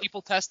lot of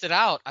people test it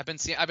out. I've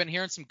been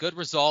hearing some good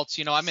results.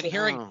 I've been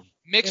hearing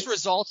mixed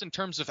results in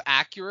terms of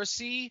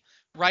accuracy,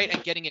 right,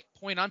 and getting it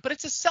point on. But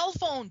it's a cell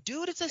phone,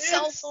 dude. It's a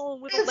cell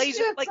phone with a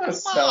laser. Like, come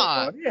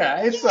on.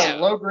 Yeah, it's a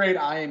low grade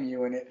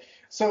IMU in it.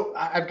 So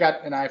I've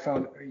got an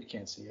iPhone. You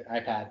can't see it.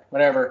 iPad,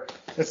 whatever.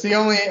 It's the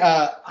only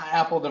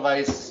Apple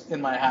device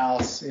in my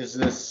house is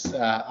this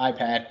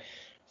iPad.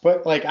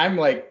 But like, I'm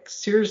like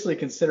seriously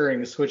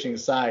considering switching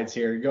sides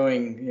here,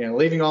 going,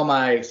 leaving all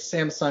my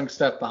Samsung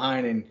stuff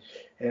behind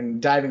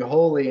and diving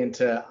wholly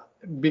into,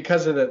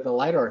 because of the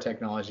LiDAR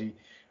technology.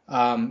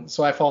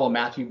 So I follow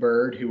Matthew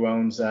Bird, who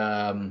owns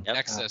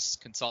Nexus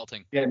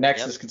Consulting. Yeah,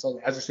 Nexus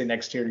Consulting. As I say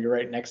next year, you're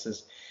right,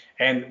 Nexus.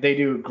 And they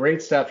do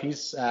great stuff.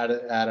 He's out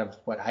of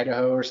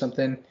Idaho or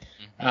something.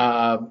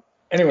 Mm-hmm.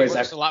 Anyways, he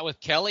works a lot with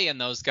Kelly and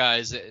those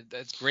guys.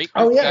 That's great.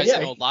 Oh yeah, guys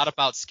know a lot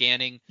about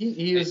scanning. He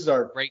uses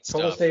our great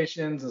total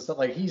stations and stuff.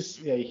 Like he's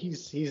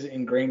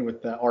ingrained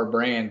with our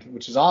brand,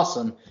 which is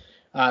awesome.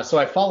 So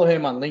I follow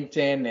him on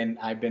LinkedIn, and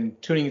I've been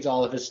tuning into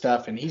all of his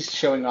stuff, and he's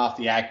showing off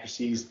the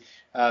accuracies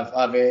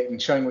of it and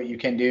showing what you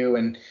can do.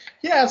 And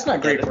yeah, it's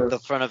not great for the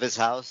front of his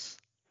house.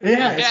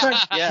 Yeah, it's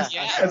not,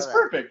 it's that.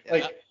 perfect.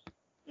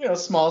 Yeah. Like,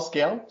 small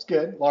scale, it's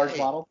good. Large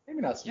model,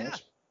 maybe not so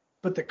much.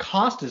 But the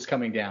cost is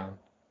coming down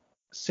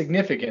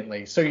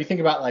significantly. So you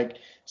think about like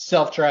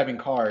self-driving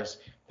cars.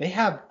 They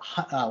have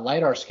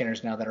LiDAR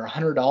scanners now that are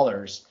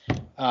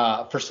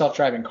 $100 for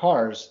self-driving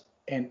cars,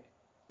 and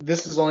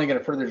this is only going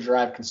to further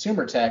drive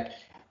consumer tech,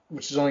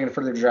 which is only going to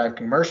further drive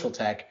commercial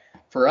tech.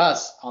 for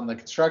us on the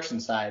construction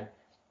side,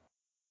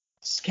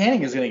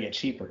 scanning is going to get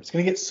cheaper. It's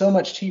going to get so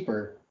much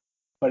cheaper.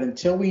 But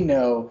until we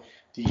know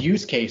the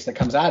use case that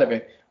comes out of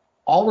it,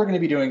 all we're going to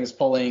be doing is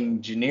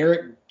pulling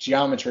generic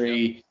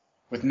geometry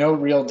with no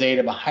real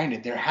data behind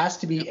it. There has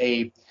to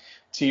be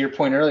to your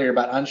point earlier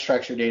about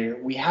unstructured data,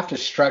 we have to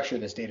structure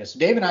this data. So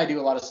Dave and I do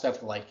a lot of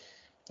stuff with like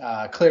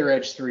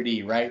ClearEdge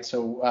 3D, right?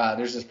 So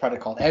there's this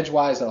product called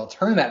Edgewise that'll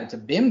turn that into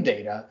BIM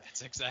data.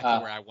 That's exactly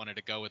where I wanted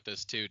to go with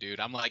this too, dude.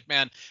 I'm like,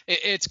 man,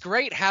 it's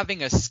great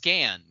having a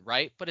scan,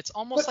 right? But it's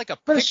almost like a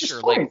picture. It's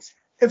just points.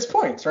 It's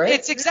points, right?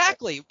 It's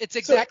exactly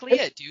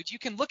it, dude. You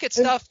can look at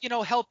stuff, it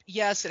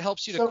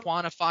helps you to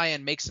quantify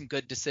and make some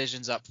good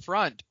decisions up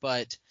front,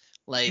 but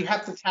like you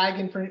have to tag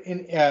information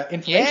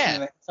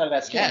inside of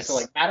that scan. Yes. So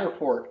like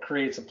Matterport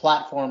creates a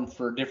platform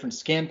for different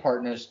scan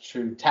partners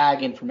to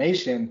tag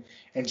information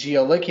and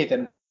geolocate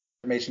that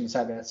information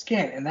inside of that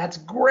scan, and that's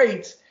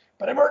great.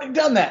 But I've already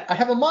done that. I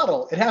have a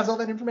model. It has all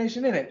that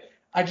information in it.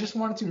 I just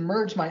wanted to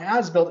merge my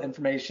as-built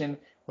information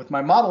with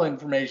my model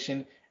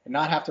information and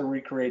not have to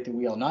recreate the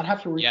wheel, not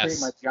have to recreate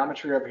my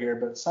geometry over here,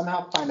 but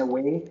somehow find a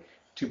way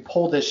to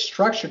pull this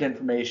structured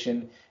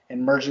information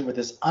and merge it with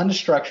this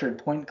unstructured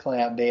point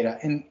cloud data.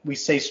 And we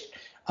say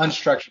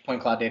unstructured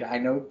point cloud data. I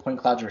know point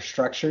clouds are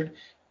structured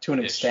to an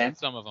extent.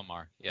 Some of them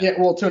are. Yeah,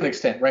 well, to an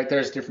extent, right?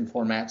 There's different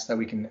formats that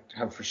we can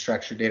have for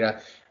structured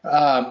data.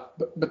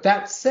 But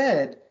that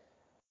said,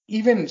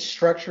 even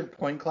structured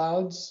point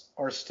clouds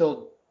are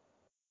still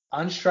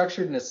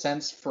unstructured in a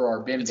sense for our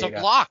BIM data. It's a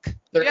block.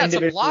 It's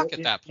a block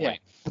at that point.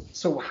 Yeah.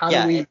 So how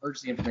do we merge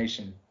the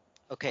information?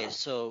 Okay,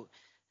 so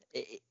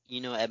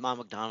at Mount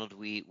McDonald,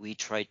 we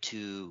try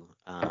to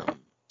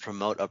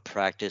promote a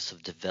practice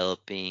of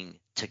developing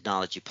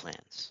technology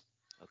plans.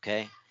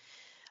 Okay,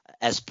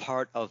 as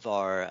part of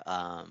our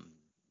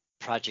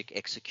project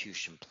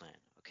execution plan.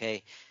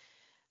 Okay,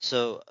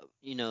 so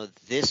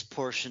this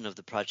portion of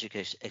the project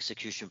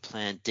execution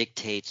plan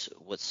dictates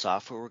what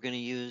software we're going to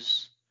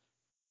use,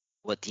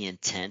 what the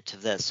intent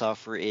of that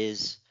software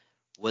is,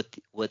 what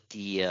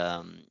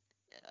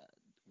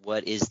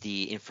is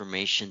the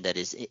information that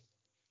is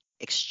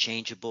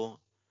exchangeable,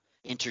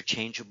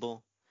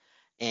 interchangeable,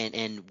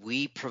 and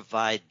we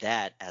provide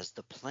that as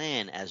the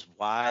plan, as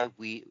why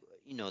we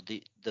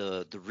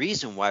the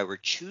reason why we're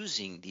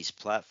choosing these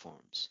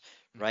platforms,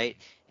 right?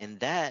 And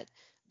that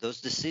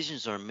those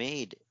decisions are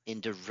made in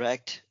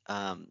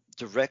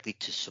directly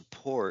to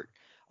support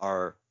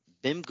our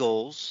BIM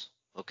goals,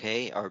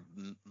 okay, our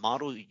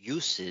model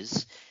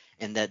uses,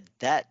 and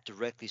that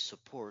directly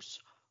supports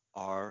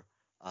our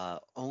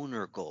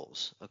owner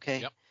goals,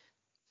 okay? Yep.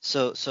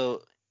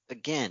 So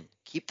again,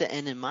 keep the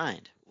end in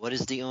mind. What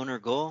is the owner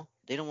goal?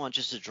 They don't want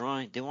just a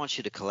drawing. They want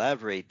you to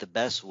collaborate the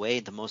best way,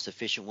 the most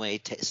efficient way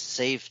to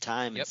save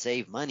time and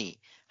save money.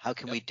 How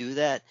can we do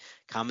that?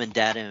 Common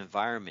data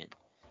environment.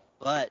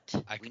 But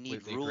we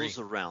need rules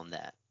around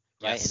that,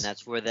 right? Yes. And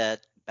that's where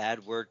that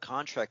bad word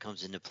contract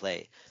comes into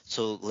play.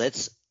 So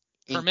let's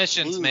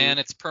permissions, man.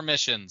 It's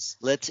permissions.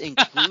 Let's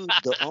include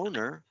the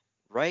owner,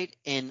 right?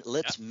 And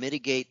let's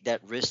mitigate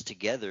that risk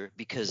together,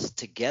 because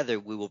together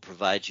we will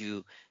provide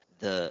you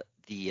the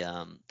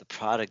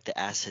product, the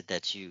asset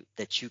that you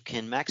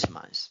can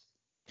maximize.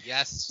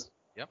 Yes.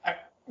 Yep.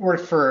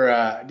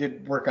 I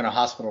did work on a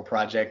hospital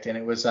project, and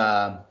it was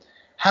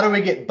how do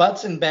we get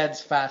butts and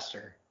beds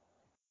faster?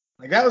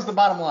 Like that was the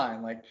bottom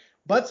line. Like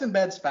butts and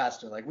beds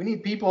faster. Like we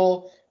need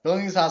people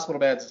building these hospital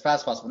beds as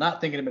fast as possible.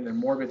 Not thinking of it in a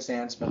morbid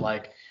sense, but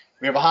like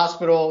we have a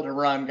hospital to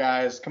run,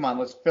 guys. Come on,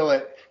 let's fill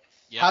it.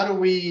 Yep. How do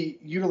we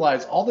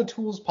utilize all the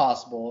tools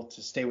possible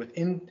to stay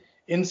within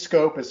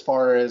scope as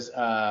far as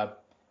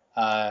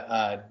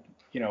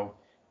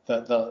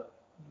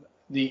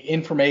the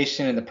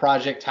information and the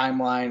project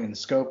timeline and the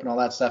scope and all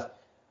that stuff.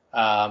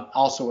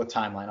 Also with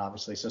timeline,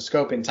 obviously. So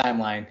scope and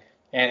timeline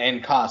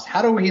and cost.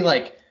 How do we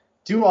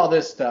do all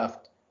this stuff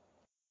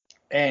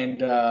and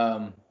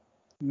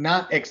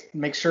not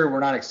make sure we're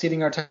not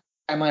exceeding our timeline?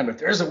 But if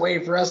there's a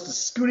way for us to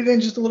scoot it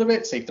in just a little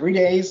bit, say 3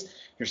 days,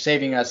 you're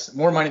saving us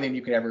more money than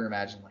you could ever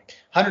imagine, like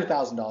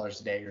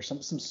 $100,000 a day or some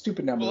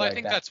stupid number like that. Well, I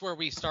think that's where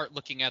we start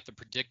looking at the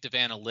predictive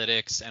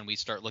analytics and we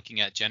start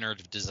looking at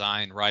generative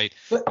design, right?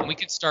 And we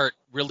can start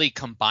really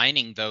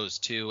combining those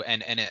two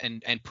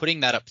and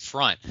putting that up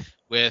front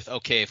with,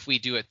 okay, if we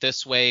do it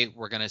this way,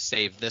 we're going to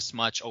save this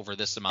much over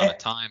this amount of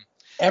time.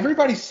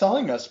 Everybody's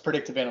selling us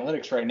predictive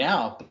analytics right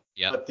now.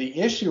 Yep. But the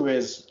issue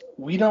is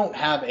we don't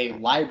have a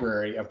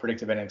library of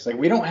predictive analytics. Like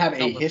we don't have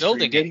a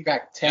history dating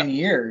back 10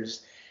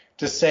 years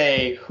to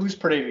say whose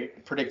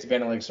predictive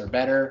analytics are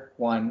better.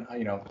 One,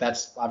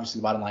 that's obviously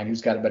the bottom line.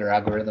 Who's got a better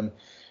algorithm?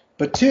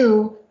 But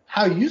two,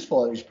 how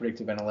useful are these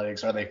predictive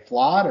analytics? Are they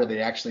flawed? Are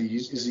they actually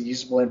is it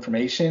usable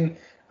information?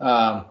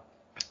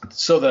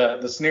 So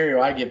the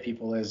scenario I give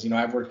people is,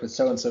 I've worked with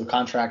so-and-so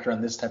contractor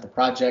on this type of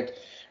project.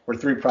 We're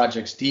 3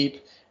 projects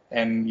deep.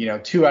 And,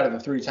 2 out of the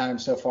 3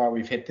 times so far,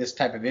 we've hit this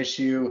type of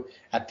issue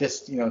at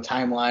this,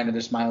 timeline or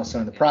this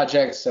milestone of the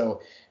project.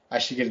 So I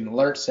should get an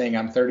alert saying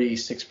I'm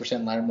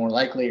 36% more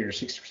likely or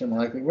 60% more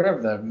likely,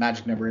 whatever the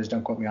magic number is.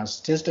 Don't quote me on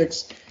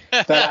statistics.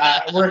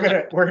 That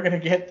we're gonna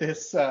get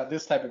this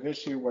type of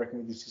issue working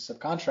with these two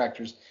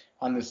subcontractors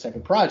on this type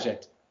of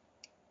project.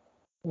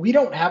 We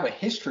don't have a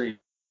history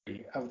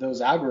of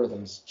those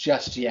algorithms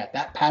just yet.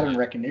 That pattern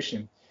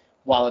recognition,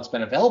 while it's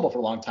been available for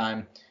a long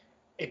time,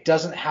 it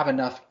doesn't have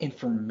enough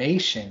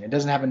information. It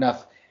doesn't have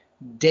enough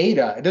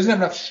data. It doesn't have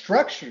enough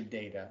structured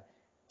data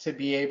to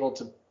be able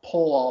to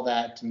pull all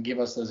that and give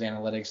us those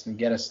analytics and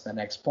get us to the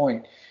next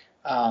point.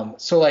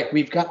 So like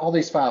we've got all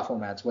these file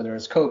formats, whether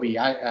it's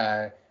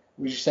COBE,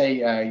 would you say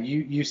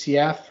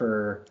UCF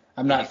or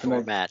I'm not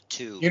familiar. Uniformat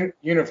 2.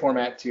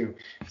 Uniformat 2.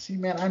 See,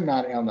 man, I'm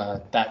not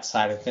on that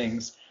side of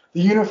things.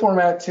 The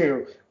Uniformat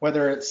 2,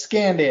 whether it's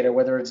scan data,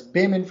 whether it's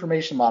BIM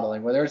information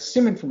modeling, whether it's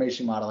SIM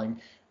information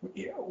modeling,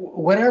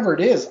 whatever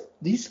it is,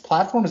 these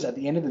platforms at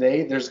the end of the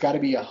day, there's got to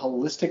be a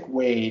holistic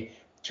way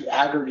to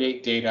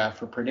aggregate data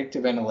for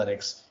predictive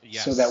analytics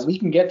so that we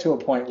can get to a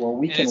point where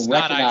we can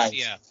recognize.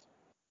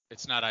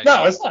 It's not ICF.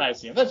 No, it's not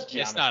ICF. That's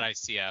geometry. It's not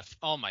ICF.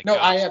 Oh my no,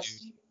 god.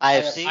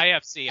 IFC.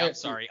 IFC. I'm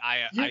sorry.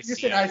 You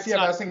said ICF.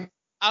 I was thinking.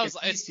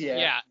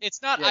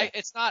 It's not.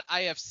 It's not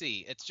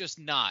IFC. It's just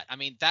not. I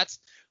mean, that's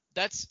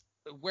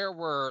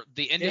where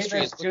the industry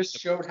David is just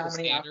showed how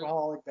many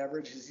alcoholic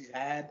beverages he's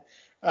had.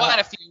 Quite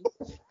a few.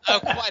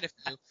 Quite a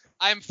few.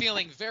 I'm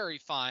feeling very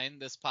fine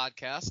this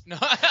podcast. No,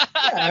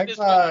 this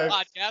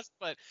podcast,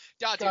 but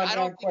dude, I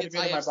don't think it's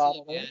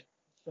IFC, man.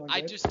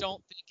 I just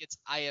don't think it's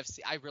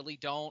IFC. I really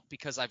don't,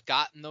 because I've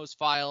gotten those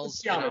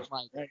files.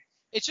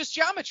 It's just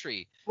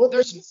geometry. Well,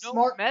 there's no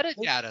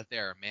metadata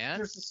there,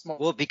 man.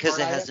 Well, because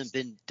it hasn't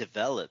been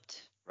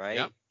developed, right?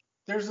 Yep.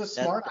 There's a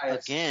smart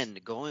IFC. Again,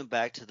 going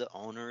back to the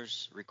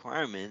owner's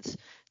requirements,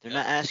 they're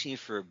not asking you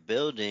for a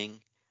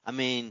building. I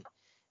mean,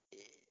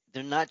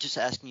 they're not just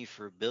asking you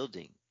for a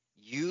building.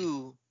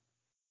 You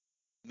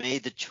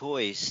made the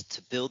choice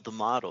to build the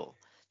model.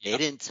 They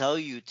didn't tell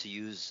you to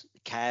use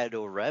CAD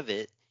or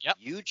Revit. Yep.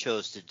 You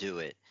chose to do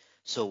it.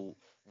 So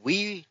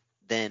we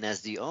then, as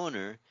the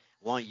owner,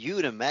 want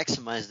you to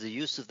maximize the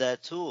use of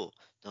that tool.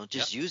 Don't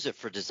just use it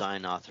for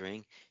design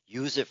authoring.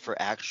 Use it for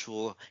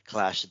actual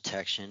clash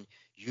detection.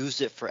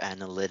 Use it for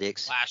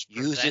analytics. Clash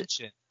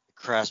prevention.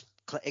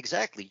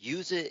 Exactly.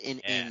 Use it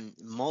in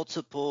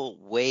multiple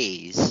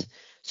ways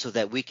so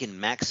that we can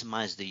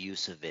maximize the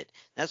use of it.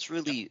 That's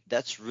really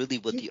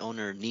what the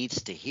owner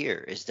needs to hear,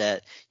 is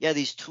that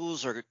these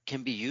tools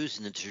can be used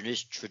in the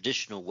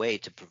traditional way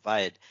to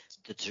provide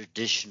the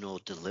traditional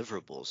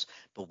deliverables,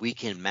 but we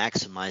can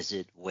maximize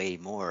it way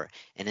more.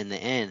 And in the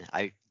end,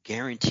 I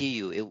guarantee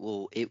you it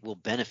will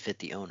benefit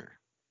the owner.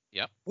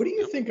 Yep. What do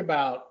you think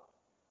about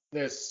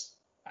this?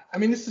 I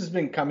mean, this has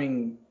been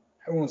coming,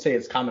 I won't say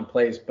it's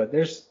commonplace, but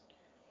there's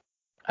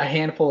a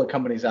handful of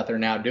companies out there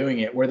now doing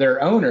it where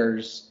their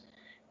owners,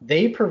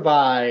 they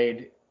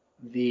provide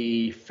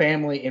the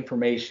family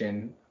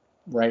information,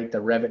 right, the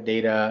Revit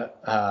data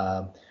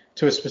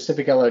to a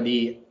specific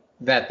LOD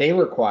that they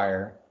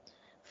require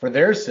for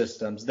their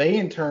systems. They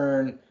in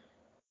turn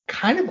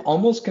kind of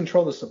almost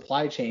control the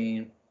supply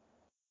chain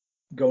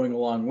going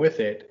along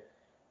with it,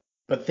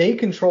 but they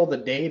control the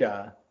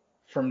data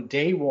from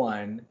day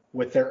one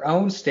with their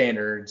own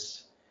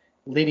standards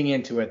leading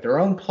into it, their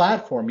own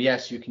platform.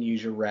 Yes, you can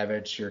use your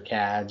Revits, your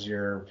CADs,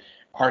 your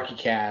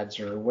ArchiCADs,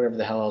 or whatever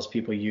the hell else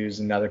people use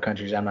in other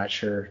countries. I'm not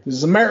sure. This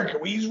is America.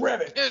 We use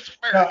Revit. It's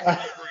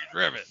America.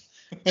 We use Revit.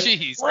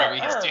 Jeez,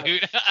 Louise,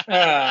 dude.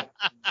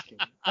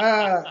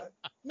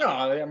 No,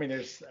 I mean,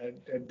 there's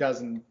a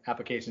dozen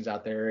applications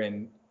out there,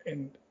 and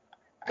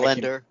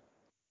Blender.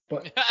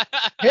 But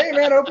hey,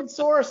 man, open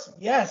source.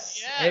 Yes.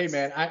 Hey, Yes.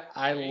 man,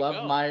 I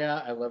love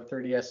Maya. I love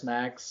 3ds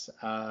Max.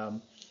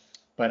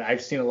 But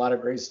I've seen a lot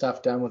of great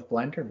stuff done with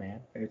Blender,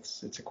 man.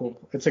 It's a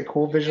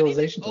cool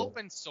visualization tool.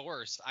 Open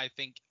source, I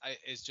think,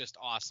 is just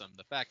awesome.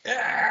 The fact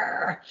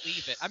that you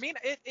leave it. I mean,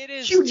 it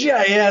is.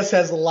 QGIS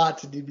has a lot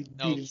to be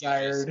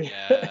desired.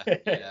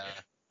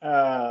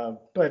 Yeah.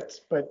 But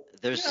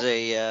there's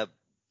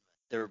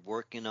they're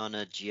working on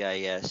a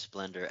GIS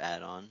Blender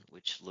add-on,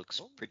 which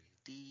looks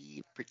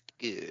pretty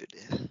good.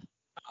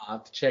 I'll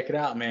have to check it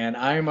out, man.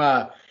 I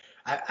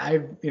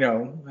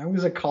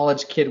was a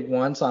college kid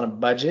once on a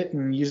budget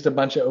and used a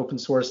bunch of open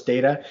source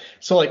data.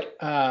 So like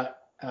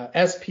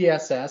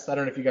SPSS, I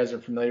don't know if you guys are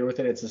familiar with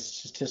it. It's a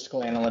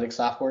statistical analytics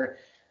software.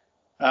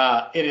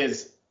 It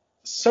is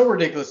so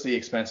ridiculously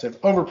expensive,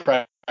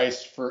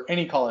 overpriced for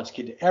any college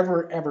kid to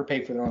ever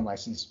pay for their own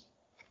license.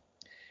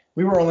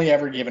 We were only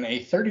ever given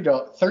a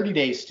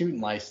 30-day student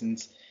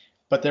license,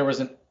 but there was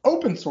an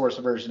open source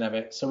version of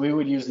it. So we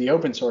would use the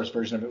open source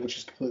version of it, which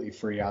is completely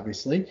free,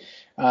 obviously,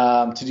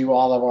 to do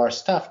all of our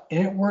stuff.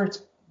 And it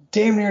worked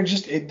damn near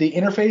the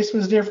interface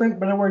was different,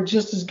 but it worked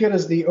just as good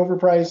as the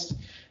overpriced,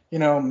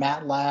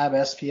 MATLAB,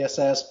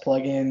 SPSS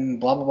plugin,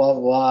 blah, blah, blah,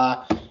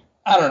 blah.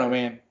 I don't know,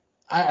 man.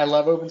 I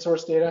love open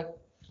source data.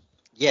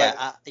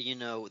 Yeah,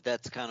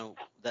 that's kind of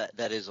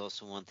that is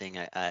also one thing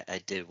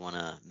I did want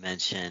to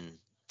mention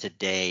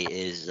today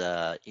is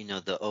the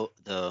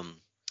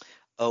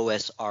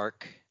OS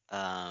Arc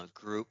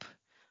group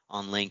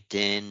on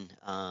LinkedIn.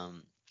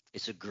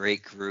 It's a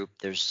great group.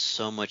 There's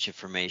so much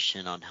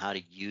information on how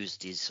to use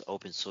these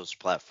open source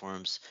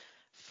platforms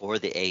for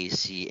the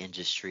AEC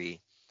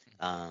industry.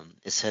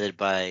 It's headed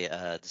by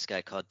this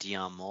guy called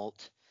Dion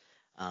Molt.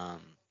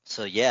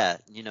 So yeah,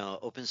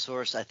 open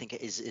source I think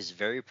is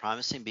very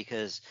promising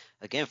because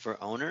again, for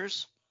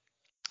owners,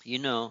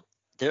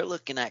 they're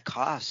looking at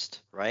cost,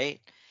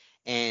 right?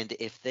 And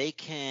if they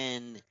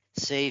can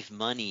save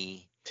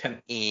money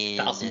in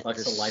 $10,000 a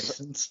this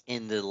license.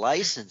 in the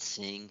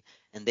licensing,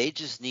 and they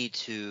just need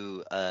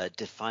to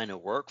define a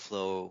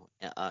workflow,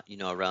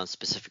 around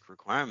specific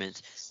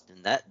requirements,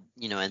 then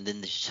and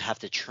then they just have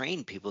to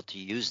train people to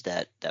use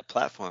that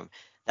platform.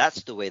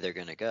 That's the way they're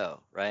going to go,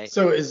 right?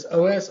 So is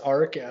OS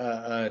Arc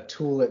a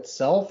tool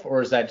itself,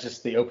 or is that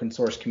just the open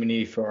source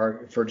community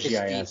for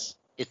GIS?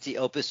 It's the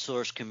open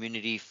source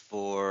community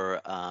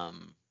for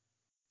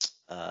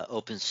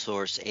open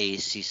source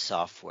AEC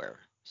software.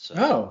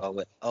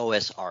 So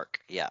OS Arc,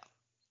 yeah.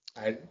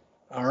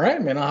 All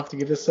right, man. I'll have to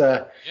give this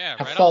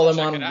follow him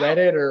on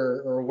Reddit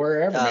or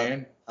wherever,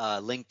 man.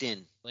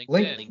 LinkedIn.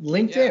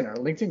 LinkedIn or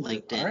LinkedIn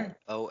group. LinkedIn.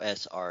 All right.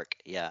 OS Arc,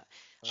 yeah.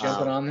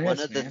 Jumping on this, one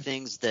of the man.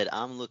 things that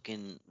I'm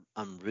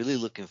really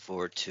looking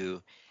forward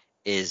to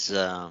is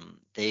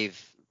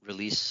they've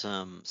released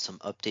some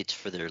updates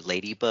for their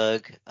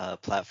Ladybug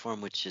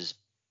platform, which is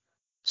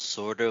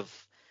sort of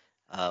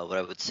what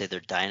I would say their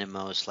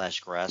Dynamo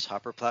 /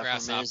 Grasshopper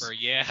platform is.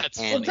 Yeah.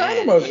 Well,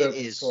 Dynamo's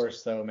open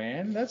source though,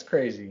 man. That's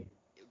crazy.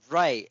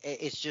 Right.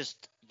 It's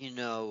just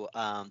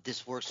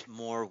this works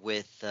more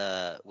with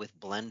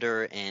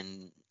Blender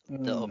and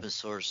the open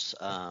source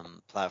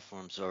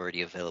platforms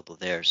already available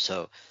there.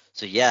 So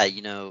yeah,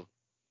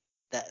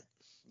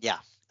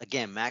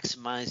 again,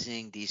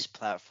 maximizing these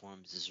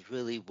platforms is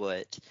really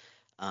what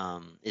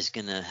is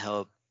going to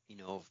help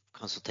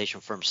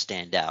consultation firms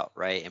stand out,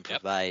 right, and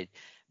provide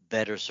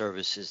better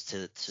services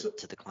to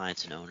the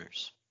clients and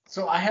owners.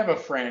 So I have a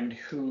friend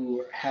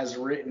who has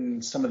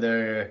written some of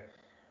the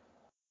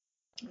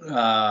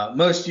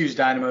most used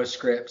Dynamo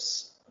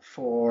scripts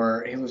he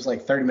lives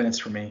like 30 minutes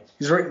from me.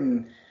 He's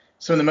written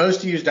some of the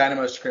most used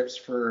Dynamo scripts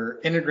for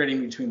integrating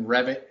between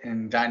Revit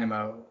and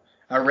Dynamo,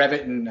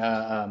 Revit and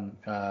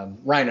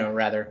Rhino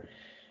rather.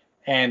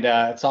 And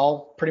it's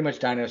all pretty much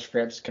Dynamo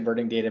scripts,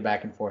 converting data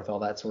back and forth, all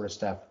that sort of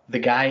stuff. The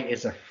guy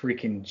is a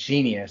freaking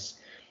genius.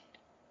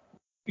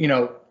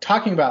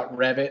 Talking about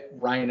Revit,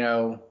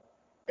 Rhino,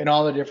 and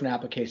all the different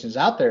applications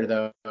out there,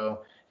 though,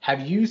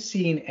 have you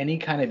seen any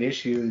kind of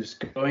issues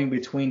going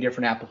between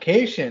different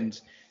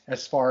applications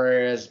as far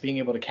as being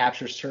able to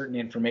capture certain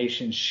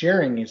information,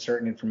 sharing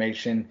certain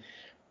information,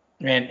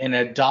 and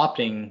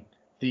adopting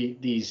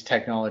these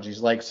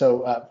technologies? Like,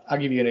 so I'll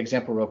give you an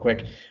example real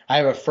quick. I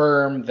have a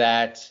firm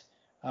that,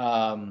 they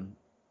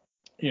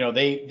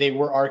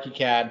were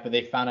ArchiCAD, but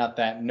they found out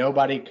that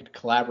nobody could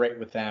collaborate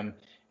with them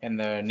in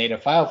the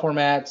native file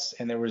formats,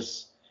 and there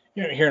was,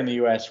 here in the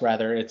U.S.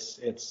 rather, it's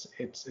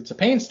a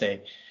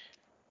painstay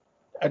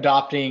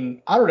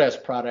adopting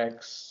Autodesk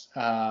products.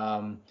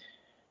 They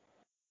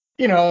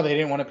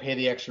didn't want to pay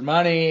the extra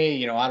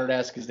money.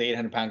 Autodesk is the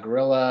 800-pound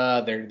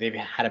gorilla. They've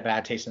had a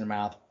bad taste in their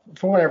mouth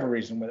for whatever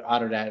reason with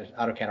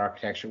AutoCAD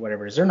architecture,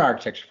 whatever it is. They're an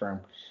architecture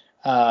firm.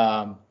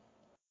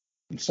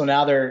 So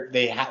now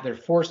they're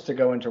forced to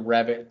go into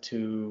Revit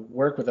to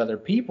work with other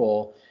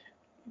people.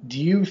 Do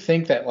you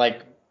think that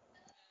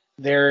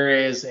there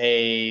is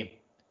a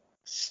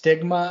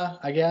stigma,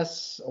 I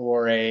guess,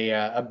 or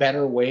a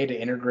better way to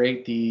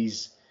integrate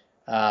these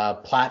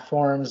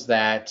platforms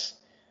that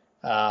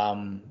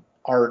aren't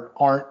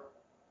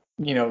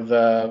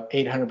the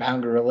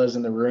 800-pound gorillas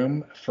in the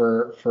room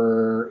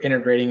for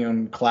integrating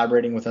and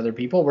collaborating with other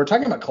people? We're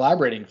talking about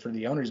collaborating for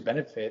the owner's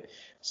benefit.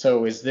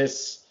 So is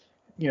this,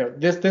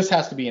 this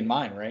has to be in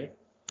mind, right?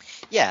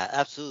 Yeah,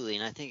 absolutely.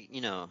 And I think,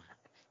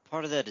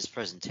 part of that is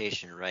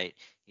presentation, right?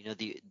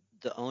 The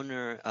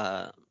owner,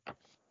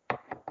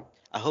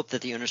 I hope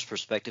that the owner's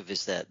perspective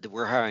is that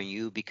we're hiring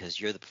you because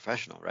you're the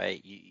professional,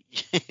 right?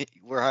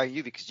 We're hiring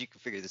you because you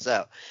can figure this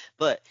out.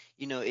 But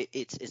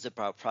it's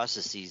about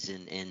processes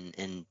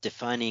and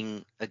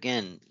defining.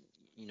 Again,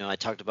 I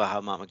talked about how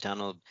Mount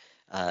McDonald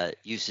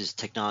uses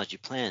technology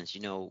plans.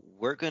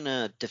 We're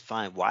gonna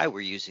define why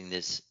we're using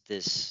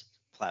this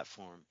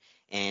platform,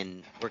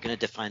 and we're gonna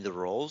define the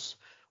roles.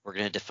 We're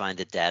gonna define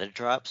the data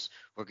drops.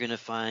 We're gonna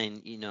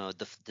find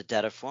the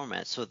data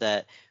format so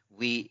that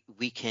we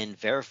can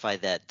verify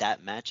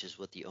that matches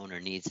what the owner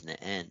needs in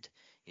the end.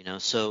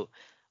 So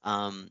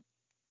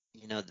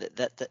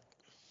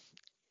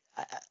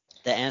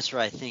the answer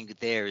I think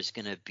there is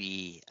going to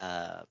be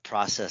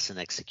process and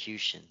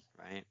execution,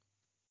 right?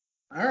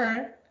 All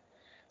right.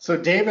 So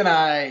Dave and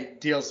I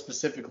deal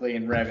specifically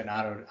in Revit and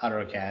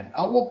AutoCAD.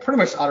 Well, pretty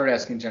much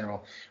Autodesk in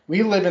general.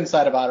 We live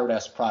inside of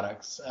Autodesk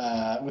products,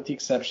 with the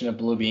exception of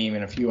Bluebeam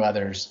and a few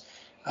others.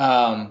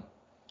 We're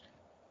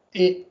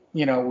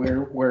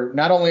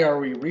not only are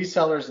we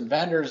resellers and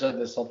vendors of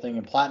this whole thing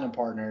and platinum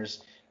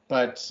partners,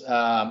 but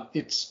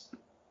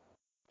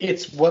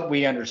it's what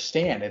we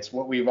understand. It's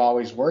what we've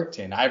always worked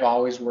in. I've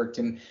always worked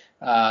in,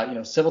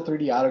 Civil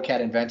 3D, AutoCAD,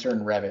 Inventor,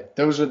 and Revit.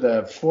 Those are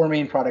the four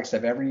main products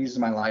I've ever used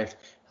in my life.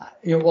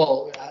 In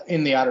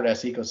the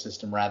Autodesk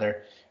ecosystem,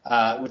 rather,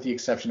 with the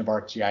exception of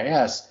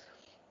ArcGIS.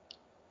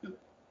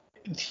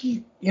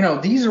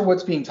 These are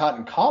what's being taught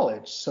in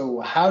college. So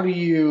how do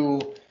you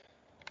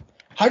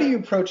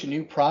approach a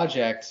new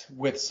project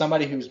with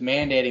somebody who's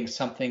mandating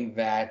something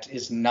that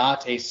is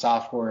not a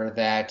software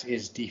that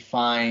is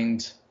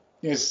defined?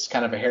 This is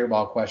kind of a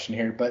hairball question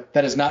here, but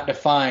that is not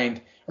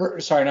defined,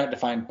 not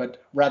defined,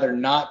 but rather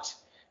not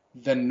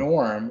the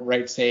norm,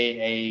 right? Say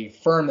a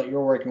firm that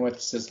you're working with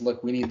says,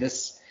 look, we need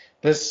this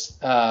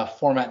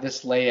format,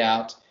 this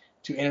layout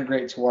to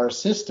integrate to our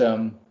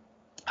system.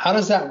 How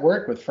does that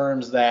work with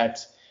firms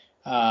that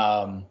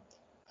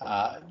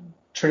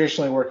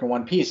traditionally work in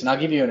one piece? And I'll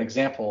give you an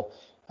example.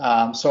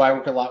 So I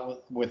work a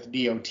lot with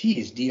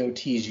DOTs.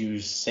 DOTs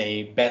use,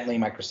 say, Bentley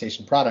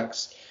MicroStation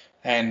products,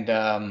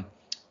 and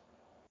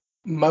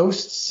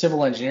most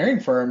civil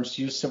engineering firms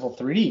use Civil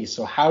 3D.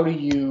 So how do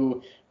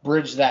you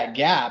bridge that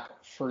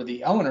gap for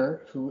the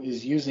owner who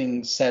is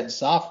using said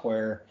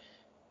software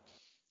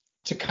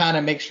to kind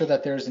of make sure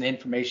that there's an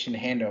information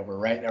handover,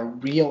 right? A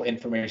real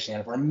information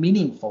handover, a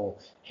meaningful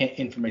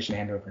information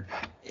handover.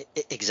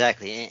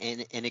 Exactly,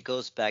 and it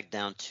goes back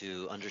down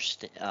to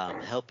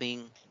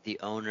helping the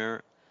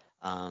owner,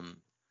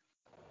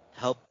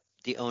 help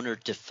the owner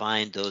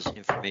define those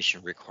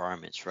information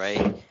requirements,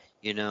 right?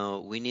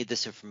 We need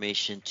this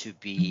information to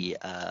be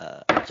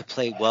to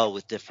play well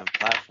with different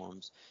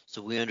platforms.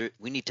 So we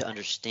need to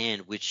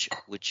understand which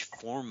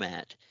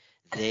format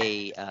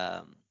they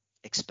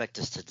expect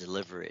us to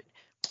deliver it,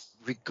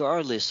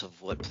 regardless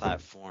of what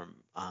platform.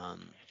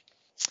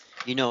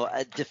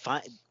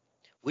 Define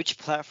which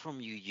platform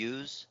you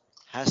use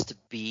has to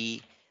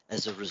be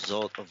as a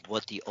result of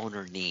what the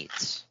owner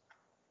needs,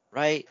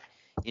 right?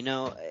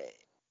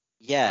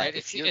 Yeah. Right.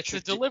 It's a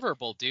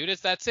deliverable, dude.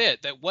 That's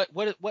it. That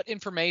what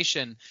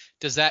information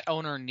does that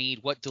owner need?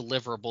 What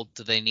deliverable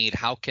do they need?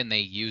 How can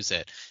they use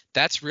it?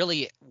 That's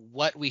really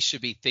what we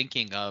should be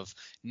thinking of.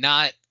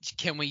 Not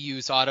can we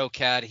use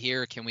AutoCAD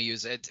here? Can we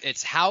use it?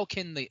 It's how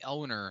can the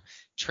owner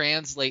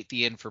translate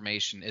the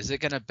information? Is it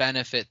going to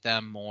benefit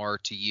them more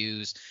to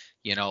use,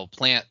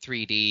 Plant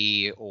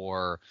 3D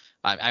or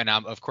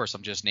of course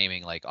I'm just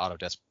naming like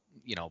Autodesk,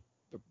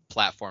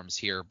 platforms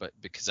here, but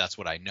because that's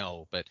what I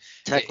know. But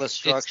Tekla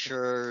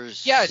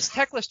Structures. It's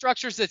Tekla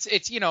Structures. It's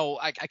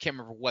I can't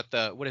remember what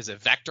is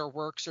it,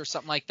 Vectorworks or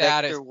something like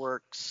that.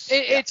 Vectorworks.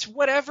 It's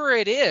whatever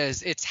it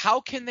is. It's how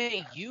can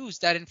they use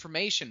that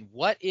information?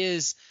 What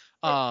is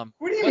what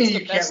do you mean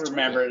you can't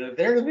remember it?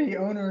 They're the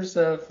owners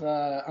of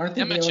aren't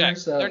they the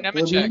owners of They're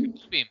Nemetschek.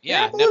 Bluebeam?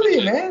 Yeah,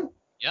 Bluebeam, man.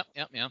 Yep.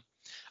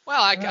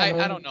 Well, I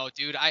don't know,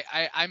 dude.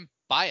 I'm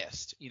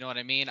biased. You know what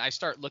I mean? I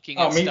start looking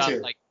at me stuff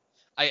too. like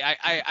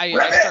I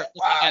start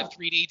looking at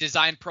 3D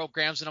design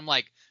programs and I'm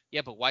like,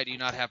 yeah, but why do you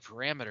not have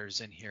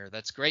parameters in here?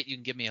 That's great. You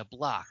can give me a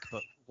block,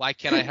 but why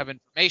can't I have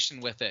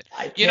information with it?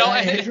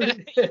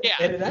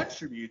 Edit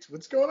attributes.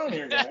 What's going on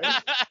here,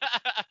 guys?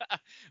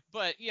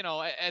 But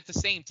at the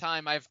same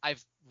time,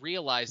 I've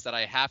realized that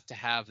I have to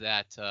have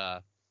that.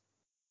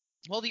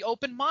 The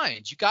open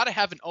mind. You got to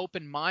have an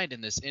open mind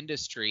in this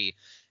industry,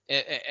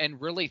 and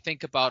really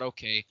think about,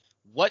 okay,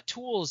 what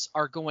tools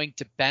are going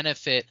to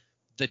benefit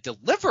the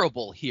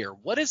deliverable here?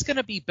 What is going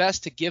to be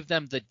best to give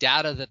them the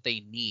data that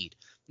they need?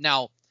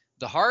 Now,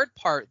 the hard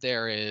part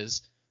there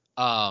is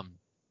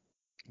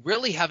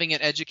really having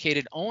an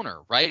educated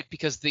owner, right?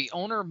 Because the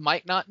owner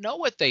might not know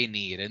what they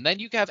need. And then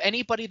you have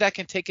anybody that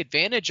can take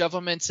advantage of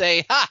them and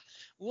say,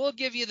 we'll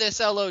give you this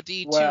LOD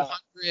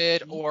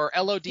 200 or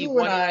LOD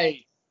 1.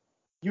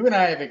 You and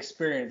I have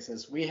experienced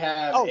this. We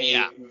have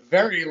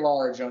very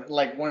large owner,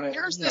 like one of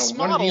this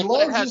one model of the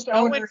largest has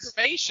no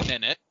information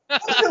in it. One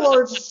of the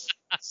largest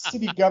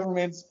city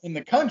governments in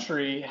the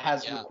country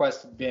has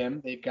requested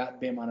BIM. They've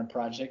got BIM on a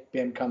project.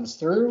 BIM comes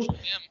through.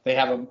 They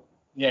have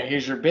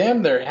here's your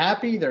BIM. They're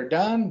happy. They're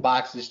done.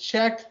 Box is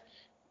checked.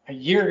 A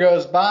year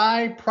goes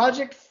by.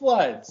 Project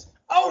floods.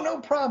 Oh,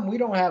 no problem. We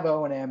don't have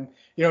O&M.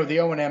 The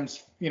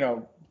O&M's,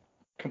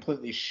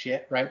 completely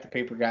shit, right? The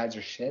paper guides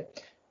are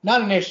shit.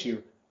 Not an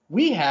issue.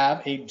 We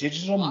have a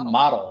digital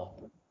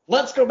model.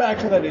 Let's go back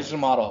to that digital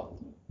model.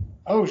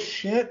 Oh,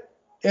 shit.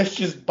 It's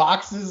just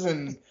boxes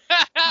and...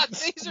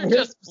 These are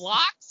just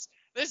blocks?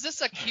 Is this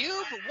a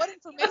cube? What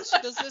information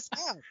does this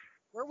have?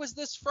 Where was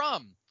this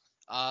from?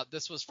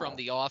 This was from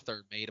the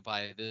author, made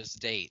by this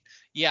date.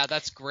 Yeah,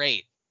 that's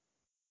great.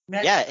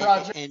 Next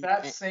project,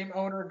 that same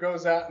owner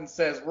goes out and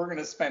says, we're going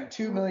to spend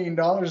 $2 million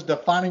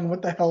defining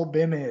what the hell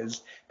BIM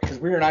is because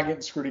we are not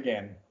getting screwed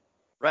again.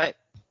 Right.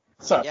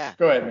 So,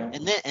 go ahead,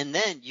 man. And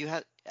then you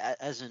have,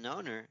 as an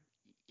owner,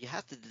 you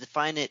have to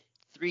define it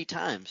 3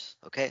 times,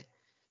 okay?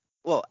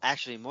 Well,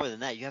 actually more than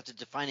that. You have to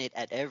define it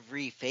at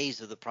every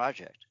phase of the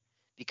project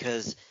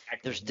because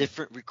there's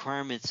different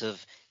requirements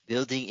of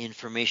building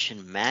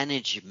information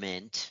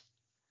management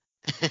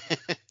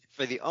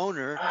for the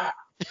owner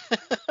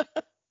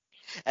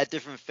at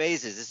different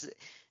phases.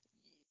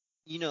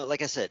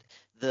 like I said,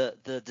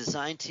 the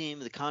design team,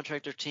 the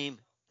contractor team,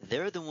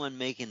 they're the one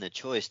making the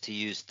choice to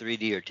use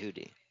 3D or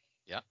 2D.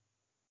 Yeah.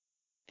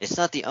 It's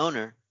not the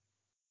owner,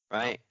 No.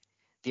 right?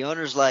 The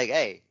owner's like,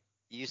 hey,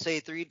 you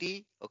say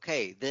 3D,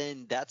 okay,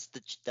 then that's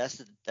the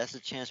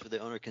chance where the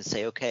owner can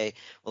say, okay,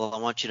 well, I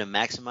want you to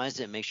maximize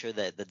it and make sure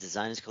that the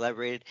design is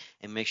collaborated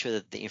and make sure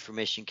that the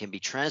information can be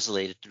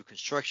translated through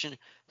construction,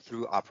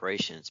 through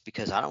operations,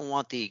 because I don't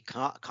want the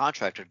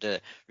contractor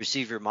to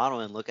receive your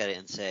model and look at it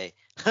and say,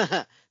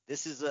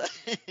 this is a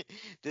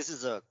this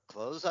is a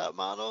closeout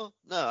model.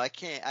 No, I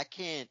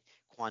can't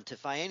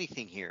quantify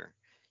anything here.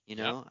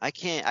 Yep. I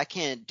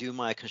can't do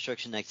my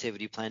construction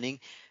activity planning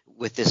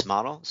with this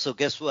model. So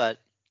guess what?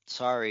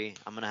 Sorry,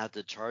 I'm gonna have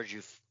to charge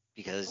you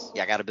because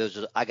yeah,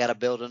 I gotta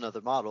build another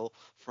model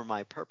for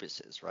my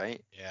purposes,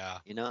 right?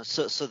 Yeah.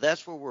 So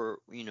that's where we're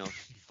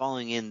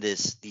falling in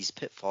these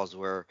pitfalls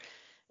where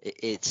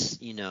I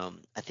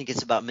think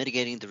it's about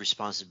mitigating the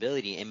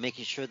responsibility and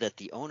making sure that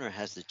the owner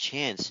has the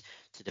chance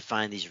to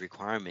define these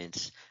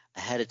requirements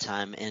ahead of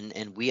time,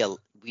 and we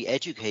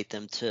educate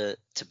them to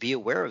be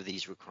aware of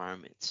these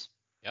requirements.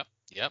 Yep,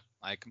 yep.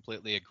 I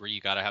completely agree. You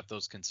got to have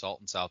those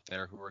consultants out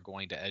there who are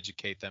going to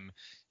educate them.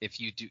 If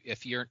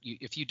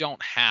you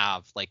don't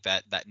have like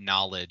that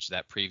knowledge,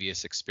 that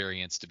previous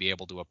experience to be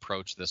able to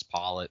approach this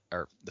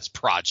this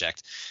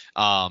project,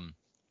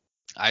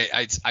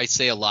 I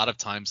say a lot of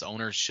times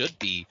owners should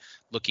be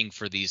looking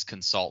for these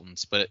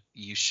consultants, but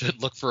you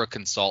should look for a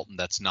consultant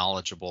that's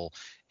knowledgeable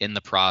in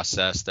the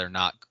process. They're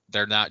not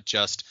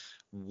just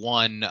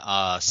one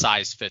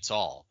size fits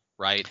all,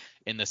 right?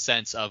 In the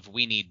sense of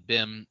we need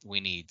BIM, we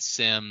need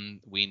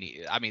SIM,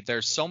 I mean,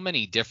 there's so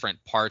many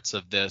different parts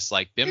of this.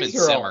 Like BIM and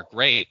These are SIM all are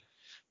great,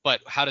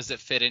 but how does it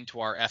fit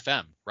into our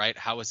FM, right?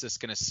 How is this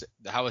going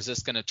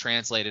to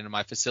translate into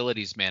my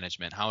facilities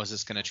management? How is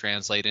this going to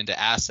translate into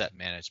asset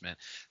management?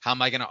 How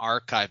am I going to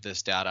archive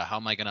this data? How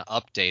am I going to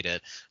update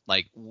it?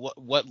 Like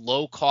what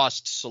low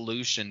cost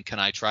solution can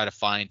I try to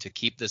find to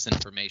keep this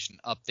information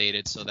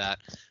updated so that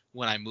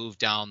when I move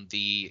down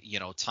the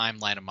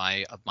timeline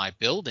of my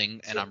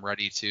building and I'm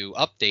ready to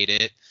update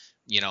it,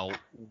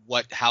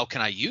 how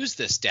can I use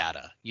this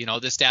data?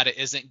 This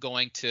data isn't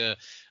going to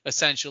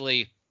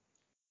essentially,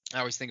 I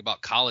always think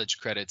about college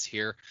credits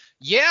here.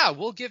 Yeah,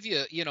 we'll give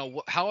you,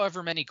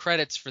 however many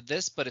credits for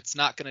this, but it's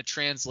not going to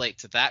translate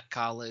to that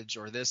college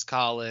or this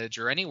college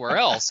or anywhere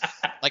else.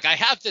 Like I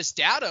have this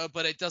data,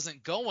 but it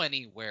doesn't go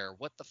anywhere.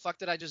 What the fuck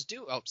did I just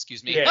do? Oh,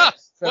 excuse me. Yeah.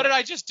 What did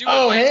I just do with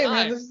Oh, my hey, time?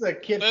 man, this is a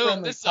Boom.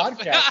 kid-friendly This is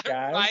podcast,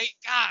 guys. right?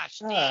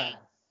 Gosh.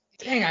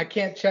 Dang, I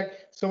can't check.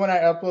 So when I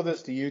upload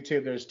this to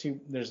YouTube, there's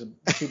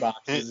two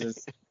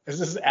boxes. Is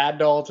this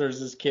adult or is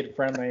this kid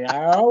friendly?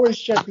 I always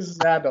check this is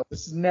adult.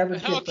 This is never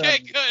kid friendly. Okay,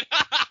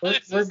 good.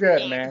 We're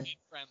good, man. Kid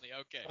friendly.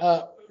 Okay.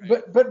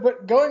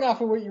 But going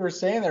off of what you were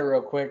saying there,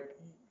 real quick,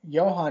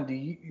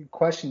 Johan,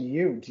 question to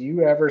you: do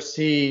you ever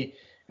see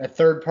a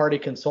third-party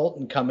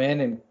consultant come in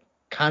and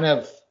kind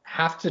of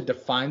have to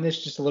define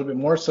this just a little bit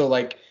more? So,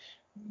 like,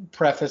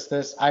 preface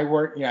this: I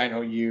work, I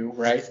know you,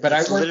 right? But I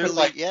work with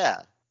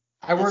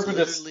I work with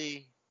this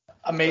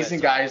amazing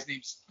guy. His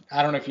name's,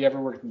 I don't know if you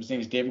ever worked with him. His name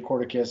is David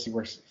Corticus. He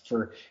works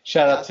for,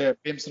 shout out to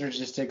BIM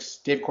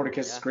Synergistics. David Corticus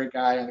is a great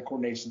guy on the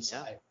coordination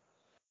side.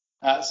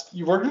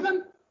 You worked with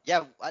him?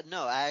 Yeah,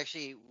 no,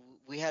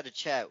 we had a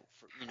chat.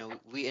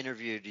 We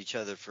interviewed each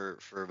other for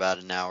about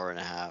an hour and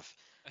a half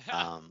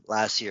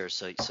last year.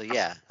 So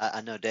yeah, I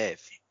know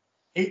Dave.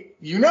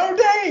 You know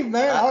Dave,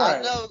 man. All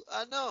right.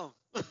 I know.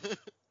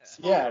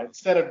 Yeah,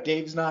 instead of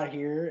Dave's not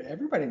here,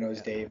 everybody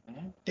knows Dave,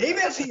 man. Dave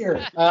is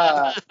here.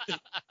 I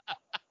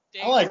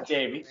like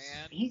Dave.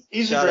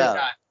 He's a great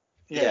guy.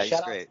 Yeah, he's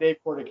shout great. out to Dave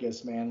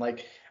Corticus, man.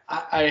 Like,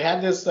 I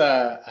had this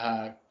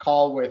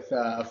call with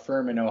a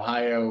firm in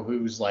Ohio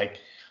who's like,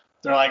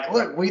 they're like,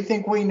 look, we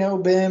think we know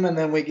BIM, and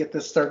then we get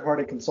this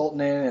third-party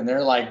consultant in, and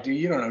they're like, dude,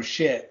 you don't know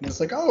shit. And it's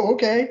like, oh,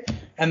 okay.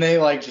 And they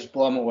like just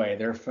blow them away.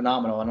 They're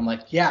phenomenal. And I'm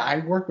like, yeah, I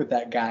work with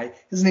that guy.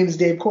 His name is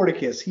Dave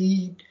Corticus.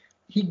 He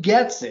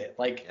gets it.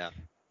 Like,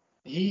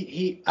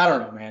 he I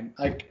don't know, man.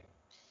 Like,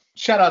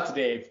 shout out to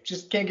Dave.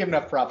 Just can't give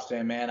enough props to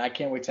him, man. I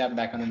can't wait to have him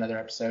back on another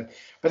episode.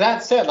 But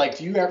that said, like,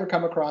 do you ever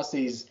come across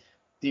these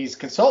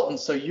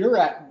consultants? So you're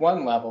at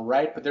one level,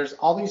 right? But there's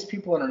all these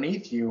people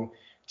underneath you.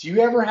 Do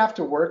you ever have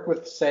to work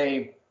with,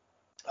 say,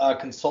 a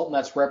consultant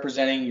that's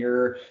representing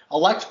your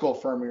electrical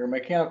firm or your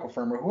mechanical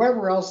firm or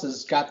whoever else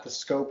has got the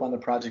scope on the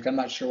project? I'm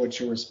not sure what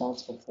you're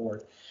responsible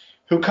for.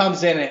 Who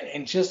comes in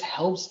and just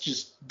helps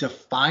just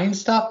define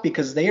stuff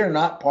because they are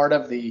not part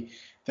of either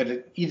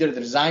the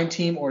design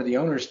team or the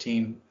owner's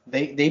team.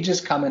 They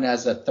just come in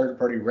as a third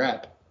party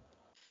rep.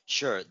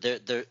 Sure.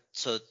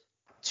 So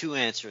two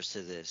answers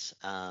to this.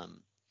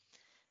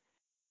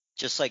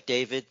 Just like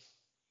David,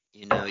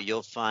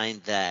 you'll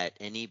find that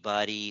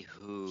anybody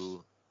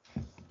who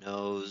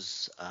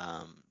knows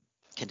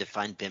can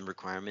define BIM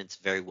requirements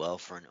very well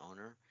for an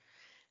owner.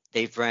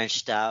 They've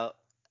branched out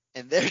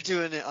and they're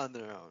doing it on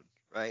their own,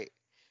 right?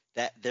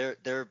 That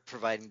they're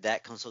providing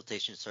that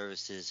consultation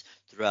services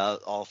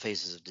throughout all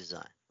phases of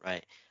design,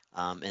 right?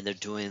 And they're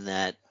doing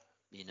that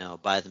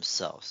by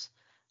themselves.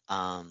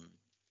 Um,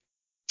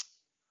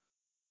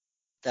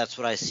 that's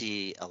what I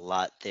see a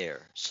lot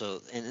there.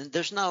 So, and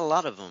there's not a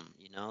lot of them,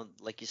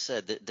 like you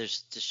said,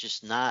 there's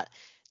just not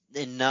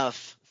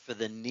enough for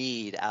the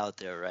need out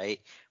there, right?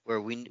 Where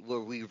we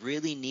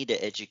really need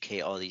to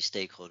educate all these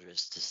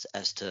stakeholders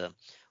as to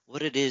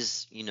what it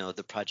is,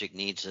 the project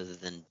needs other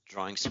than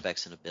drawing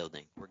specs in a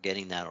building. We're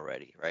getting that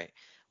already, right?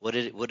 What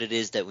it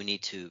is that we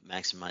need to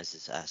maximize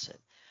this asset.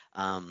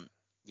 Um,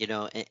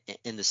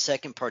 and the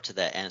second part to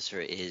that answer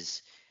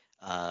is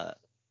uh,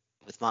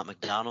 with Mott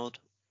McDonald,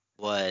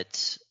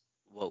 what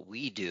what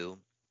we do,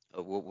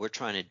 what we're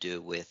trying to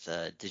do with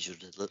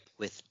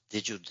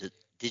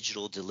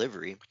digital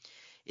delivery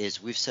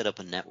is we've set up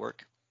a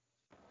network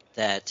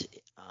that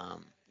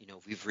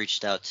we've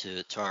reached out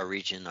to our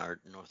region, our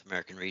North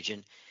American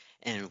region,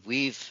 and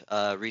we've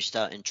reached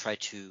out and tried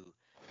to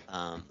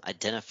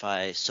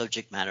identify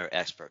subject matter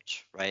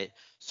experts, right?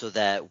 So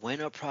that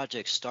when a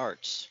project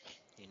starts,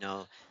 you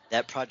know,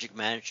 that project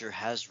manager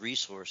has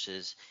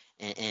resources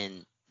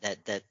and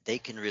that they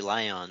can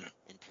rely on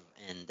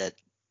and that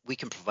we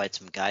can provide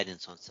some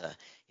guidance on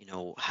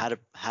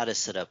how to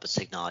set up a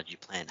technology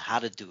plan, how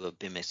to do a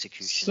BIM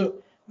execution. So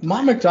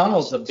Mott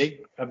McDonald's a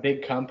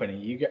big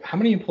company. How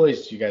many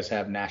employees do you guys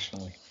have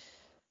nationally?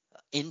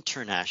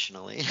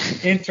 Internationally.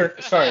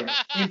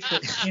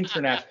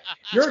 International.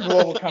 You're a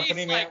global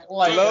company, man.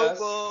 Like us,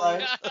 global.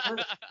 right?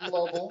 We're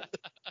global.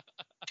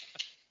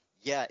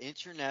 Yeah,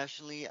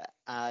 internationally,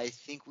 I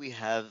think we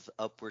have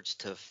upwards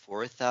to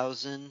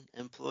 4,000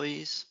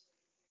 employees.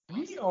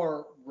 We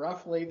are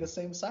roughly the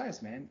same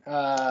size, man.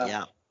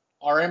 Yeah,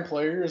 Our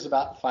employer is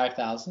about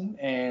 5,000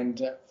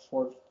 and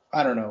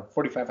I don't know,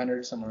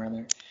 4,500 somewhere around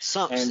there.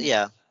 And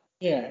yeah.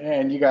 yeah,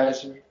 and you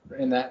guys are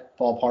in that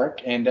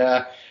ballpark. And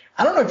I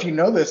don't know if you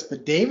know this,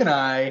 but Dave and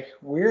I,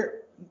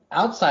 we're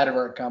outside of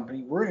our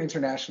company. We're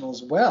international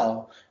as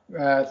well.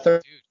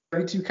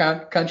 32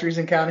 countries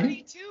and counting.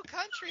 32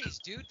 countries,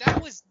 dude.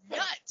 That was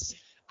nuts.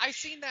 I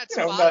seen that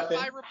Spotify nothing.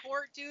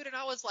 report, dude, and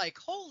I was like,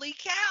 holy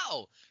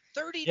cow.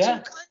 32 Yeah.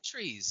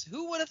 countries.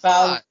 Who would have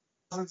thought?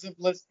 Thousands of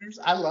listeners.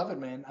 I love it,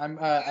 man.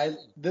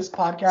 This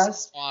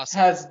podcast Awesome.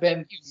 has been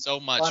Thank you so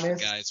much,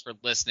 funnest. guys, for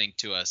listening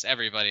to us.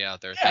 Everybody out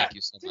there, Yeah, thank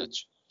you so dude.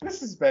 much. This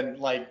has been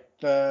like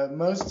the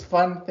most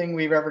fun thing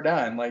we've ever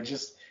done. Like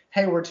just,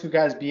 hey, we're two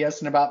guys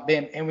BSing about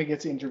BIM and we get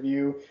to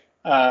interview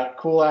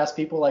cool ass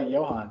people like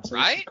Johan. So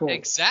this is Right? cool.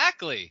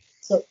 Exactly.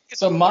 So Get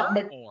so to Mott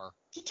learn more.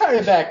 to tie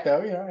it back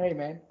though, hey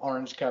man,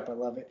 orange cup, I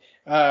love it.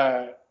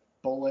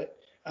 Bullet.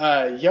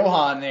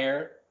 Johan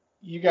there,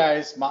 you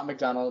guys, Mott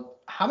McDonald,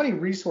 how many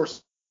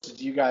resources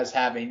do you guys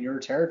have in your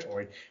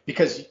territory?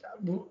 Because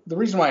the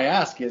reason why I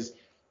ask is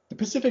the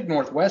Pacific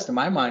Northwest, in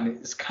my mind,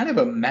 is kind of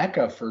a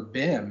mecca for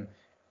BIM.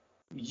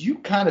 You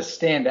kind of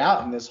stand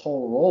out in this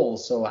whole role.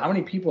 So how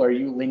many people are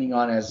you leaning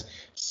on as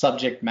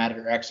subject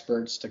matter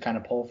experts to kind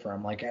of pull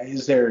from? Like,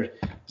 is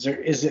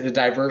it a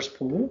diverse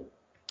pool?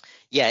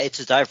 Yeah, it's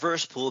a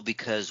diverse pool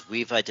because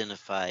we've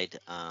identified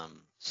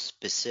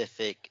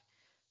specific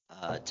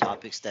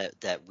topics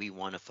that we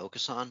want to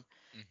focus on.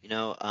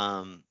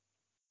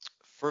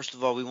 First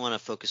of all, we want to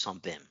focus on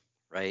BIM,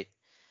 right?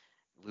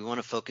 We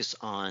want to focus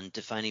on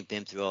defining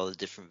BIM through all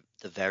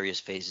the various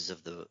phases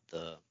of the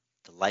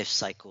life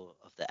cycle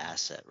of the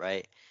asset,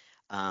 right?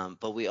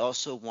 But we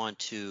also want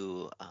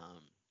to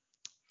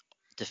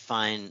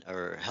define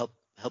or help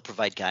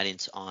provide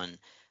guidance on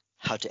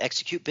how to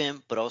execute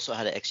BIM, but also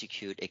how to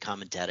execute a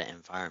common data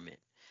environment.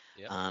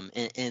 Yep.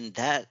 And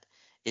that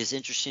is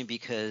interesting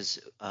because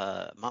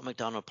Mott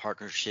McDonald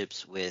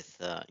partnerships with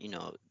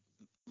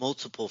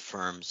multiple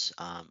firms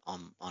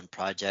on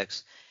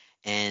projects,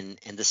 and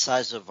the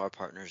size of our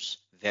partners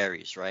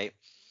varies, right?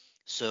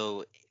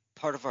 So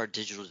part of our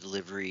digital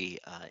delivery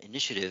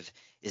initiative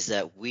is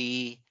that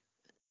we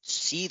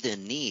see the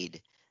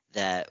need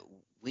that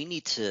we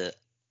need to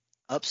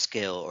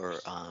upscale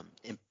or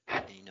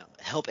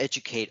help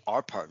educate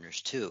our partners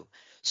too.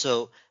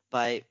 So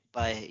by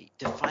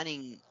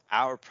defining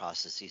our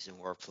processes and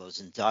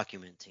workflows and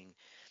documenting,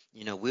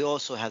 we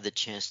also have the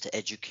chance to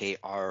educate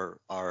our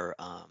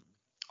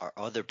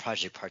other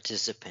project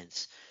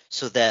participants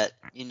so that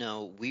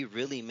we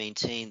really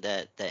maintain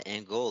that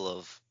end goal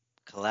of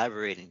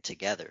collaborating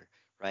together,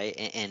 right?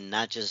 And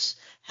not just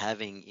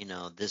having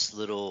this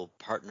little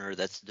partner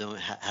that's doing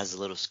has a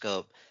little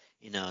scope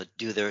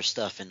do their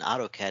stuff in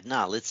AutoCAD.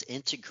 Nah, let's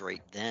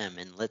integrate them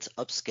and let's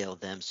upscale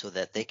them so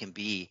that they can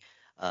be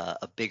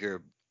a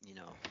bigger,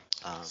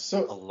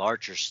 a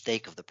larger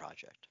stake of the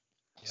project.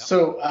 Yep.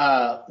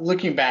 So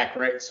looking back,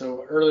 right?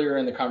 So earlier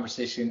in the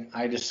conversation,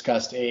 I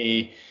discussed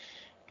a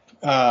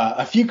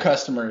few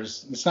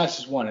customers. It's not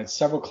just one; it's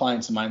several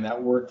clients of mine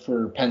that work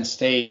for Penn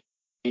State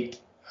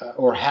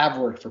or have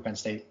worked for Penn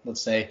State.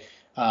 Let's say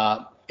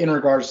in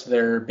regards to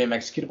their BIM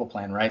executable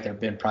plan, right? Their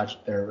BIM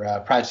project,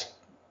 project.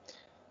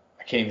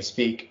 I can't even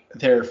speak.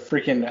 Their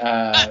freaking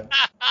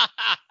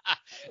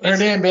their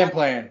damn BIM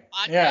plan.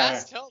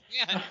 Yeah. Oh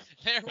man,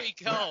 there we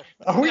go.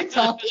 Are we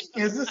talking?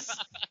 Is this?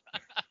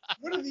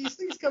 What are these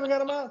things coming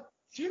out of my mouth?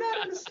 Do you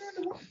not understand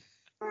the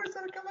words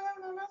that are coming out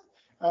of my mouth?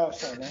 Oh,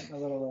 sorry, man. A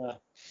little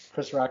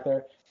Chris Rock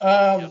there.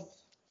 Yep.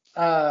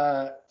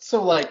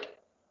 So like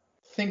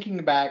thinking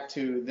back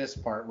to this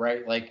part,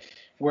 right? Like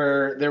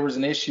where there was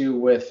an issue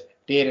with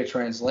data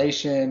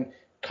translation,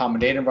 common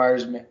data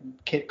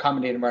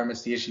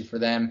environment's the issue for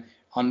them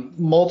on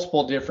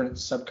multiple different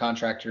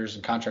subcontractors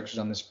and contractors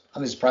on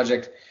this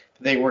project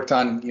that they worked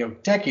on,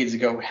 decades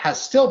ago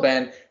has still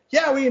been,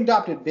 yeah, we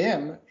adopted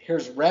BIM.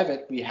 Here's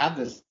Revit. We have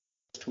this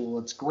tool.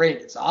 It's great.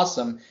 It's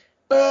awesome.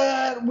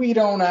 But we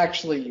don't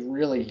actually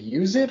really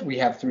use it. We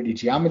have 3D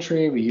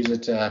geometry. We use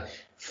it to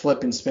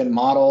flip and spin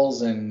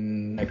models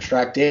and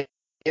extract data.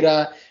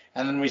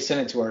 And then we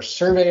send it to our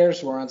surveyors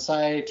who are on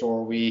site,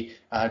 or we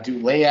do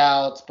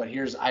layouts. But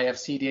here's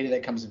IFC data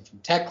that comes in from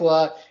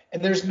Tekla.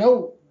 And there's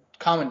no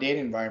common data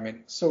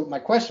environment. So my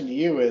question to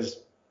you is,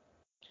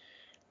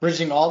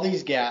 bridging all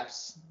these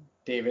gaps,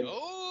 David.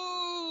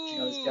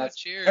 Oh, gaps.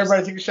 cheers.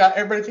 Everybody take a shot.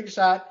 Everybody take a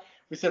shot.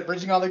 We said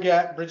bridging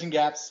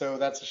gaps, so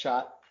that's a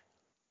shot.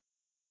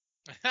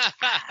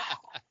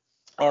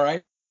 All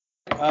right.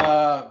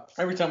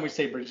 Every time we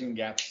say bridging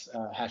gaps,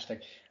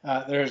 hashtag,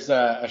 there's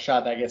a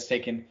shot that gets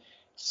taken.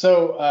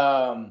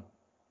 So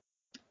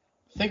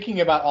thinking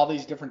about all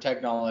these different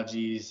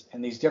technologies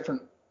and these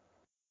different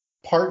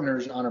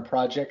partners on a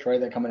project,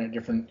 right, that come in at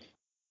different,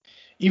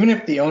 even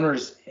if the owner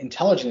is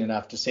intelligent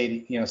enough to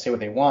say what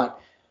they want,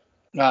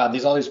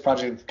 there's all these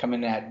projects that come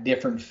in at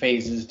different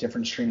phases,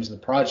 different streams of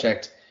the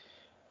project.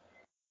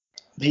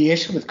 The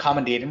issue with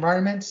common data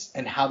environments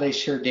and how they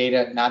share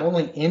data, not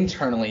only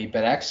internally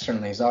but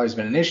externally, has always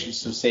been an issue.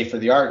 So say for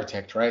the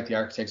architect, right? The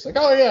architect's like,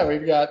 oh yeah,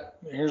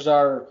 here's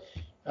our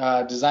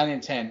design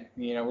intent.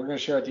 We're going to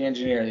share it with the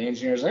engineer. The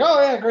engineer's like,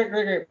 oh yeah,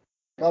 great.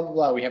 Blah, blah,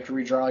 blah. We have to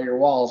redraw all your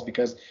walls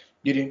because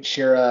you didn't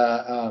share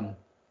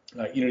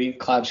you didn't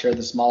cloud share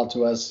this model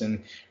to us,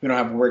 and we don't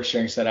have work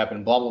sharing set up,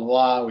 and blah, blah,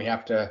 blah. We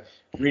have to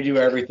redo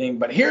everything,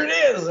 but here it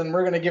is, and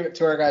we're going to give it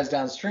to our guys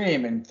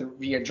downstream and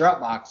via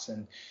Dropbox,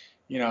 and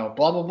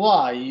blah, blah,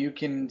 blah. You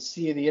can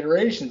see the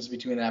iterations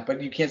between that,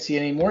 but you can't see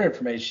any more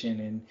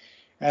information.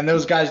 And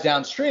those guys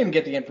downstream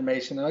get the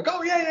information. They're like,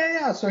 oh,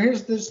 yeah. So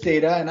here's this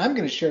data, and I'm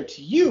going to share it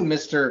to you,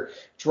 Mr.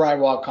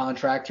 Drywall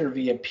Contractor,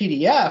 via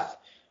PDF.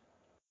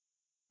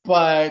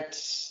 But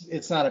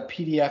it's not a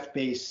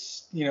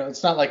PDF-based,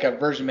 it's not like a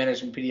version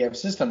management PDF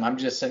system. I'm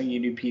just sending you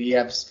new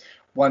PDFs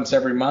once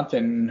every month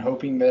and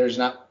hoping that there's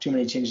not too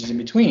many changes in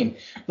between.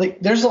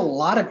 Like, there's a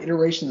lot of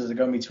iterations that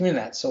go in between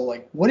that. So,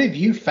 like, what have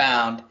you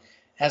found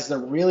as the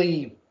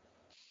really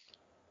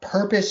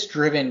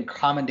purpose-driven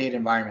common data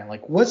environment?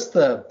 Like, what's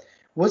the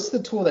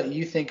tool that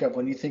you think of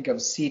when you think of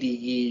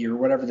CDE or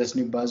whatever this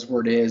new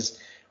buzzword is?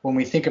 When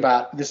we think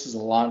about, this is a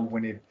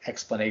long-winded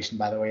explanation,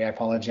 by the way, I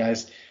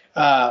apologize.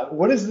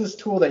 What is this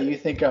tool that you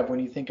think of when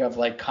you think of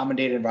like common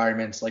data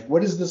environments? Like,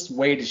 what is this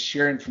way to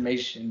share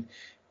information,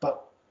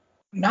 but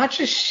not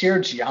just share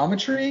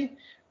geometry?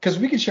 Because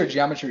we can share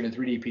geometry in a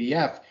 3D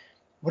PDF.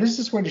 What is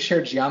this way to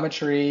share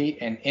geometry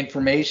and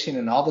information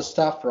and all the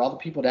stuff for all the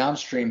people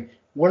downstream?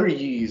 What are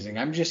you using?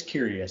 I'm just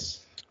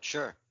curious.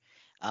 Sure.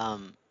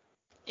 And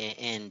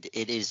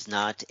it is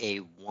not a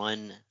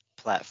one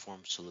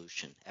platform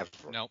solution ever.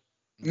 Nope.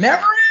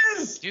 Never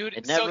is, dude.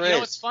 It never so is.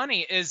 What's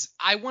funny is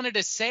I wanted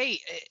to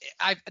say,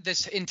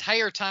 this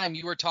entire time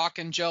you were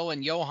talking, Joe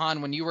and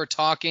Johan, when you were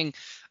talking,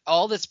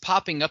 all that's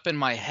popping up in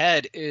my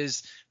head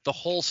is the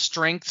whole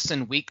strengths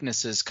and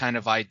weaknesses kind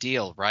of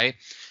ideal, right?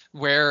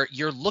 Where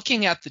you're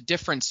looking at the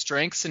different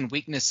strengths and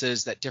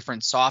weaknesses that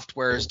different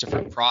softwares,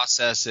 different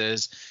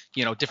processes,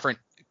 different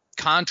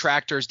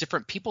contractors,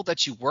 different people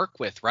that you work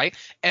with, right?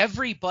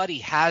 Everybody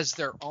has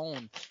their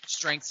own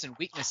strengths and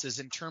weaknesses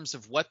in terms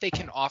of what they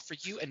can offer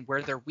you and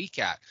where they're weak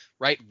at,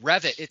 right?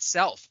 Revit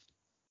itself,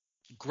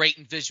 great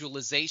in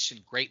visualization,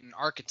 great in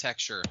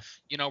architecture.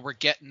 We're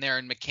getting there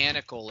in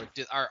mechanical.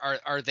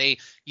 Are they,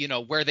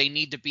 where they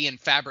need to be in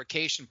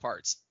fabrication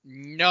parts?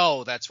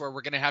 No, that's where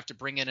we're going to have to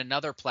bring in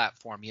another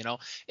platform.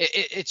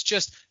 It's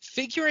just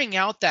figuring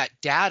out that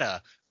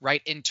data,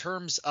 right, in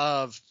terms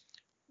of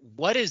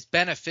what is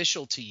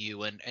beneficial to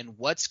you and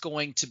what's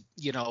going to,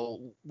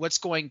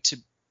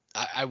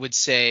 I would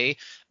say,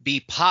 be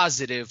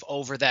positive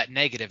over that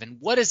negative, and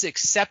what is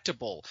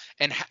acceptable,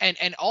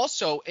 and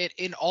also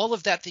in all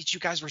of that you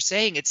guys were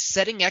saying, it's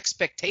setting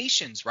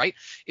expectations, right?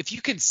 If you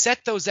can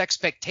set those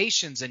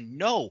expectations and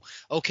know,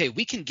 okay,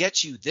 we can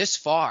get you this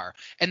far,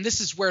 and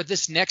this is where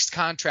this next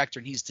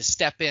contractor needs to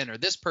step in, or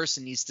this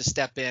person needs to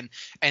step in,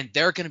 and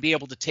they're going to be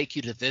able to take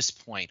you to this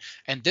point,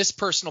 and this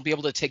person will be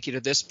able to take you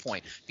to this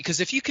point.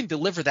 Because if you can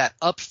deliver that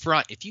up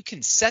front, if you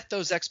can set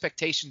those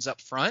expectations up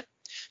front,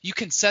 you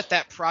can set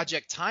that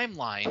project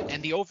timeline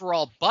and the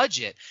overall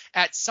budget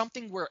at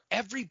something where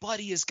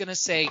everybody is going to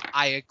say,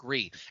 I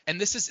agree. And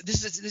this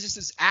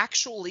is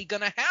actually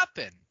going to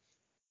happen.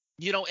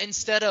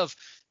 Instead of,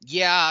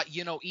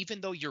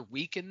 even though you're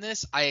weak in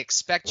this, I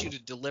expect you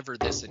to deliver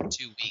this in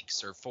 2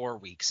 weeks or 4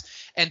 weeks.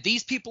 And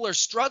these people are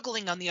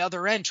struggling on the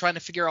other end trying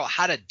to figure out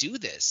how to do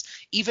this.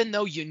 Even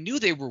though you knew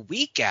they were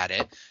weak at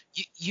it,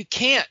 you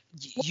can't.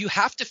 You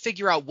have to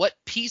figure out what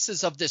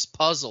pieces of this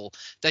puzzle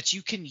that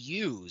you can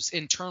use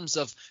in terms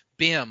of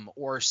BIM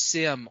or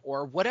SIM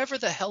or whatever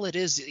the hell it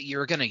is that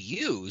you're going to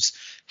use.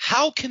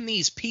 How can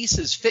these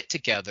pieces fit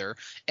together,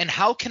 and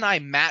how can I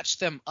match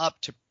them up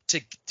to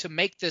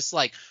make this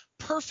like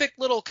perfect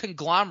little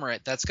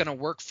conglomerate that's going to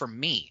work for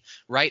me,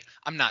 right?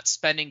 I'm not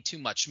spending too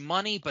much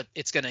money, but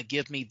it's going to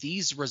give me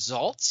these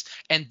results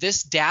and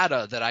this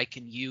data that I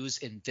can use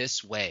in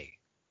this way.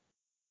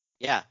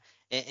 Yeah.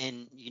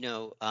 And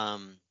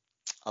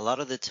a lot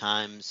of the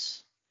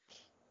times,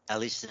 at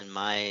least in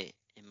my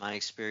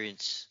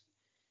experience,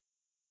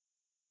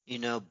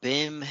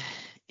 BIM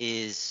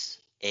is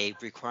a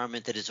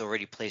requirement that is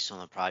already placed on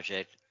the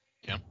project.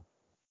 Yeah.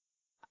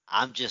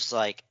 I'm just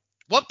like,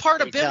 what part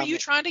of BIM are you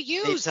trying to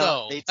use,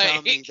 though? They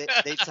tell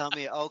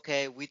me,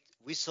 okay, we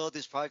saw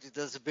this project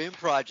as a BIM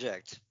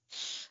project.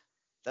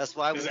 That's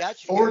why we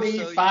got you 40,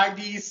 here.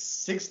 5D,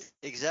 60,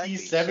 exactly.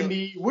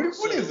 70. What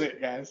is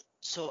it, guys?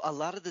 So a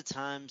lot of the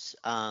times,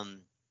 not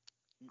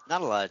a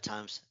lot of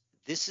times,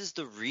 this is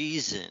the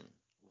reason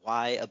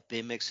why a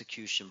BIM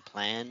execution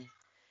plan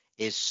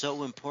is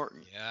so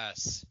important.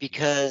 Yes.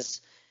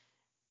 Because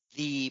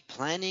the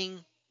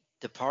planning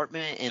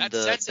department and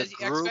the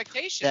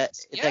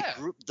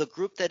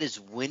group that is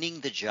winning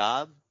the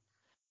job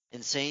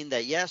and saying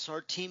that yes,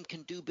 our team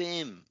can do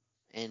BIM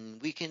and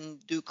we can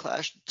do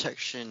clash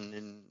detection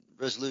and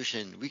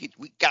resolution. We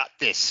got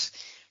this,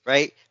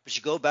 right? But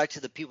you go back to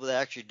the people that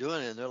are actually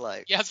doing it, and they're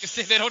like, yeah, I was gonna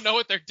say they don't know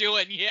what they're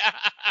doing. Yeah.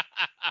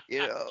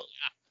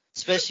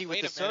 Especially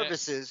with the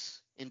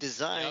services in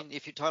design. Yep.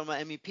 If you're talking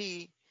about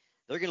MEP,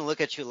 they're gonna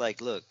look at you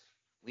like, look,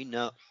 we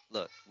know,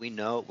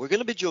 we're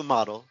gonna bid you a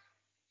model.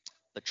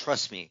 But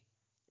trust me,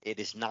 it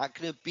is not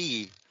going to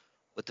be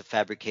what the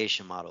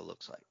fabrication model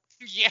looks like.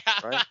 Yeah.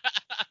 Right?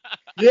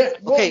 Yeah.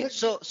 Okay,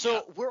 so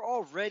we're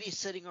already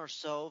setting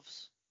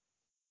ourselves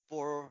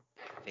for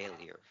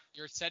failure.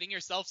 You're setting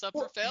yourselves up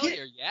for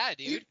failure. Yeah,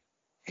 dude.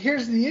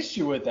 Here's the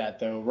issue with that,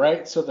 though,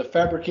 right? So the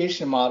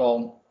fabrication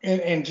model,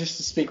 and just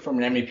to speak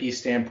from an MEP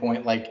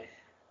standpoint, like,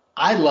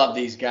 I love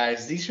these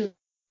guys. These are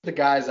the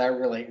guys I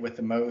relate with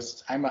the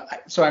most. I'm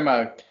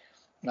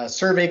a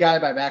survey guy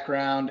by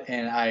background,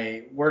 and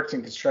I worked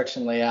in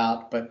construction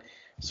layout. But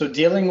so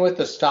dealing with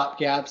the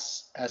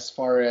stopgaps as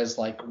far as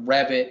like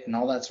Revit and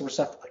all that sort of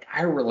stuff, like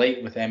I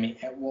relate with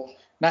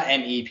not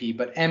MEP,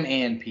 but M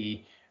and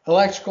P.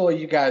 Electrical,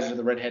 you guys are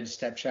the redheaded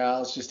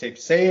stepchild. Just hate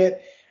to say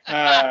it.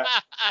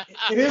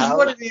 It is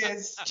what it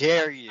is.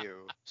 Dare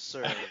you,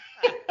 sir?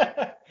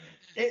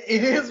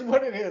 It is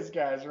what it is,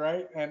 guys,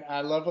 right? And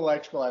I love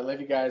electrical. I love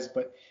you guys,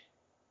 but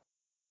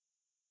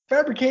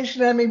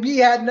fabrication MEP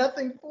had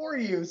nothing for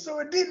you, so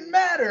it didn't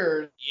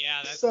matter.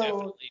 Yeah, that's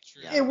definitely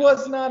true. It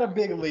was not a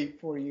big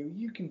leap for you.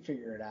 You can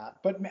figure it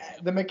out. But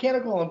the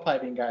mechanical and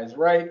piping guys,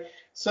 right?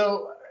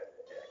 So,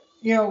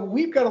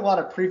 we've got a lot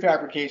of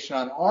prefabrication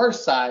on our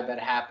side that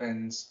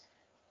happens,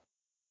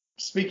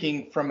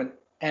 speaking from an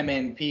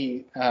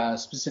MNP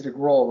specific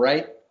role,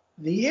 right?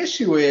 The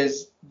issue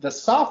is the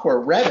software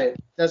Revit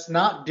does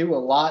not do a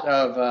lot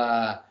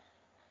of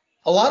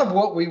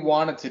what we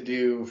wanted to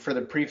do for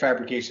the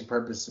prefabrication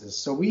purposes.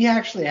 So we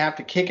actually have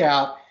to kick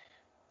out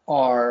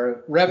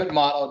our Revit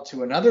model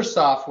to another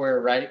software,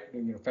 right?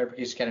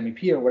 Fabrication Academy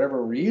P or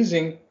whatever we're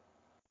using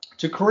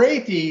to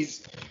create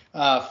these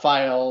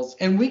files.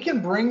 And we can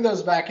bring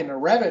those back into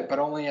Revit, but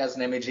only as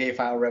an MAJ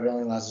file. Revit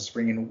only allows us to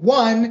bring in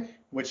one,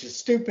 which is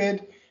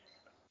stupid,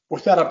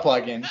 without a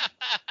plugin.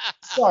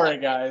 Sorry,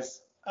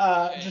 guys.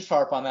 Just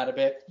harp on that a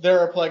bit. There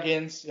are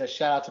plugins.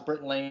 Shout out to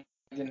Britton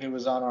Langdon, who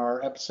was on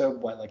our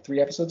episode, like 3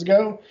 episodes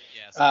ago.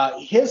 Yes.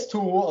 His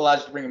tool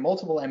allows you to bring in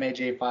multiple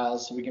MAJ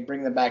files, so we can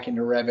bring them back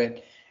into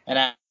Revit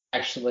and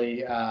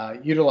actually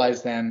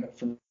utilize them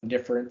from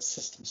different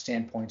system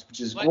standpoints, which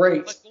is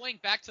great. But going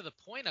back to the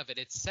point of it,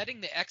 it's setting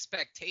the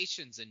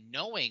expectations and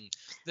knowing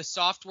the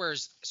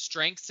software's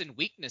strengths and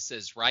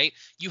weaknesses, right?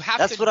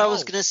 That's what I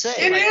was gonna say.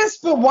 It is,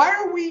 but why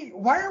are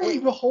we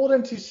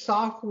beholden to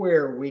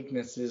software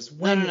weaknesses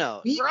when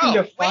we can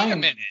define? Wait a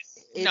minute.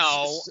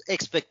 It's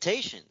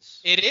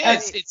expectations. It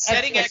is. It's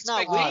setting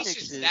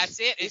expectations. That's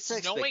it. It's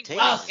knowing what you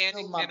can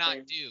and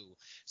cannot do.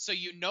 So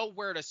you know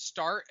where to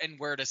start and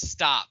where to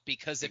stop.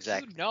 Because if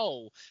you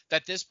know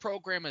that this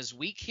program is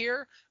weak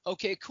here,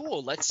 okay,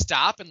 cool. Let's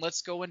stop and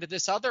let's go into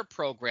this other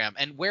program.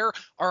 And where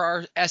are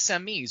our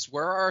SMEs?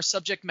 Where are our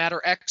subject matter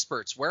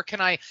experts? Where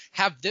can I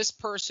have this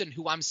person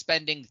who I'm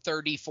spending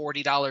 $30,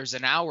 $40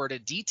 an hour to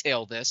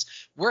detail this?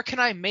 Where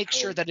can I make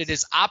sure that it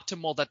is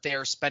optimal that they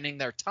are spending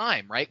their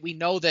time, right? We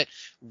know that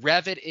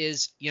Revit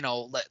is,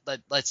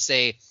 let's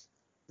say,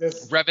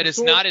 Revit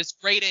is not as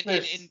great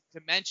in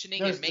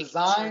dimensioning and making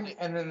design, sure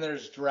and then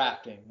there's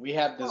drafting. We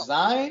have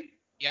design.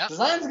 Yeah.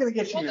 Design's going to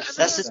get you your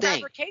That's the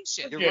thing.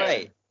 Fabrication. You're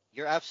right.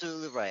 You're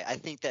absolutely right. I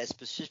think that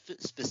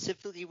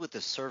specifically with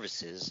the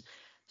services,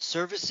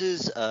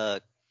 services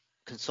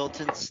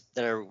consultants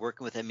that are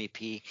working with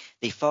MEP,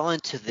 they fall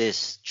into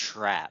this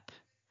trap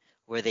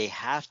where they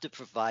have to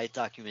provide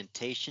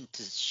documentation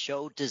to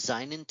show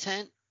design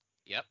intent.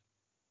 Yep.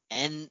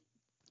 And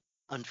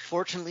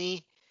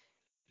unfortunately,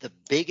 the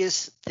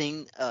biggest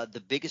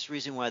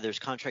reason why there's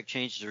contract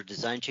changes or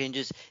design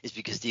changes is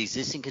because the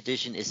existing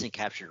condition isn't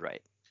captured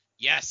right.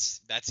 Yes,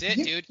 that's it,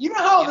 dude. You know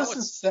how You know this what's-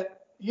 is set.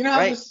 You know how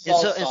Right. this is And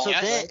all so solved,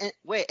 then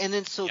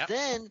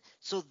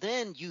right?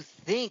 then you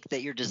think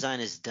that your design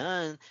is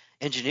done.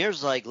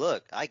 Engineers like,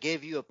 look, I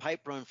gave you a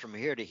pipe run from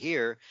here to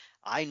here.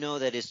 I know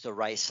that it's the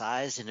right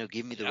size and it'll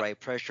give me the Yep. right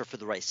pressure for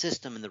the right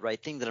system and the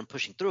right thing that I'm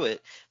pushing through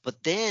it.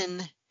 But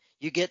then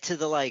you get to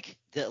the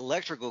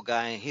electrical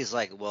guy and he's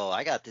like, well,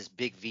 I got this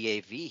big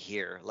VAV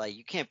here. Like,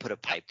 you can't put a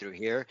pipe through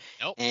here.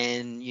 Nope.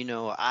 And,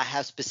 I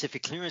have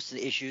specific clearance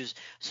issues.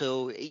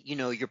 So,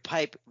 your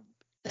pipe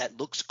that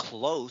looks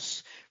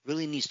close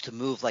really needs to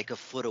move like a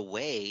foot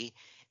away,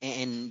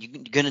 and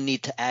you're going to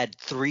need to add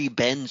 3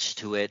 bends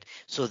to it.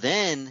 So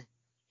then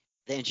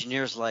the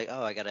engineer's like,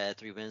 oh, I got to add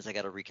 3 bends. I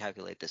got to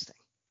recalculate this thing.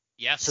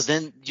 Yes. So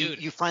then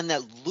dude. you find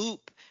that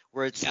loop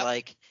where it's Yep.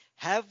 like,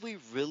 have we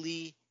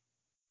really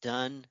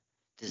done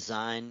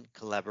design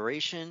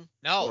collaboration,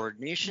 No.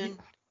 coordination?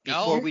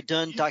 No. Before we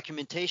done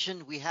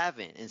documentation, we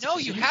haven't. And No,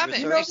 you specific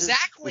haven't. services,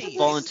 Exactly. we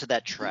fall into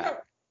that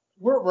trap.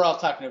 We're all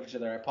talking over each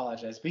other. I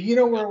apologize, but you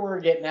know where we're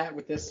getting at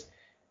with this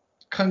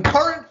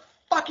concurrent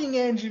fucking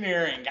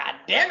engineering. God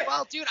damn it!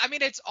 Well, dude, I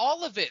mean, it's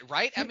all of it,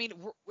 right? I mean,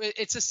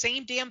 it's the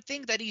same damn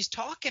thing that he's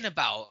talking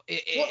about.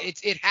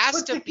 It has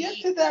But to get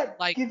be to that,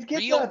 like get to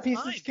real that piece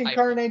time of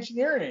concurrent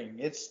engineering.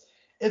 It's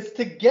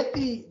to get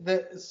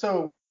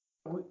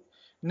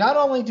not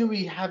only do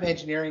we have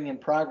engineering in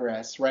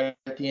progress, right?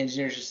 The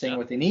engineers are saying Yep.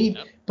 what they need,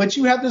 Yep. but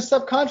you have the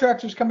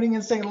subcontractors coming in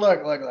and saying,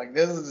 look,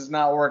 this does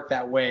not work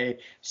that way.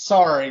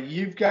 Sorry,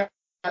 you've got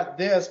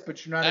this,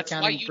 but you're not That's why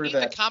accounting you for need the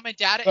the common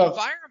data So-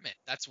 environment.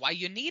 That's why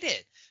you need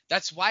it.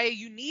 That's why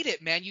you need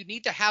it, man. You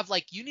need to have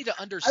you need to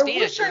I understand.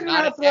 wish I You're knew not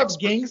how to an throw up expert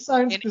gang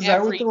signs in because I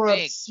would throw up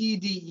everything.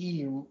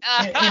 CDE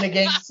in a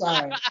gang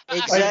sign.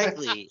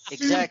 Exactly.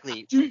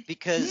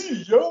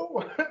 Because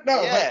Yo.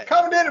 No, Yeah. but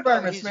common data No,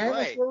 environments, he's man.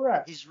 right. That's where we're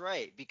at. He's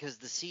right, because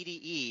the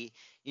CDE,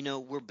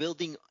 we're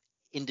building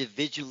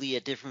individually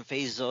at different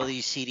phases all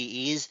these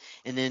CDEs,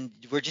 and then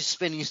we're just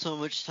spending so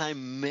much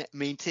time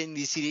maintaining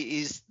these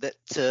CDEs that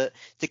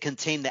to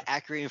contain the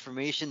accurate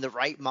information, the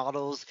right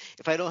models.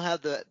 If I don't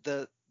have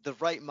the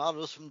right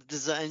models from the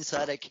design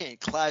side, I can't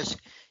clash,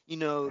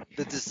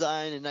 the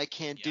design, and I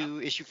can't do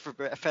issue for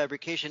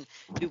fabrication.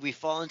 Dude, we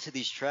fall into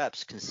these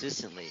traps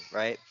consistently,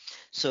 right?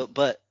 So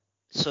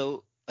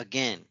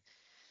again,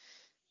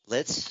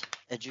 let's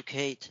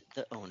educate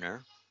the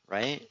owner,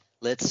 right?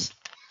 Let's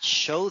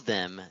show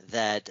them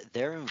that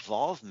their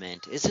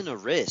involvement isn't a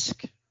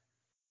risk,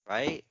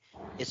 right?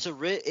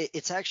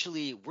 It's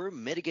actually, we're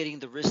mitigating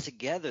the risk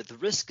together. The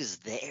risk is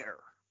there,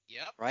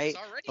 Yep. right? It's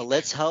already But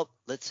there.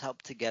 let's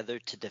help together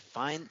to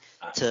define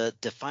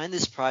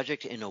this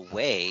project in a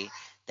way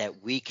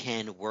that we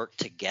can work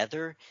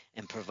together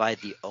and provide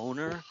the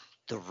owner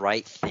the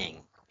right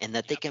thing, and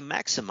that they can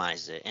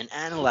maximize it and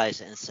analyze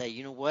it and say,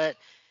 you know what?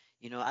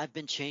 I've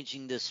been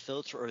changing this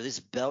filter, or this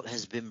belt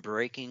has been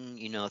breaking,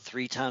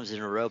 3 times in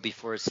a row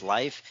before its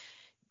life.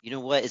 You know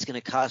what? It's going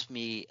to cost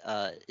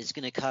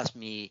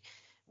me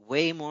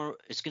way more.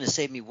 It's going to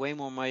save me way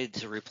more money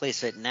to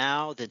replace it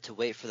now than to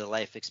wait for the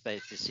life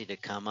expectancy to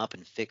come up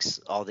and fix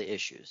all the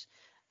issues.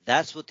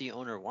 That's what the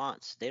owner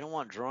wants. They don't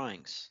want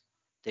drawings.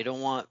 They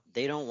don't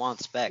want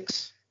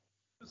specs.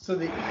 So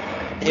They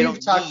we've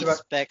don't talked need about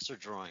specs or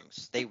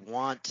drawings. They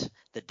want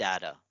the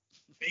data.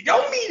 they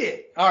don't need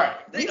it. All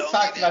right, They we've don't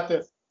talked need about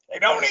this. They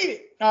don't need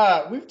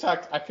it. We've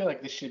talked. I feel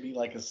like this should be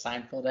like a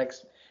Seinfeld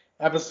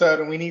episode,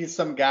 and we needed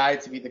some guy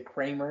to be the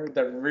Kramer,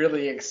 the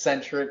really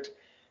eccentric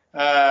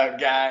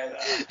guy.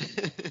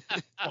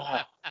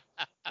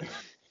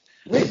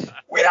 We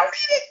don't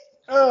need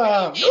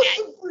it.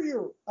 Listen for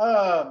you.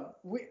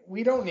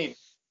 We don't need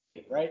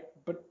it, right?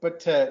 But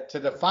to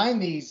define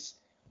these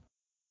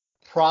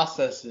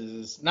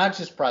processes, not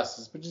just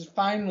processes, but just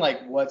find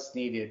like what's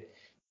needed,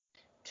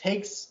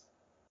 takes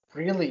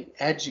really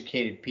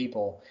educated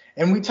people.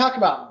 And we talk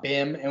about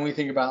BIM, and we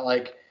think about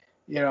like,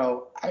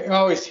 I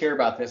always hear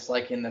about this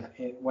like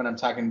when I'm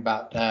talking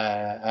about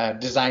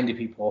design to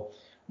people.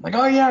 I'm like,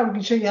 oh yeah, we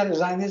can show you how to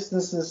design this,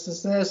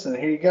 and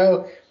here you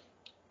go.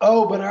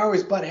 Oh, but I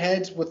always butt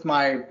heads with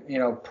my,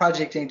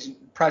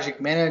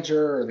 project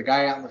manager or the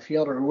guy out in the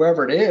field or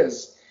whoever it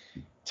is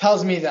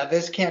tells me that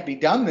this can't be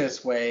done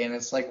this way. And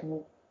it's like,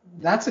 well,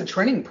 that's a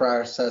training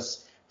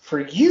process for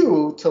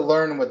you to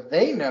learn what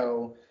they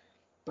know.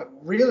 But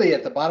really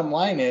at the bottom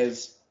line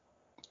is,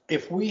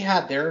 if we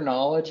had their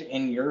knowledge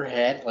in your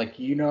head, like,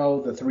 the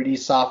 3D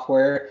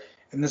software,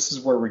 and this is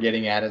where we're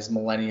getting at as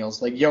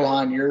millennials, like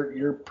Johan,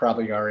 you're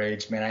probably our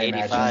age, man, I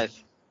 85. imagine.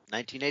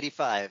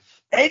 1985.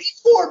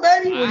 84,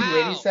 baby. What are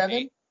you, Wow.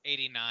 87?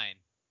 89.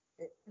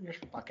 You're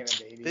fucking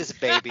a baby. This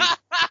baby.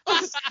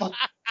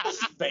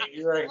 This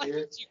baby right Look here.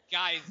 at you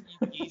guys,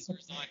 you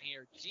geezers on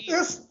here.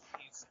 Jeez.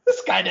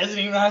 This guy doesn't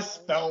even know how to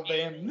spell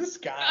BIM. This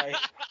guy.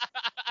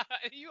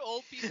 You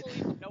old people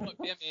even know what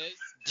BIM is?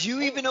 Do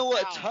you even know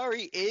what Wow.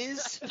 Atari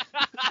is?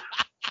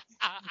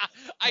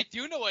 I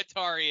do know what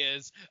Atari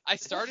is. I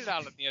started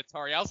out on the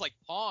Atari. I was like,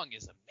 Pong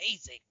is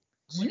amazing.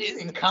 You What is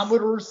using this?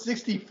 Commodore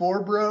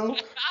 64, bro?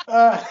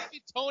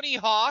 Tony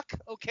Hawk,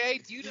 okay?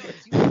 Do you know what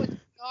Tony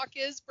Hawk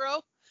is, bro?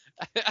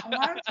 I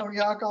want Tony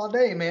Hawk all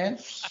day, man.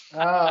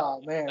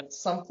 Oh man,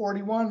 Sum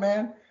 41,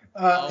 man.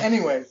 Oh.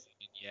 Anyways,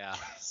 Yeah.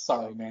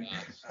 sorry, man.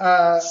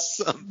 Gosh.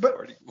 Some But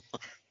 41.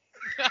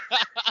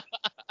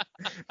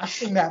 I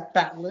sing that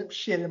fat lip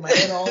shit in my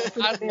head all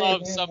the I day,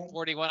 love man. Sum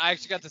 41. I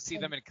actually got to see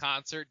them in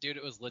concert, dude.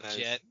 It was legit.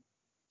 Nice.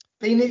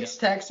 Phoenix,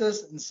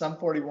 Texas, and Sum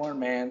 41,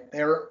 man.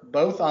 They're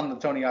both on the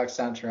Tony Hawk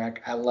soundtrack.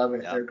 I love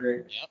it. Yep. They're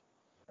great.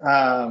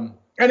 Yep.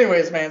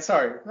 Anyways, man,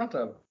 sorry. Not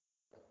to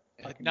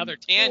fucking Another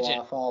go tangent.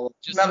 off all-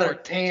 Just another more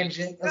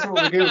tangent. That's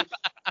what we do.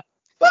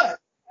 But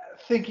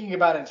thinking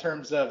about it in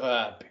terms of,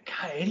 God,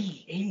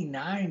 80,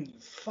 89,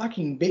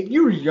 fucking big.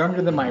 You were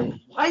younger than my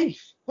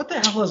wife. What the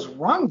hell is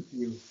wrong with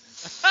you?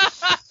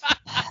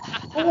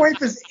 My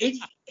wife is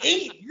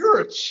 88. You're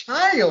a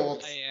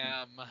child. I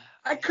am.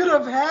 I could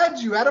have had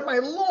you out of my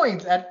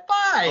loins at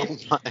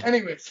 5. Oh my.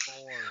 Anyways.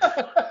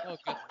 Lord. Oh,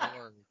 good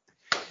lord.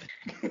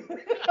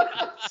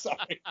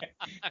 Sorry.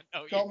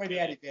 No, Call you're me good.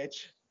 daddy,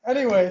 bitch.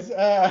 Anyways,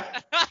 I'm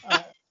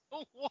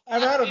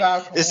out of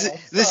alcohol. This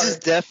is Sorry.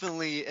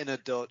 definitely an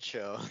adult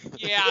show.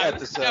 Yeah,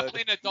 this is episode.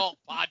 definitely an adult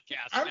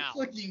podcast I'm now.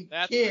 clicking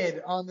That's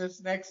kid on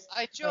this next.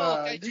 I joke,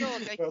 I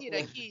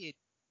YouTube kid.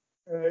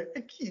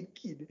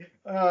 Kid.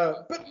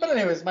 But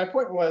anyways, my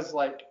point was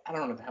like I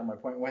don't know what the hell my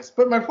point was,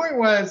 but my point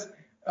was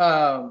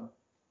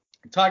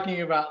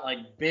talking about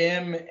like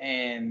BIM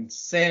and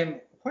Sim.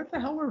 What the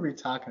hell were we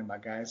talking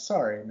about, guys?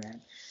 Sorry,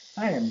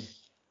 man.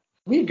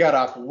 We got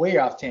off way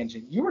off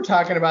tangent. You were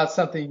talking about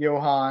something,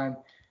 Johan,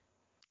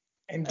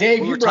 and Dave.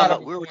 we You were brought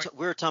talking up. about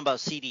we were talking about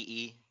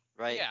CDE,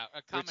 right? Yeah, a we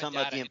were common talking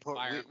about data the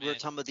environment. we were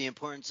talking about the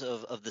importance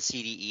of the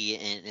CDE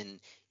and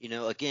you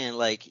know again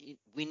like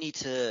we need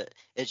to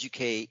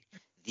educate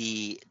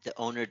the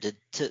owner to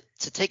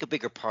take a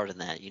bigger part in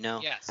that, you know.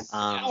 Yes.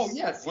 Oh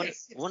yes.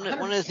 One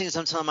of the things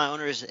I'm telling my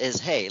owners is,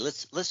 hey,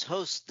 let's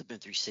host the BIM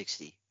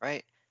 360,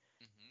 right?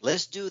 Mhm.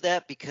 Let's do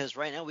that because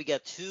right now we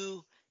got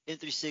 2 BIM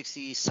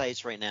 360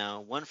 sites right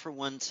now, one for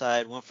one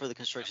side, one for the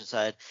construction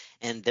side,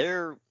 and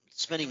they're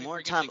spending we more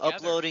bring 'em time together?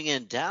 uploading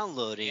and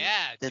downloading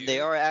Yeah, than dude. they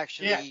are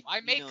actually Yeah. Why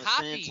you make know,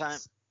 spending copies? time.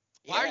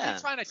 Why are Yeah. you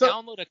trying to So-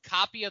 download a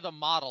copy of the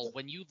model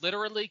when you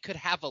literally could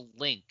have a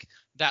link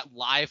that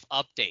live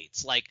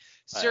updates? Like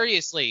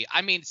seriously,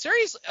 I mean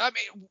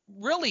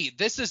really,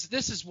 this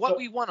is what So-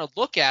 we want to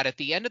look at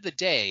the end of the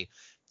day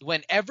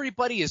when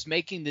everybody is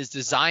making these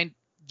design,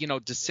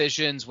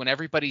 decisions, when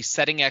everybody's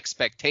setting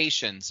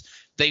expectations.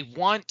 They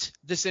want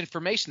this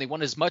information. They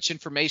want as much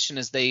information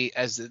as they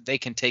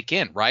can take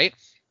in, right?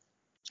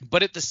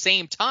 But at the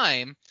same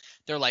time,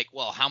 they're like,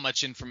 well, how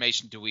much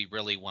information do we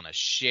really want to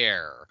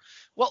share?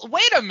 Well,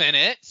 wait a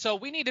minute. So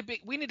we need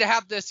to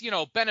have this,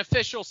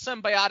 beneficial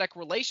symbiotic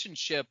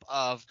relationship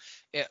of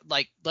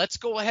like, let's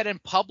go ahead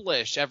and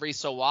publish every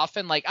so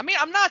often. Like, I mean,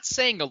 I'm not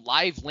saying a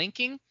live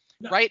linking,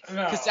 right?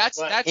 Because that's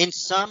In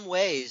some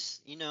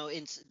ways,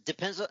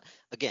 depends on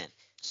again.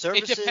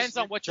 Services, depends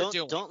on what you're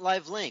doing. Don't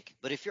live link,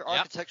 but if you're Yep.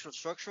 architectural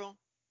structural,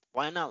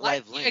 why not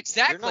Like, live link?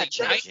 exactly, You're not right?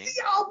 That's changing.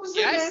 the opposite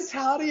Yes.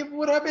 mentality of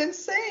what I've been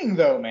saying,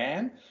 though,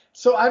 man.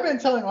 So I've been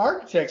telling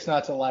architects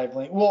not to live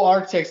link. Well,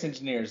 architects,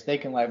 engineers, they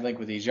can live link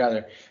with each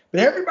other.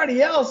 But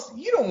everybody else,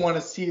 you don't want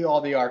to see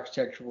all the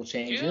architectural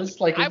changes.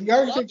 Dude, like I if would the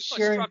love architect's to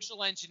sharing. a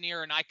structural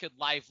engineer and I could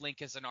live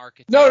link as an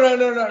architect. No. I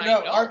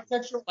know.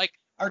 Architectural. Like,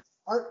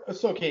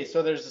 So okay,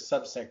 so there's a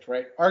subsect,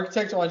 right?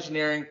 Architectural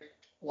engineering,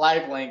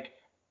 live link.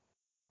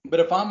 But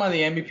if I'm on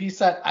the MVP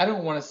side, I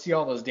don't want to see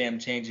all those damn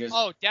changes.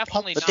 oh,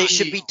 definitely But not. they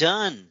should be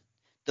done.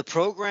 The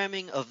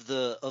programming of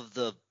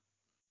the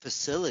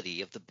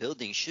facility of the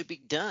building should be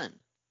done.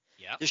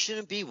 Yep. There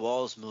shouldn't be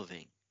walls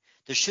moving.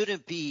 There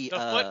shouldn't be The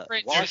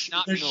footprint should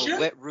not There be should-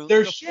 wet room.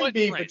 There the should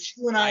be, footprint, but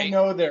you and I right?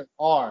 know there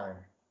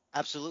are.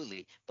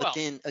 Absolutely. But Well-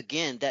 then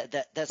again,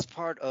 that's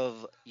part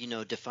of,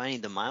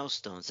 defining the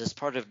milestones. That's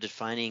part of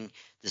defining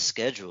the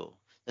schedule.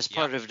 That's Yeah.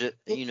 part of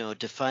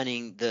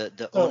defining the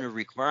So- owner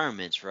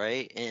requirements,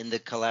 right? And the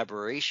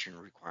collaboration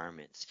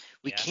requirements.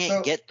 We Yeah. can't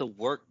So- get the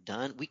work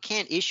done. We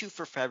can't issue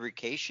for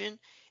fabrication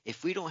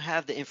if we don't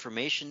have the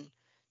information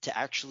to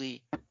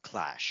actually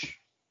clash.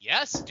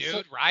 Yes,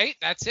 dude, right?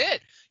 That's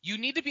it. You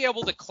need to be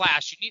able to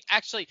clash.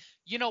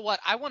 You know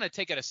what? I want to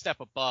take it a step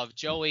above.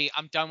 Joey,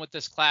 I'm done with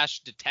this clash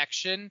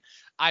detection.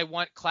 I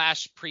want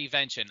clash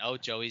prevention. Oh,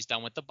 Joey's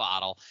done with the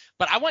bottle.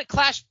 But I want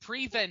clash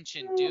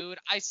prevention, dude.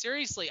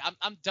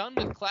 I'm done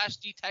with clash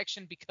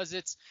detection because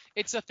it's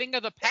a thing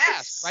of the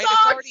past, right?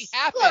 It's already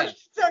happened.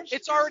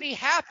 It's already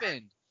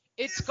happened.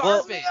 It's Well,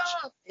 garbage.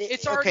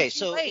 It's okay, already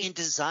so late. in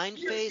design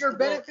phase, You're well,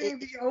 benefiting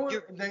the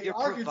owner, the you're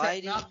architect,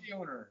 providing- not the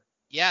owner.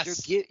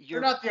 Yes.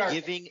 You're not the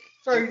architect. giving.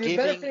 Sorry, You're you're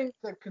giving. benefiting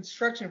the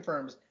construction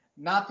firms,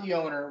 not the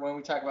owner when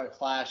we talk about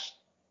clash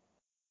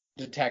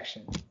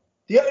detection.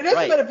 It doesn't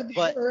Right, benefit the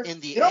but owner. in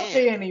the They don't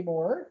pay end,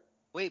 anymore.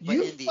 wait,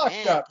 You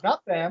fucked up,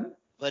 not them.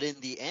 but in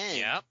the end,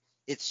 Yeah.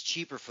 it's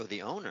cheaper for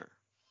the owner.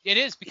 It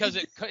is because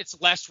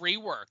it's less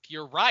rework.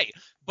 You're right.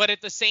 But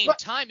at the same But-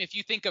 time, if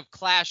you think of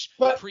clash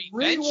but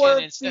prevention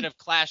rework- instead of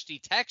clash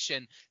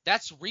detection,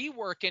 that's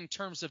rework in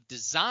terms of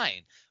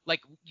design.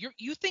 Like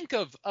you think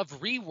of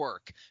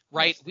rework,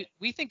 right? Yes.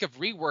 We think of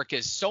rework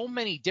as so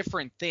many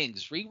different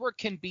things. Rework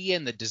can be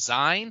in the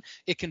design.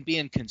 It can be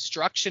in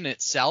construction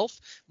itself.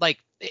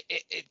 Like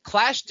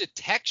clash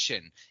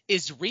detection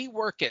is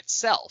rework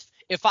itself.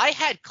 If I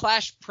had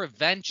clash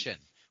prevention,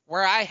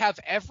 where I have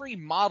every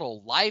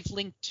model live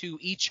linked to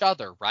each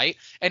other, right?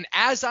 And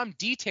as I'm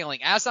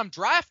detailing, as I'm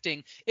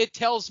drafting, it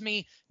tells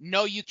me,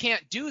 no, you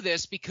can't do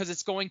this because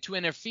it's going to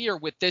interfere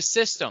with this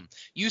system.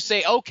 You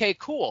say, okay,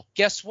 cool.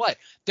 Guess what?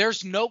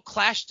 There's no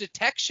clash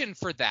detection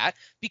for that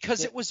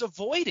because it was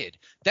avoided.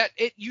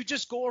 You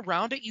just go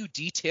around it, you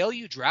detail,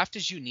 you draft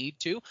as you need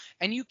to,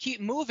 and you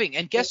keep moving.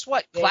 And guess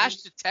what? Clash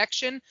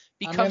detection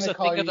becomes a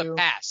thing of the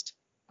past.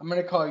 I'm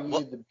going to call you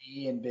the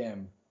B and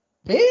BIM.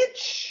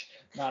 Bitch!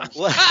 No,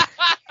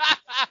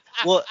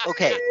 Well,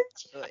 okay.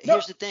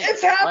 Here's the thing.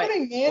 It's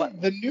happening, right? man.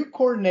 The new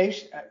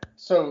coordination.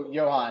 So,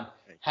 Johan,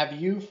 have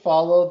you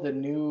followed the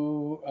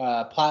new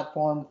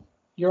platform?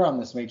 You're on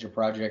this major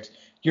project.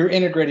 You're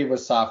integrated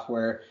with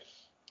software.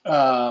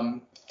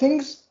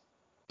 Things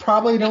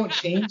probably don't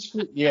change.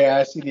 Yeah,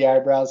 I see the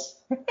eyebrows.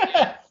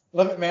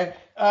 Love it, man.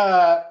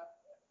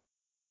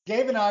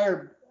 Dave and I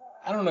are.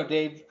 I don't know,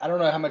 Dave. I don't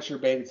know how much you're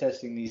beta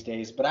testing these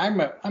days, but I'm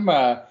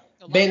a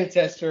beta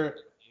tester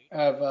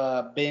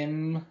of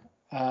BIM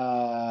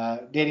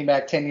dating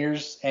back 10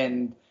 years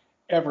and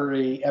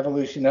every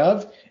evolution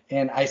of,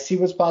 and I see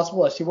what's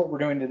possible. I see what we're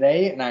doing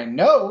today, and I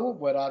know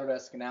what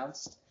Autodesk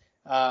announced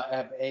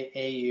at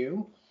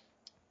AU.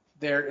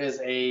 There is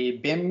a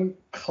BIM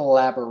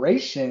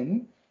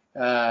collaboration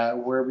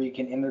where we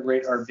can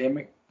integrate our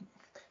BIM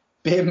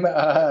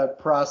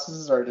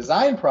processes, or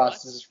design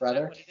processes,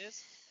 rather. What it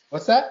is?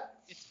 What's that?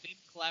 It's BIM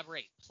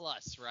Collaborate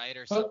Plus, right,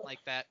 or something like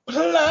that.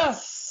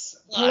 Plus,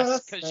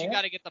 because you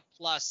got to get the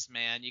plus,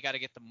 man. You got to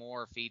get the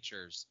more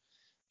features.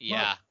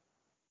 Yeah.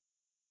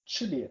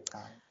 Should be a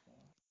time.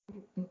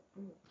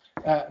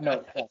 No,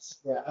 plus.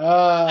 Yeah.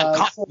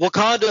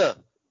 Wakanda.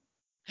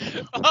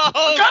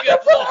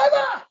 Wakanda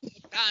forever.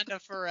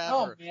 Wakanda forever.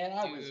 Oh man,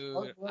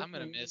 I'm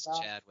gonna miss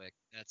Chadwick.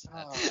 That's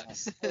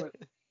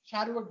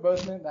Chadwick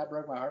Boseman. That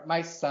broke my heart.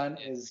 My son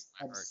is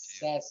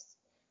obsessed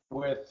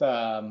with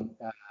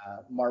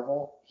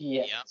Marvel.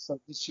 So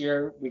this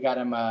year we got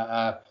him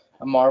a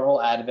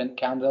Marvel Advent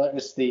calendar.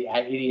 It's the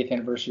 80th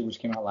anniversary, which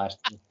came out last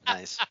year.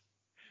 Nice.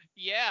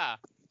 Yeah,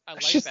 I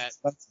like that.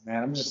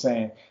 Man, I'm just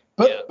saying.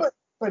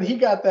 But he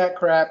got that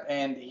crap,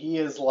 and he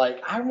is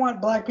like, I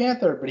want Black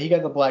Panther, but he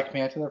got the Black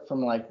Panther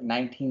from like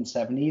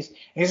 1970s. And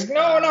he's like,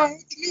 no,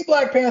 the new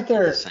Black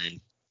Panther.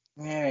 Same.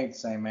 Yeah, ain't the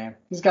same, man.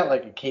 He's got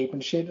like a cape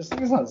and shit. It's not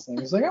the same.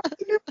 He's like,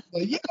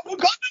 yeah, we'll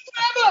go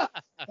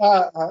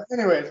forever.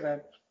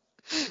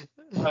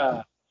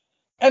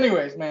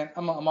 Anyways, man,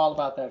 I'm all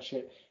about that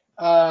shit.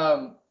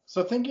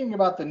 So thinking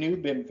about the new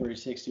BIM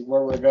 360,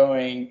 where we're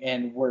going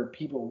and where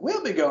people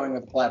will be going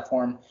with the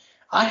platform,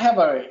 I have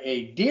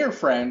a dear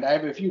friend. I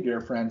have a few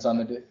dear friends on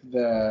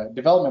the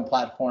development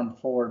platform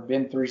for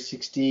BIM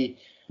 360.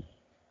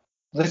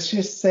 Let's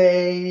just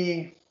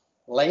say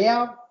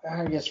layout,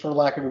 I guess, for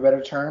lack of a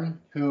better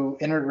term, who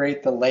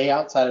integrate the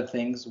layout side of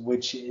things,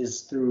 which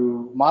is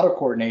through model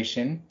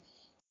coordination.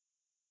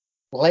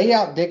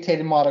 Layout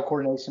dictated model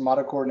coordination.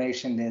 Model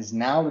coordination is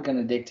now going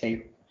to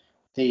dictate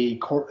the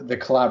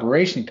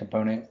collaboration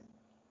component.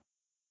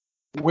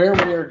 Where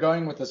we are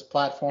going with this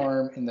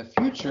platform in the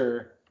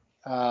future,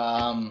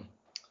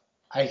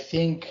 I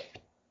think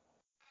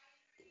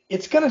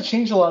it's going to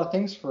change a lot of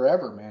things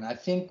forever, man. I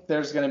think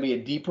there's going to be a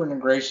deeper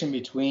integration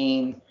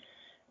between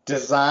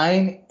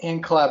design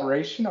and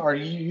collaboration. Are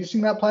you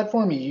using that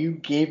platform? You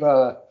gave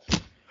a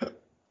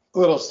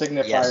little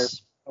signifier of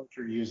what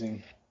you're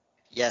using.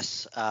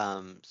 Yes.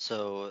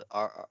 So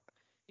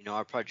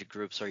our project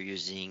groups are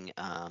using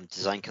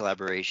design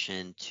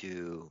collaboration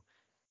to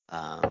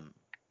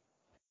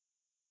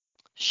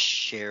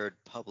shared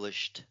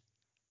published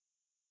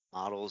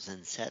models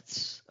and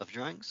sets of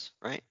drawings,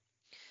 right?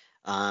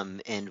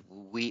 And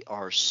we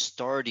are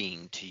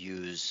starting to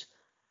use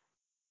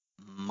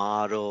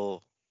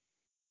model.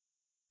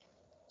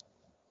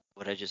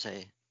 What did I just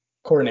say?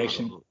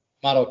 Coordination.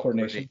 Model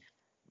coordination.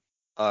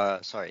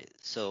 Sorry.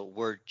 So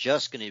we're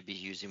just going to be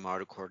using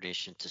model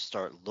coordination to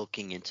start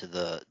looking into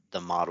the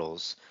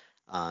models,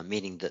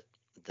 meaning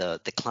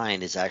that the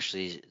client is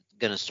actually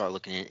going to start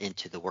looking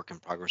into the work in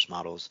progress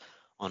models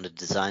on the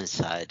design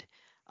side,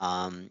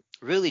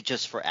 really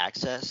just for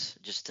access,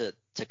 just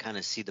to kind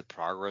of see the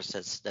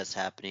progress that's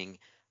happening,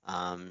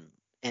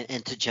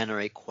 and to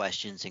generate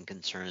questions and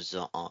concerns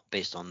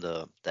based on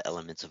the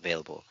elements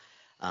available.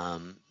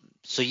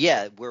 So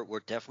yeah, we're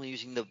definitely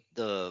using the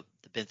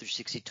BIM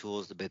 360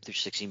 tools, the BIM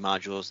 360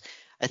 modules.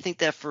 I think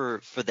that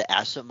for the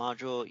asset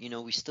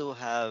module, we still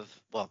have,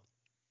 well,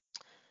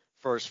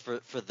 first for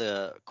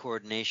the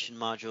coordination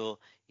module,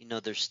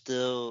 there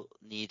still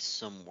needs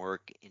some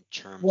work in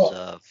terms Well,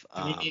 of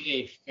you need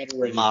a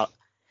federated. mo-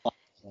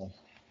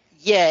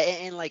 yeah,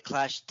 and like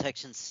clash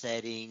detection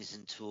settings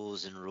and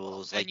tools and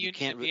rules. And Like you you need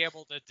can't to be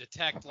able to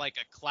detect like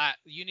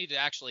you need to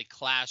actually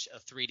clash a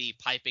 3D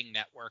piping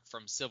network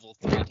from Civil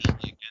 3D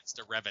against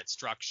a Revit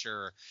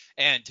structure,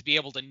 and to be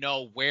able to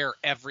know where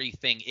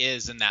everything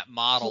is in that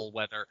model,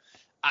 whether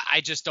I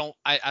just don't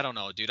I don't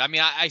know, dude. I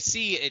mean, I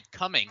see it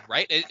coming,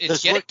 right? It's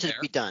There's getting work to there.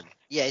 be done.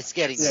 Yeah, it's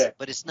getting Yes. there,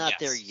 but it's not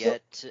there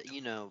Yes. yet.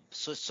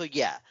 So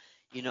yeah,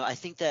 I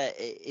think that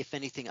if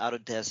anything,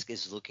 Autodesk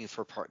is looking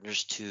for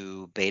partners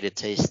to beta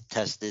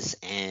test this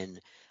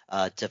and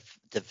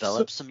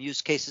develop some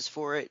use cases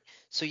for it.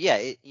 So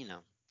yeah,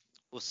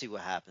 we'll see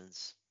what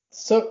happens.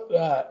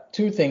 So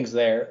two things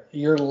there.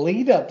 Your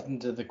lead up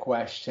into the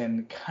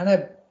question kind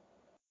of,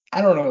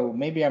 I don't know,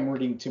 maybe I'm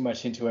reading too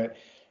much into it,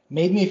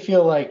 made me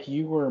feel like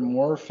you were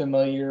more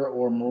familiar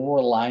or more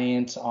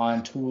reliant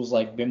on tools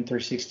like BIM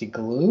 360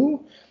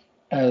 Glue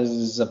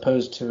as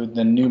opposed to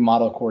the new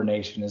model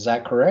coordination. Is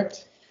that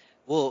correct?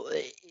 Well,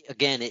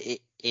 again, it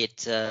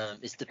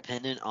is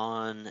dependent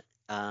on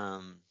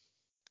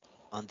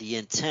the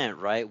intent,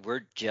 right?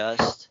 We're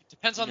just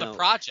Depends on the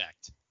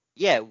project.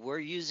 Yeah, we're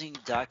using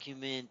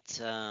document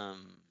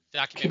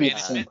Document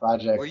management.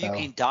 Project, we're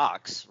using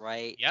Docs,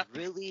 right? Yep.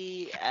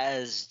 Really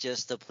as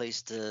just a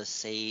place to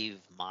save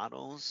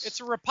models.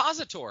 It's a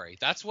repository.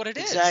 That's what it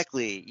is.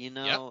 Exactly.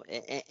 Yep.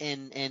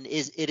 And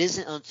it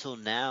isn't until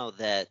now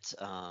that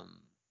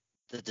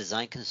the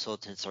design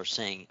consultants are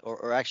saying,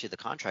 or actually the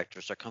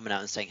contractors are coming out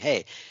and saying,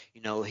 hey,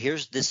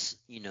 here's this,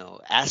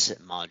 asset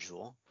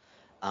module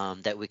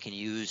that we can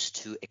use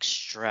to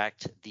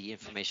extract the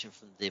information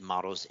from the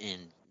models in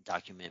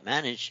document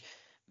management,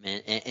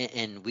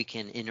 and we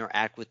can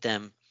interact with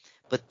them.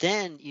 But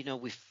then,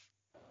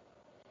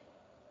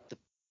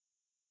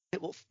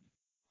 what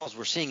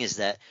we're seeing is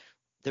that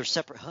they're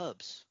separate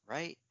hubs,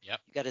 right? Yep.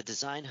 You got a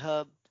design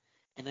hub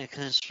and a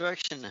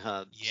construction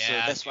hub. Yeah, so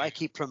that's why I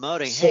keep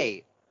promoting,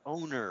 hey,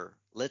 owner,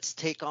 let's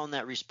take on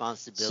that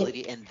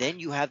responsibility, and then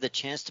you have the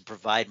chance to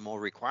provide more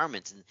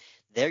requirements, and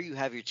there you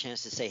have your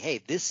chance to say, hey,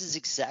 this is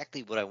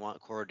exactly what I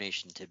want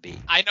coordination to be.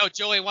 I know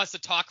Joey wants to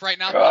talk right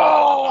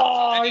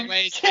now.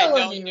 Anyways,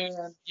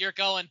 you're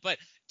going, but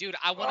dude,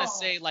 I want to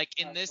say, like,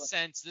 in this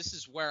sense, this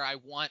is where I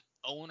want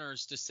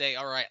owners to say,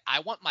 all right,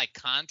 I want my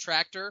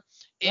contractor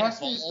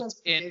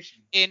involved in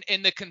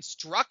the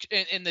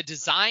construction, in the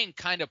design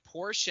kind of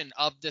portion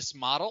of this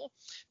model,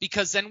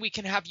 because then we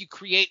can have you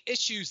create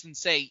issues and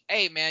say,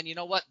 hey man, you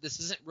know what, this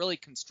isn't really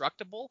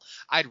constructible.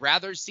 I'd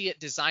rather see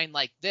it designed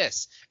like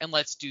this, and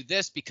let's do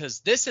this because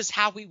this is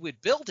how we would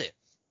build it.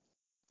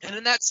 And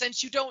in that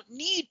sense, you don't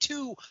need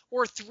 2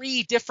 or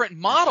 3 different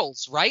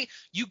models, right?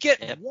 You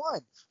get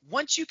one.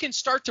 Once you can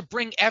start to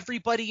bring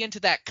everybody into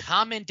that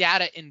common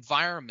data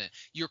environment,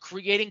 you're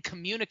creating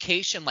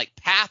communication, like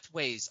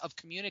pathways of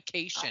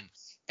communication.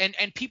 And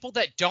people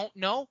that don't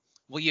know,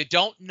 well, you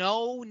don't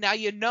know, now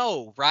you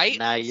know, right?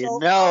 Now you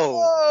know.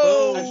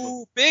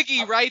 Oh,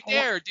 Biggie right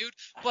there, dude.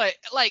 But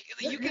like,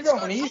 you can go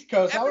on the East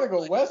Coast. I want to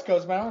go West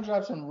Coast, man. I want to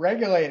drive some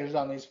regulators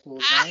on these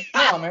fools, man.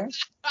 Come on, man.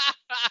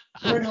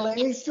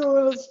 Regulating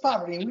students'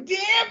 poverty. We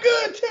damn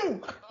good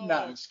too. Oh, no,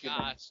 I'm just kidding.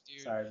 Gosh,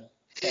 dude. Sorry.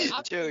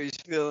 Joey's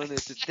feeling it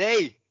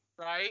today.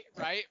 Right.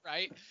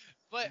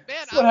 But man,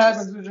 that's what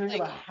happens when you drink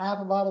like half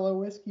a bottle of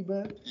whiskey,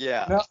 bud.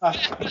 Yeah. No,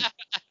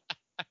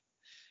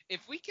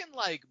 if we can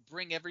like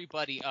bring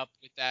everybody up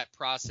with that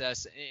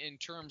process in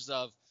terms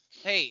of,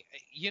 hey,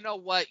 you know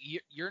what,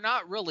 you're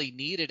not really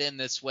needed in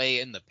this way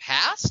in the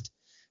past,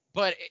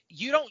 but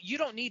you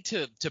don't need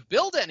to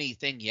build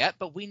anything yet,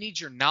 but we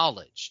need your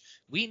knowledge.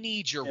 We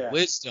need your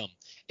wisdom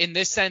in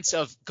this sense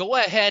of, go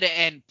ahead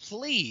and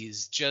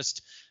please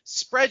just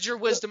spread your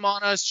wisdom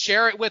on us,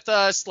 share it with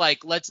us.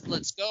 Like, let's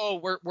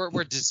go.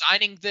 We're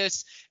designing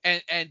this,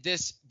 and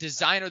this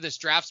designer, this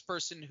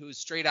draftsperson who's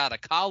straight out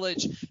of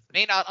college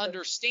may not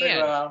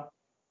understand.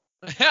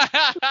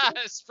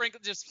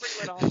 Sprinkle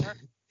it on her.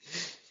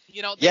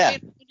 They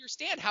can't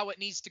understand how it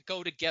needs to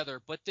go together,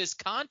 but this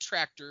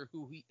contractor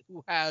who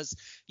has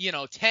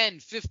 10,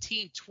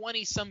 15,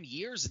 20 some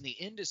years in the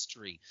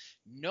industry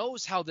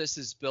knows how this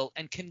is built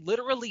and can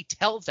literally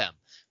tell them,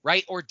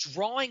 right? Or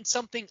drawing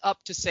something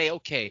up to say,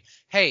 okay,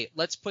 hey,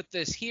 let's put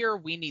this here,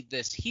 we need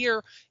this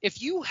here.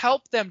 If you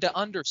help them to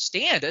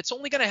understand, it's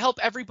only going to help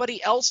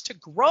everybody else to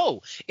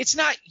grow. It's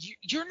not,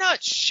 you're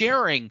not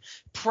sharing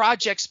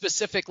project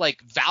specific,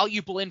 like,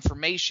 valuable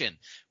information.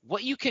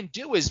 What you can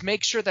do is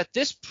make sure that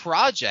this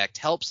project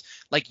helps,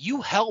 like,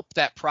 you help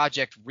that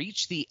project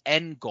reach the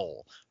end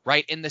goal,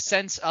 right? In the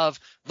sense of,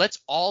 let's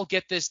all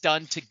get this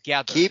done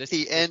together. Keep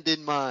the end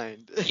in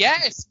mind.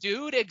 Yes,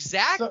 dude,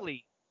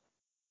 exactly.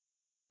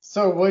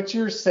 So what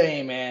you're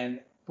saying, man,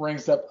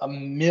 brings up a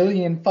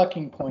million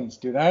fucking points,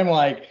 dude. I'm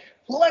like,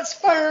 let's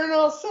fire on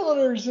all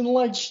cylinders and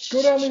like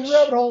go down these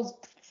rabbit holes.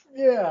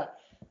 Yeah.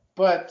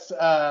 But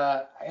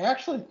I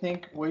actually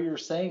think what you're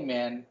saying,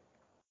 man,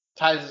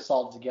 ties us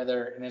all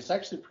together, and it's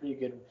actually a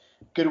pretty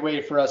good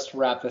way for us to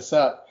wrap this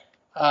up.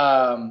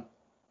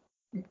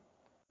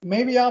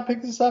 Maybe I'll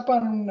pick this up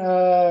on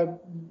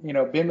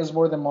BIM is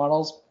more than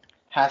models.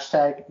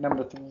 Hashtag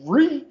number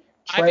 3.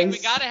 I think we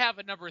got to have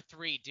a number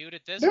 3, dude,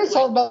 at this Dude, point. it's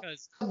all about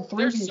because the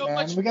there's 3-peat, so man.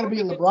 much We got to more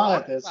be we can LeBron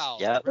talk at this.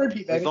 about. Yeah,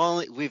 3-peat, baby.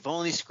 we've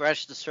only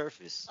scratched the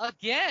surface.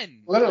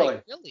 Again, Literally.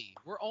 like, really,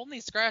 we're only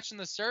scratching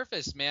the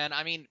surface, man.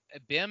 I mean,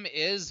 BIM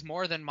is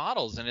more than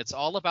models, and it's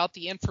all about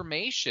the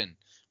information,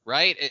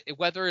 right?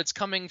 Whether it's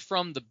coming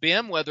from the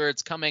BIM, whether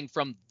it's coming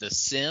from the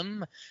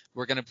sim,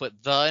 we're gonna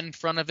put the in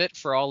front of it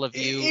for all of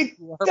you. It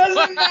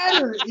doesn't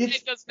matter. It's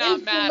It does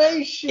not matter.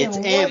 information.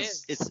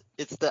 It's What?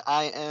 it's the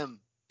I am.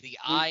 The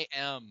I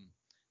am.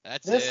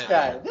 That's This it.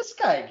 guy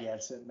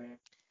gets it, man.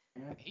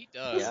 He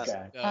does. This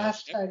guy. He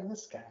does. Hashtag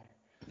this guy.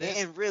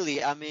 And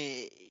really, I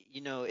mean,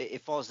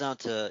 it falls down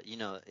to,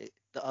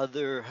 the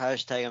other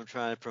hashtag I'm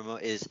trying to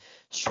promote is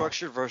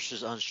structured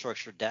versus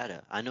unstructured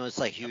data. I know it's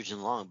like huge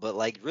and long, but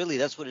like really,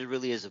 that's what it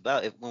really is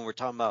about. When we're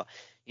talking about,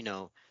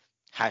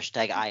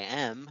 hashtag I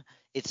am,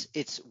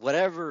 it's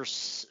whatever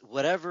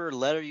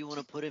letter you want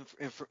to put in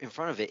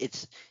front of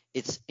it.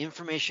 It's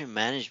information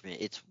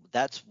management.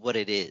 That's what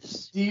it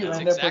is. Do you That's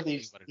end up exactly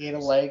with these what it data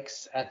is.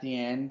 lakes at the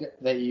end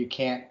that you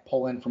can't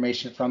pull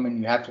information from, and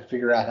you have to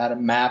figure out how to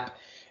map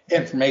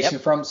information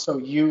from? So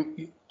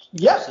Absolutely.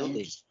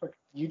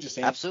 you just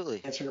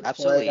Absolutely. answered it before I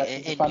Absolutely. got to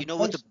the And you know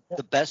what question.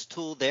 the best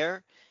tool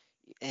there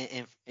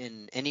in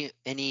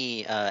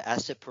any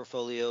asset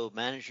portfolio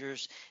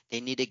managers, they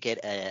need to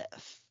get a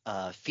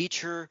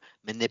feature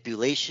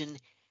manipulation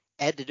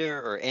editor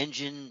or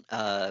engine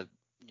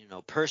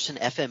person,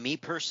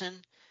 FME person,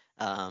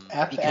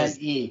 because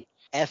FME.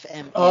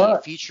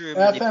 FME, feature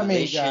FME,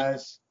 manipulation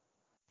guys.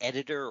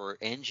 editor or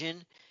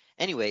engine.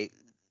 Anyway,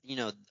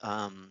 the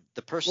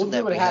person We'll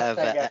that do it we have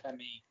hashtag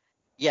FME.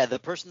 yeah, the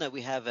person that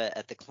we have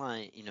at the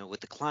client,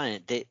 with the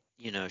client, they,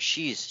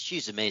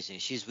 she's amazing.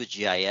 She's with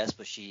GIS,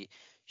 but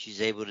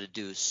she's able to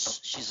do.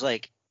 She's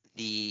like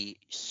the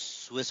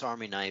Swiss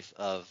Army knife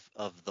of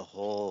the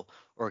whole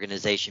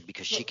organization,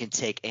 because she can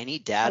take any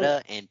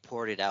data and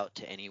port it out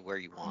to anywhere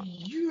you want.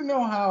 You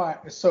know how I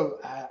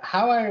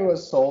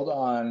was sold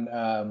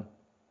on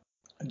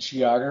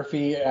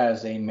geography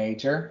as a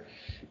major.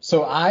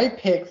 So I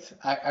picked.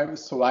 I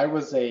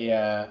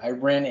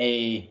ran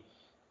a.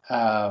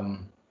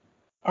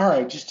 All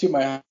right, just toot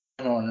my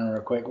horn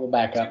real quick. We'll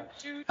back up.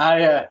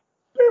 I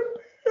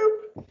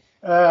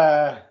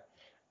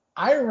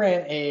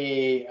ran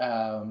a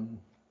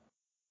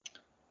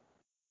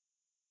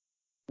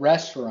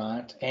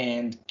restaurant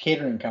and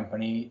catering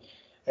company,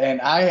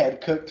 and I had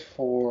cooked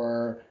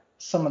for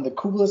some of the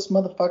coolest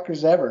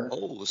motherfuckers ever.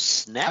 Oh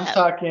snap!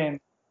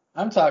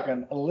 I'm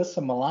talking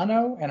Alyssa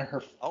Milano and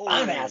her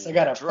fine ass. I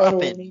got a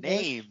photo of me. Dropping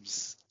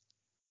names.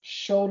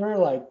 Shoulder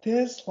like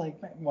this, well,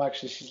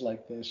 actually she's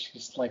like this.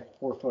 She's like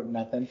 4 foot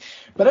nothing.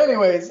 But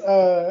anyways,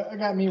 I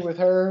got me with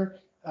her.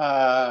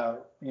 The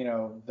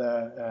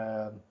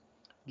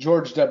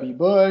George W.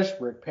 Bush,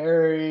 Rick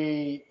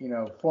Perry,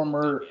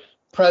 former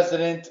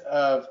president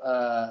of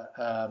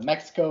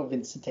Mexico,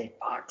 Vicente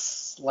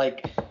Fox. I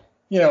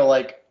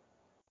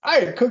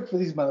had cooked for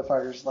these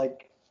motherfuckers.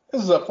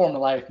 This is a form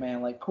of life,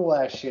 man. Cool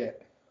ass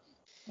shit.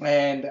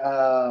 And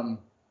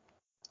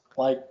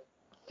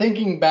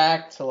thinking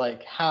back to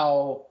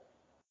how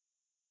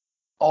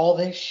all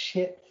this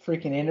shit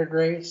freaking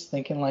integrates,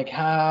 thinking all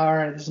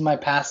right, this is my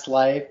past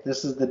life.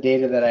 This is the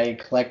data that I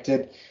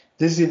collected.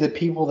 These are the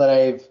people that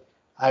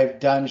I've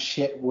done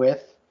shit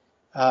with.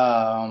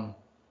 Talking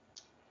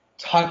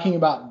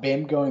about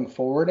BIM going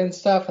forward and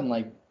stuff,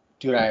 and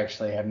dude, I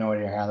actually have no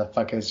idea how the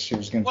fuck this shit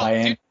was gonna tie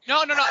in. Dude,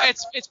 no,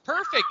 it's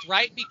perfect,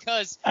 right?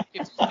 Because if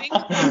you think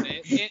about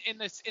it,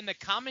 in the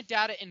common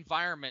data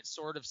environment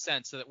sort of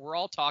sense that we're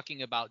all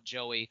talking about,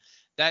 Joey,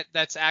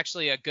 that's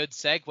actually a good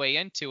segue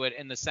into it,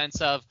 in the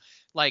sense of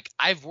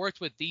I've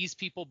worked with these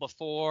people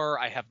before,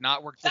 I have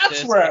not worked with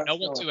this, I know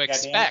what to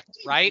expect,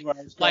 right?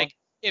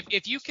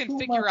 If you can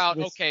figure out,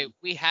 okay,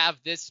 we have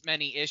this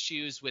many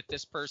issues with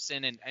this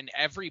person, and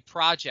every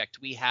project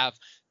we have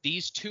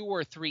these 2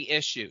 or 3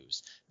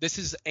 issues, this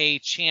is a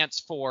chance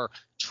for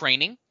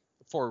training,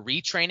 for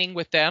retraining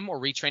with them or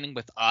retraining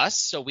with us,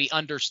 so we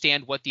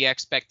understand what the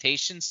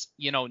expectations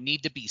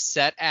need to be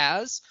set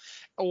as.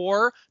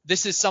 Or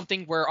this is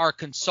something where our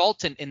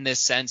consultant in this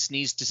sense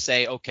needs to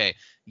say, okay,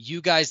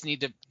 you guys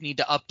need to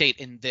update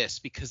in this,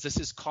 because this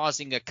is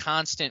causing a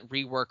constant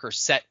rework or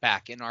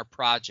setback in our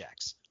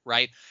projects,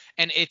 right?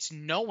 And it's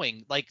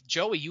knowing,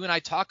 Joey, you and I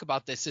talk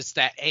about this, it's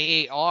that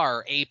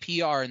AAR,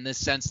 APR in this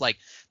sense,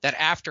 that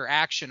after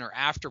action or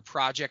after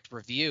project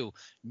review,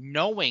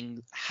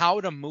 knowing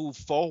how to move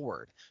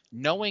forward,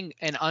 knowing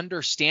and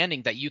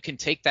understanding that you can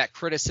take that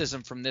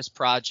criticism from this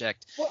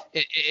project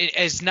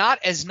as not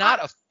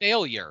a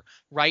failure,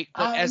 right?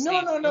 But as no.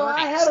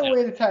 I had a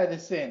way to tie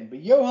this in,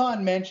 but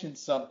Johan mentioned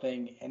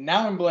something, and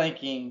now I'm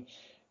blanking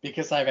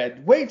because I've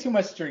had way too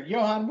much to drink.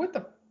 Johan, what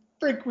the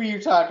frick were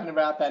you talking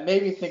about that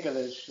made me think of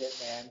this shit,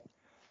 man?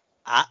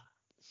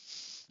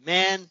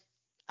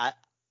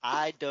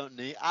 I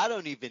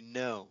don't even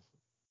know.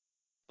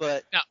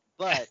 But No.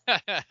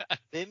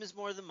 BIM is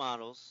more than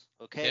models,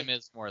 okay? BIM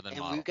is more than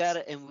models.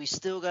 We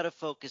still gotta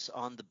focus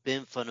on the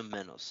BIM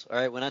fundamentals. All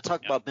right. When I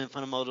talk about BIM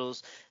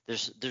fundamentals,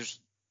 there's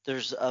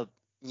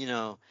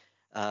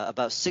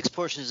about 6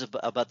 portions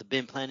about the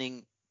BIM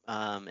planning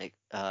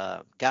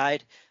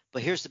guide.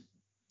 But here's the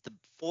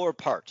 4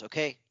 parts,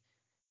 okay?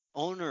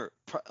 Owner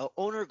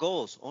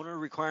goals, owner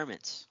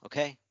requirements,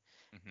 okay?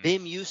 Mhm.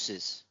 BIM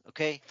uses,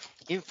 okay?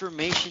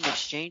 Information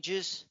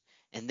exchanges,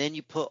 and then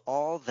you put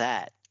all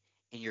that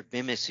in your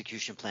BIM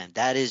execution plan.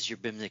 That is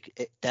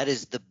that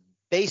is the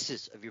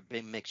basis of your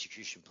BIM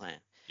execution plan.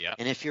 Yeah.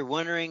 And if you're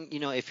wondering,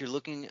 if you're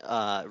looking,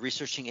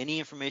 researching any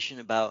information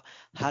about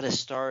how to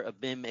start a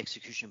BIM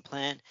execution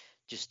plan,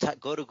 just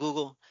go to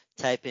Google,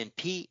 type in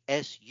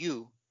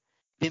PSU,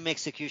 BIM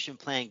execution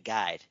plan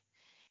guide,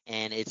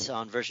 and it's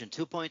on version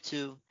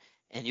 2.2,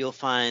 and you'll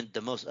find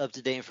the most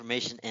up-to-date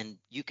information, and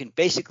you can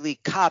basically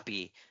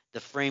copy the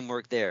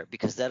framework there,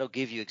 because that'll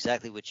give you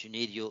exactly what you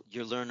need. You'll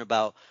learn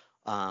about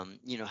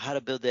how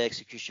to build the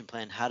execution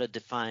plan, how to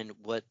define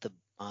what the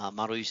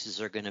model uses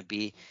are going to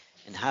be,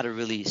 and how to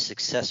really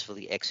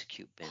successfully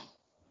execute BIM.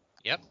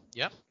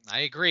 Yep. I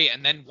agree.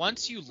 And then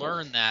once you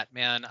learn that,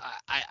 man,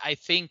 I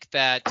think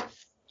that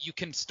you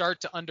can start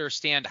to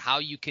understand how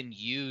you can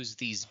use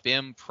these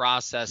BIM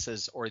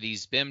processes or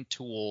these BIM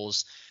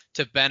tools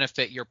to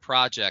benefit your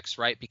projects,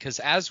 right? Because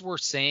as we're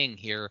saying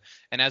here,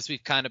 and as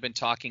we've kind of been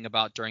talking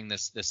about during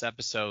this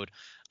episode,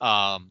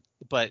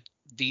 but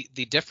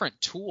the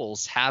different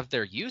tools have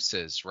their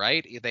uses,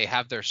 right? They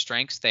have their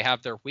strengths, they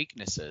have their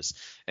weaknesses.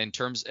 In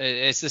terms,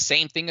 it's the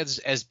same thing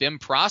as BIM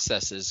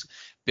processes,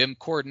 BIM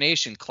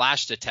coordination,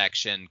 clash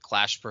detection,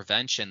 clash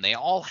prevention. They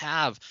all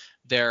have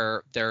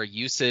their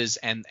uses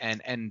and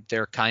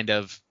their kind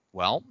of,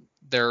 well,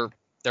 their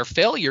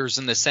failures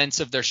in the sense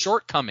of their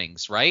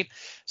shortcomings, right?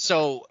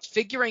 So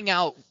figuring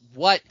out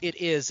what it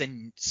is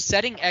and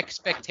setting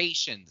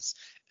expectations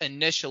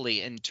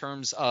initially in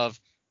terms of,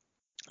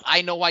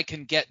 I know I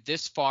can get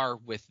this far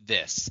with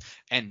this,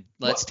 and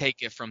let's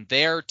take it from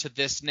there to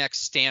this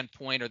next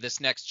standpoint or this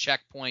next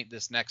checkpoint,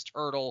 this next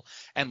hurdle,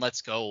 and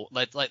let's go.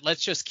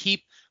 Let's just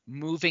keep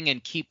moving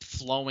and keep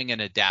flowing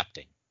and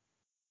adapting.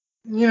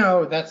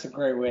 That's a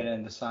great way to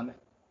end this on.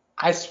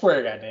 I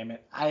swear, goddammit,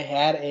 I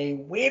had a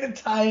way to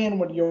tie in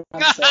what you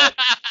said.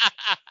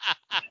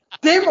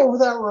 Dave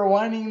without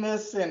rewinding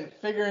this and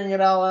figuring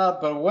it all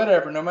out, but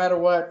whatever. No matter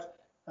what,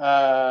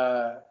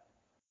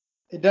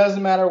 it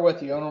doesn't matter what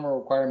the owner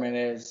requirement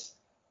is.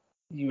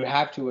 You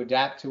have to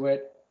adapt to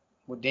it.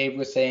 What Dave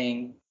was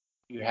saying,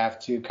 you have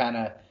to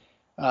kind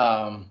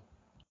of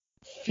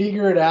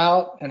figure it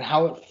out and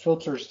how it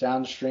filters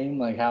downstream,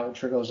 like how it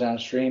trickles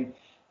downstream.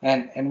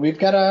 And we've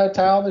got to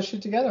tie all this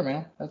shit together,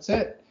 man. That's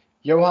it.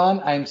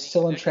 Johan, I'm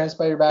still entranced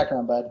by your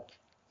background, bud.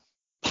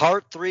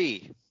 Part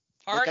 3.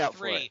 Part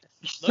 3.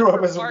 You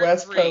up as a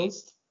West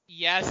Coast?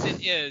 Yes,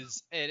 it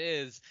is. It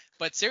is.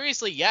 But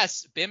seriously,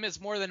 yes, BIM is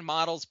more than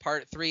models.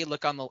 Part 3.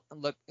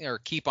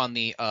 Keep on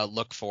the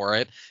look for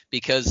it,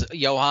 because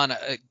Johan,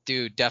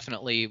 dude,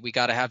 definitely we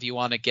got to have you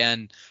on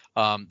again.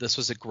 This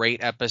was a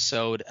great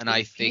episode, and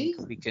I think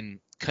we can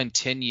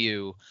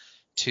continue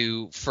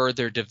to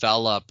further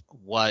develop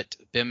what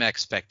BIM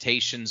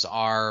expectations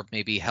are,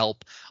 maybe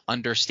help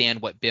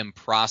understand what BIM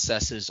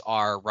processes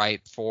are,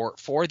 right, for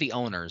the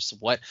owners,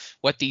 what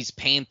these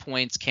pain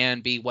points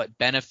can be, what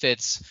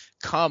benefits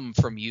come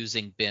from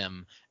using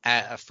BIM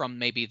from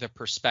maybe the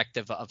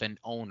perspective of an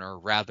owner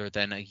rather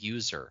than a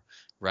user,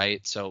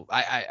 right? So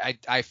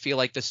I feel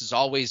like this is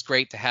always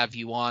great to have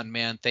you on,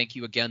 man. Thank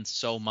you again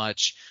so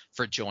much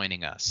for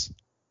joining us.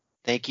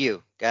 Thank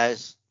you,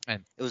 guys.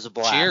 And it was a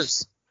blast.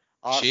 Cheers.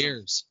 Awesome.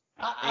 Cheers.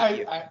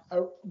 I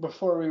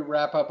before we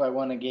wrap up, I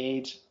want to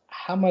gauge,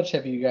 how much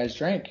have you guys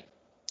drank?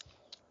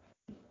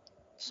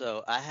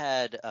 So I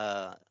had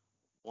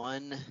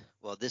one.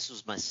 Well, this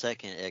was my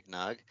second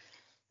eggnog,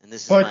 and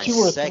this is my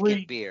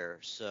second beer.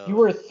 So you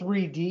were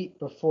 3 deep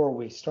before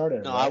we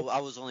started. No, right?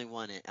 I was only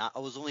one. I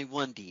was only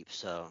 1 deep.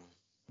 So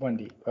 1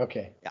 deep.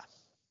 Okay. Yeah.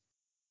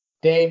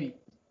 Dave.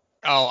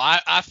 Oh,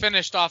 I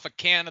finished off a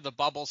can of the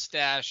Bubble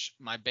Stash.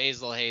 My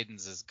Basil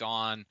Hayden's is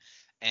gone,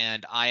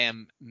 and I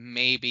am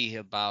maybe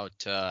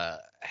about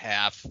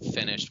half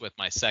finished with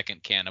my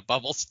second can of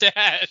Bubble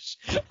Stash.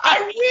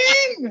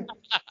 I win!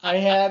 I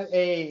had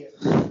a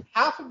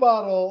half a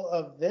bottle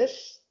of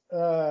this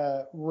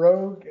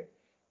Rogue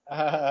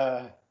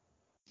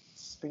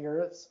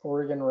Spirits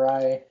Oregon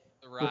Rye,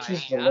 which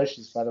is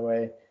delicious, by the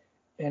way,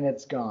 and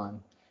it's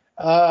gone.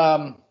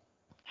 Half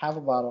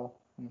a bottle.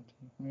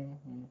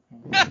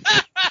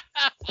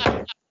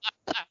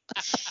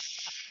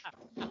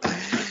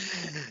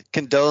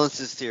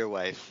 Condolences to your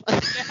wife.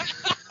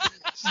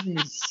 She's gonna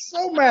be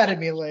so mad at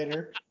me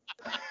later.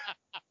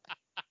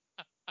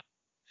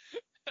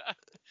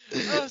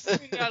 Oh,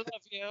 sweetie, I love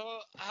you.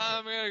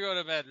 I'm gonna go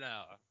to bed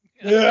now.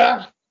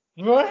 Yeah.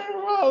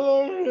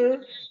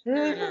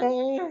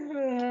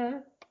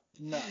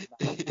 No,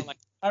 More like,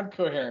 I'm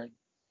coherent.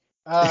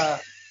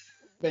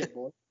 Big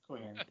boy,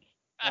 coherent.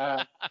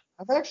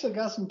 I've actually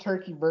got some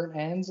turkey burnt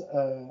ends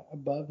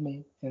above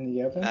me in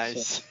the oven, so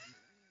Nice.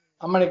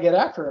 I'm gonna get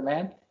after it,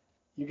 man.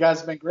 You guys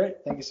have been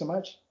great. Thank you so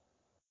much.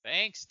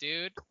 thanks,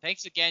 dude.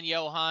 Thanks again,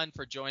 Johan,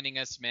 for joining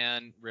us,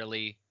 man.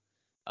 Really.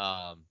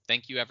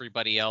 Thank you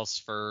everybody else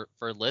for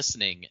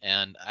listening,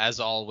 and as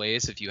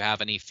always, if you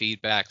have any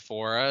feedback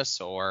for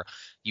us or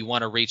you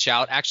want to reach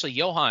out, actually,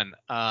 Johan,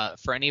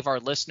 for any of our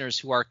listeners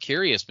who are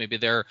curious, maybe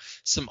there are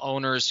some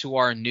owners who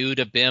are new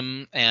to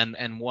BIM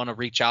and want to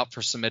reach out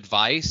for some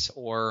advice,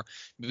 or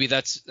maybe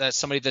that's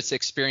somebody that's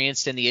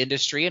experienced in the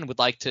industry and would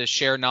like to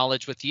share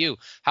knowledge with you,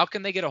 how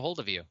can they get a hold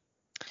of you?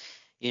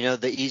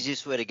 The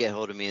easiest way to get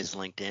hold of me is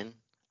LinkedIn.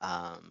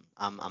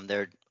 I'm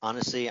there.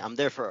 Honestly, I'm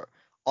there for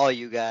all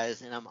you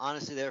guys, and I'm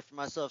honestly there for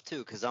myself too,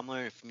 because I'm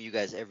learning from you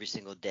guys every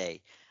single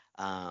day.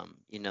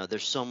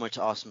 There's so much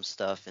awesome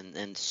stuff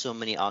and so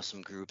many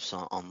awesome groups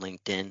on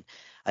LinkedIn.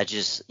 I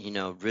just,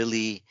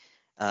 really,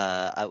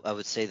 I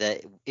would say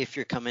that if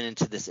you're coming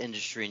into this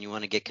industry and you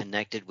want to get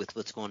connected with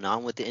what's going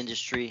on with the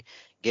industry,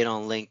 get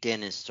on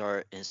LinkedIn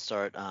and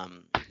start,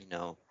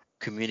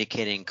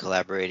 communicating,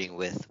 collaborating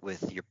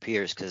with your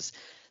peers, because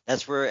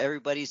that's where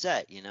everybody's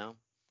at. Mm-hmm.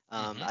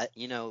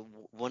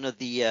 One of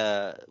the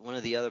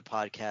other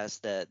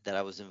podcasts that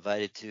I was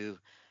invited to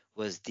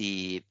was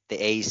the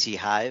AEC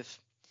Hive,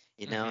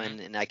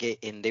 Mm-hmm.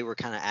 and they were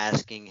kind of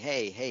asking,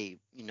 hey,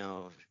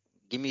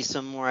 give me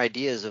some more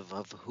ideas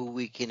of who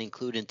we can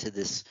include into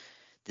this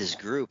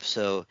group.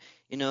 So,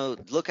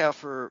 look out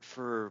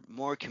for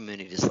more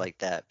communities like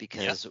that,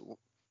 because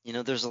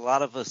there's a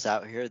lot of us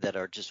out here that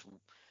are just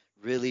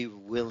really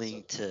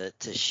willing to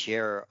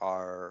share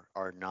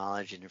our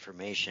knowledge and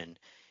information,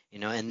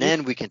 and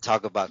then we can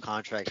talk about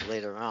contracts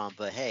later on.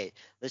 But hey,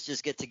 let's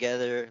just get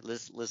together,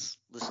 let's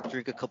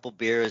drink a couple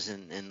beers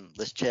and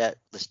let's chat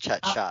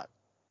shop.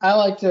 I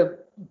like to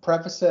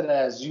preface it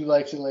as you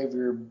like to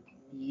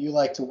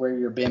wear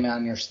your BIM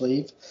on your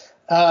sleeve.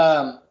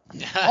 All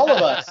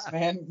of us,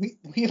 man,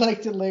 we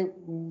like to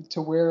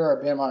wear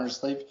our BIM on our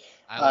sleeve.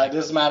 It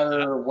doesn't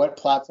matter what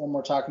platform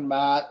we're talking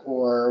about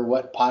or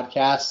what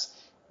podcast.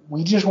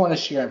 We just want to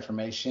share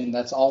information.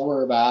 That's all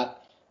we're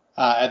about.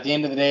 At the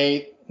end of the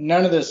day,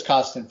 none of this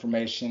costs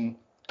information,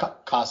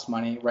 costs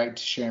money, right?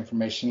 To share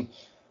information.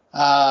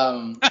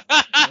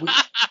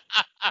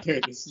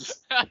 Dude, this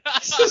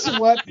is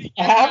what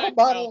half a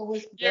bottle of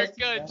whiskey. You're does,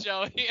 good, man.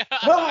 Joey.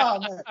 Oh,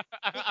 man.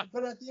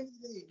 But at the end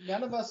of the day,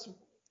 none of us,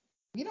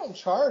 we don't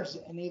charge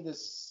any of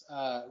this.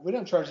 We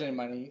don't charge any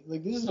money.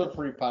 Like, this is a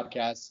free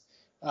podcast.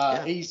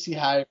 AEC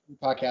High free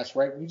podcast,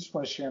 right? We just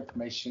want to share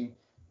information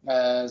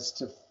as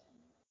to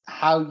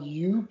how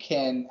you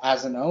can,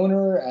 as an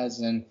owner, as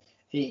an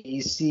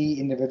AEC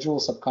individual,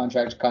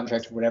 subcontractor,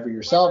 contractor, whatever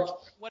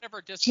yourself,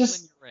 whatever discipline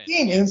just you're in.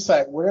 gain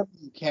insight wherever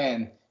you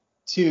can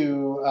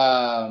to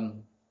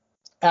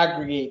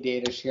aggregate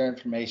data, share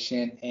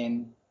information,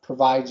 and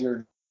provide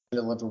your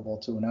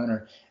deliverable to an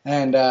owner.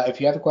 And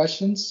if you have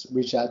questions,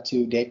 reach out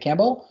to Dave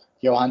Campbell,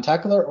 Johan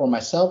Tuckler, or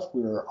myself.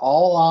 We're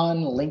all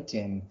on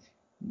LinkedIn.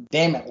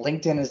 Damn it,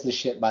 LinkedIn is the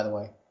shit, by the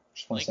way.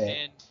 Just want to say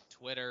it. LinkedIn,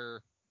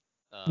 Twitter.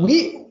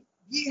 We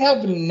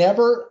have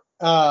never.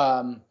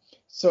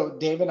 So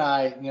Dave and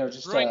I,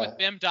 just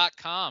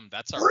Brewingwithbim.com.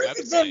 That's our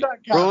website.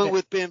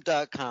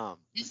 Brewingwithbim.com.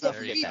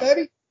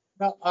 Baby.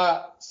 No,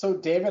 so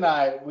Dave and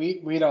I,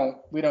 we don't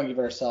give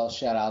ourselves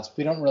shout outs.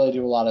 We don't really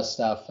do a lot of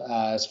stuff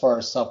as far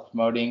as self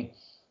promoting,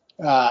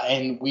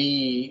 and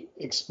we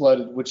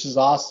exploded, which is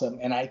awesome.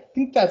 And I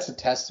think that's a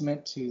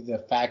testament to the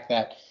fact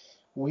that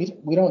we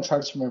don't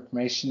charge for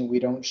information. We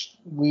don't.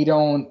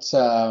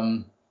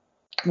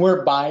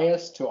 We're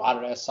biased to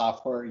Autodesk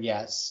software,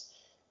 yes,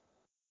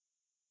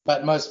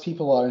 but most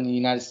people in the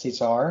United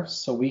States are.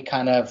 So we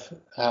kind of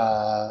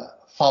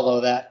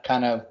follow that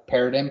kind of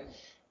paradigm.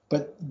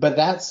 But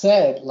that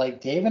said,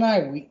 like Dave and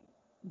I,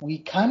 we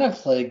kind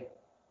of like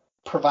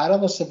provide all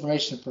this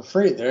information for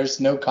free. There's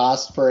no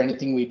cost for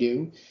anything we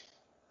do.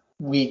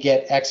 We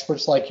get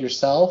experts like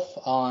yourself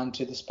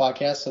onto this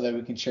podcast so that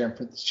we can share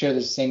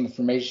the same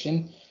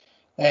information.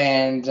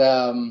 And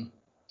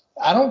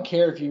I don't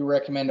care if you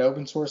recommend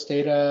open source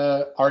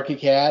data,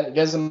 ArchiCAD. It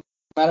doesn't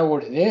matter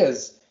what it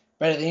is.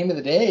 But at the end of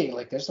the day,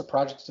 like, there's a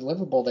project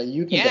deliverable that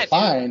you can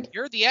define. Dude,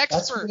 you're the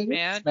expert,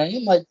 man.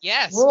 Like,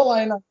 yes. We're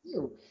relying on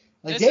you.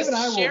 Like, this Dave is and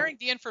I sharing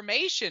the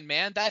information,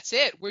 man. That's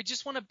it. We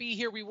just want to be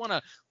here. We want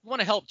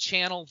to help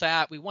channel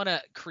that. We want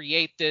to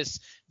create this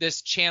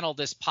channel,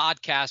 this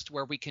podcast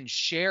where we can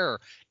share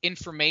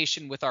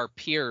information with our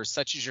peers,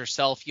 such as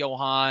yourself,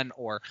 Johan,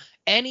 or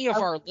any of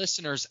our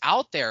listeners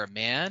out there,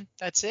 man.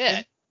 That's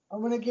it. I'm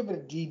going to give it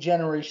a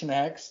D-Generation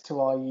X to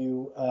all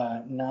you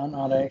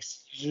non-Autodesk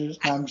users.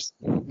 No, I'm just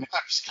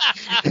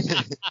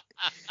kidding.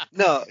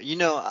 No,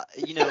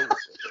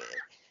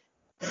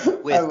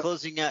 with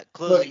closing out,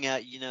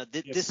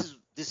 this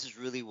is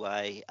really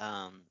why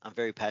I'm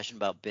very passionate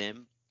about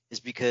BIM, is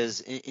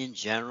because in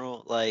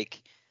general, like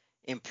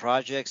in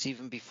projects,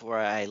 even before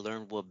I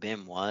learned what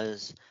BIM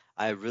was,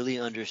 I really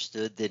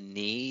understood the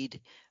need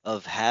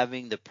of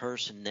having the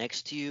person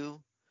next to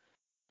you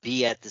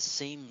be at the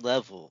same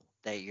level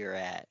that you're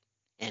at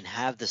and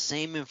have the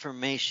same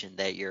information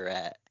that you're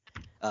at,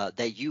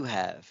 that you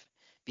have,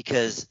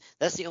 because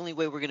that's the only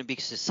way we're going to be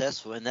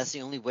successful, and that's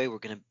the only way we're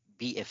going to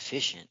be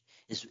efficient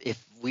is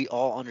if we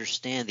all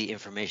understand the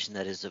information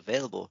that is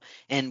available.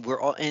 And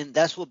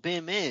that's what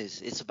BIM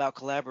is. It's about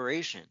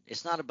collaboration.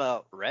 It's not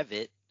about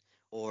Revit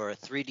or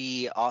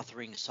 3D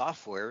authoring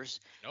softwares.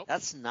 Nope.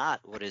 That's not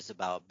what it's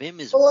about. BIM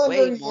is Well, way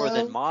there you more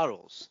than go.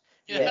 models.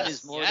 BIM Yes.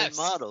 is more Yes.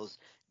 than models.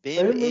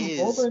 BIM BIM is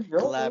more is than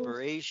models.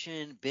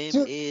 collaboration. BIM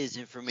Dude. is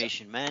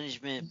information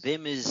management.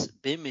 BIM is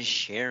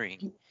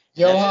sharing.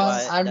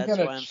 Johan, I'm that's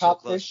gonna why I'm so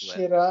chop close this to it.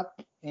 shit up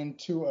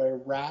into a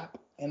rap,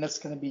 and it's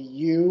gonna be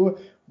you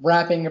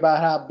rapping about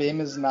how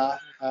BIM is not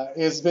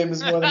BIM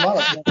is more than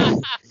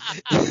models.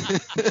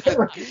 Get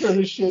ready for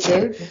this shit,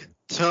 dude.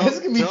 It's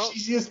gonna be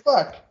cheesy as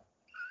fuck.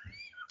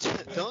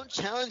 Don't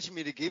challenge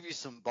me to give you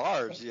some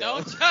bars, yo.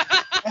 Don't.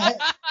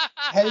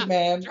 Hey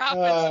man,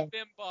 Dropping some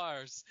BIM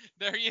bars.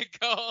 There you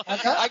go.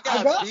 I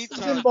got beats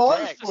some on bars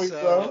deck, for you,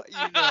 so bro.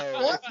 you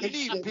know if you Good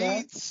need shit,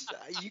 man. beats,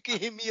 you can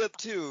hit me up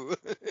too.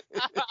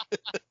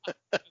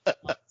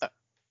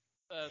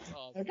 That's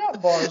awesome. I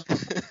got bars.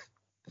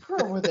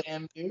 Girl with an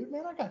M, dude.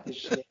 Man, I got this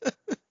shit.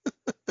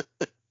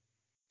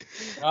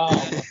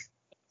 Oh.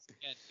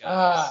 Again,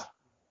 guys.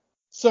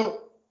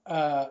 So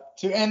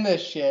to end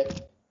this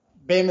shit,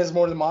 BIM is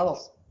more than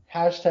models.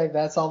 Hashtag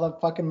that's all that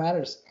fucking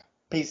matters.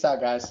 Peace out,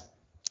 guys.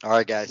 All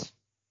right, guys.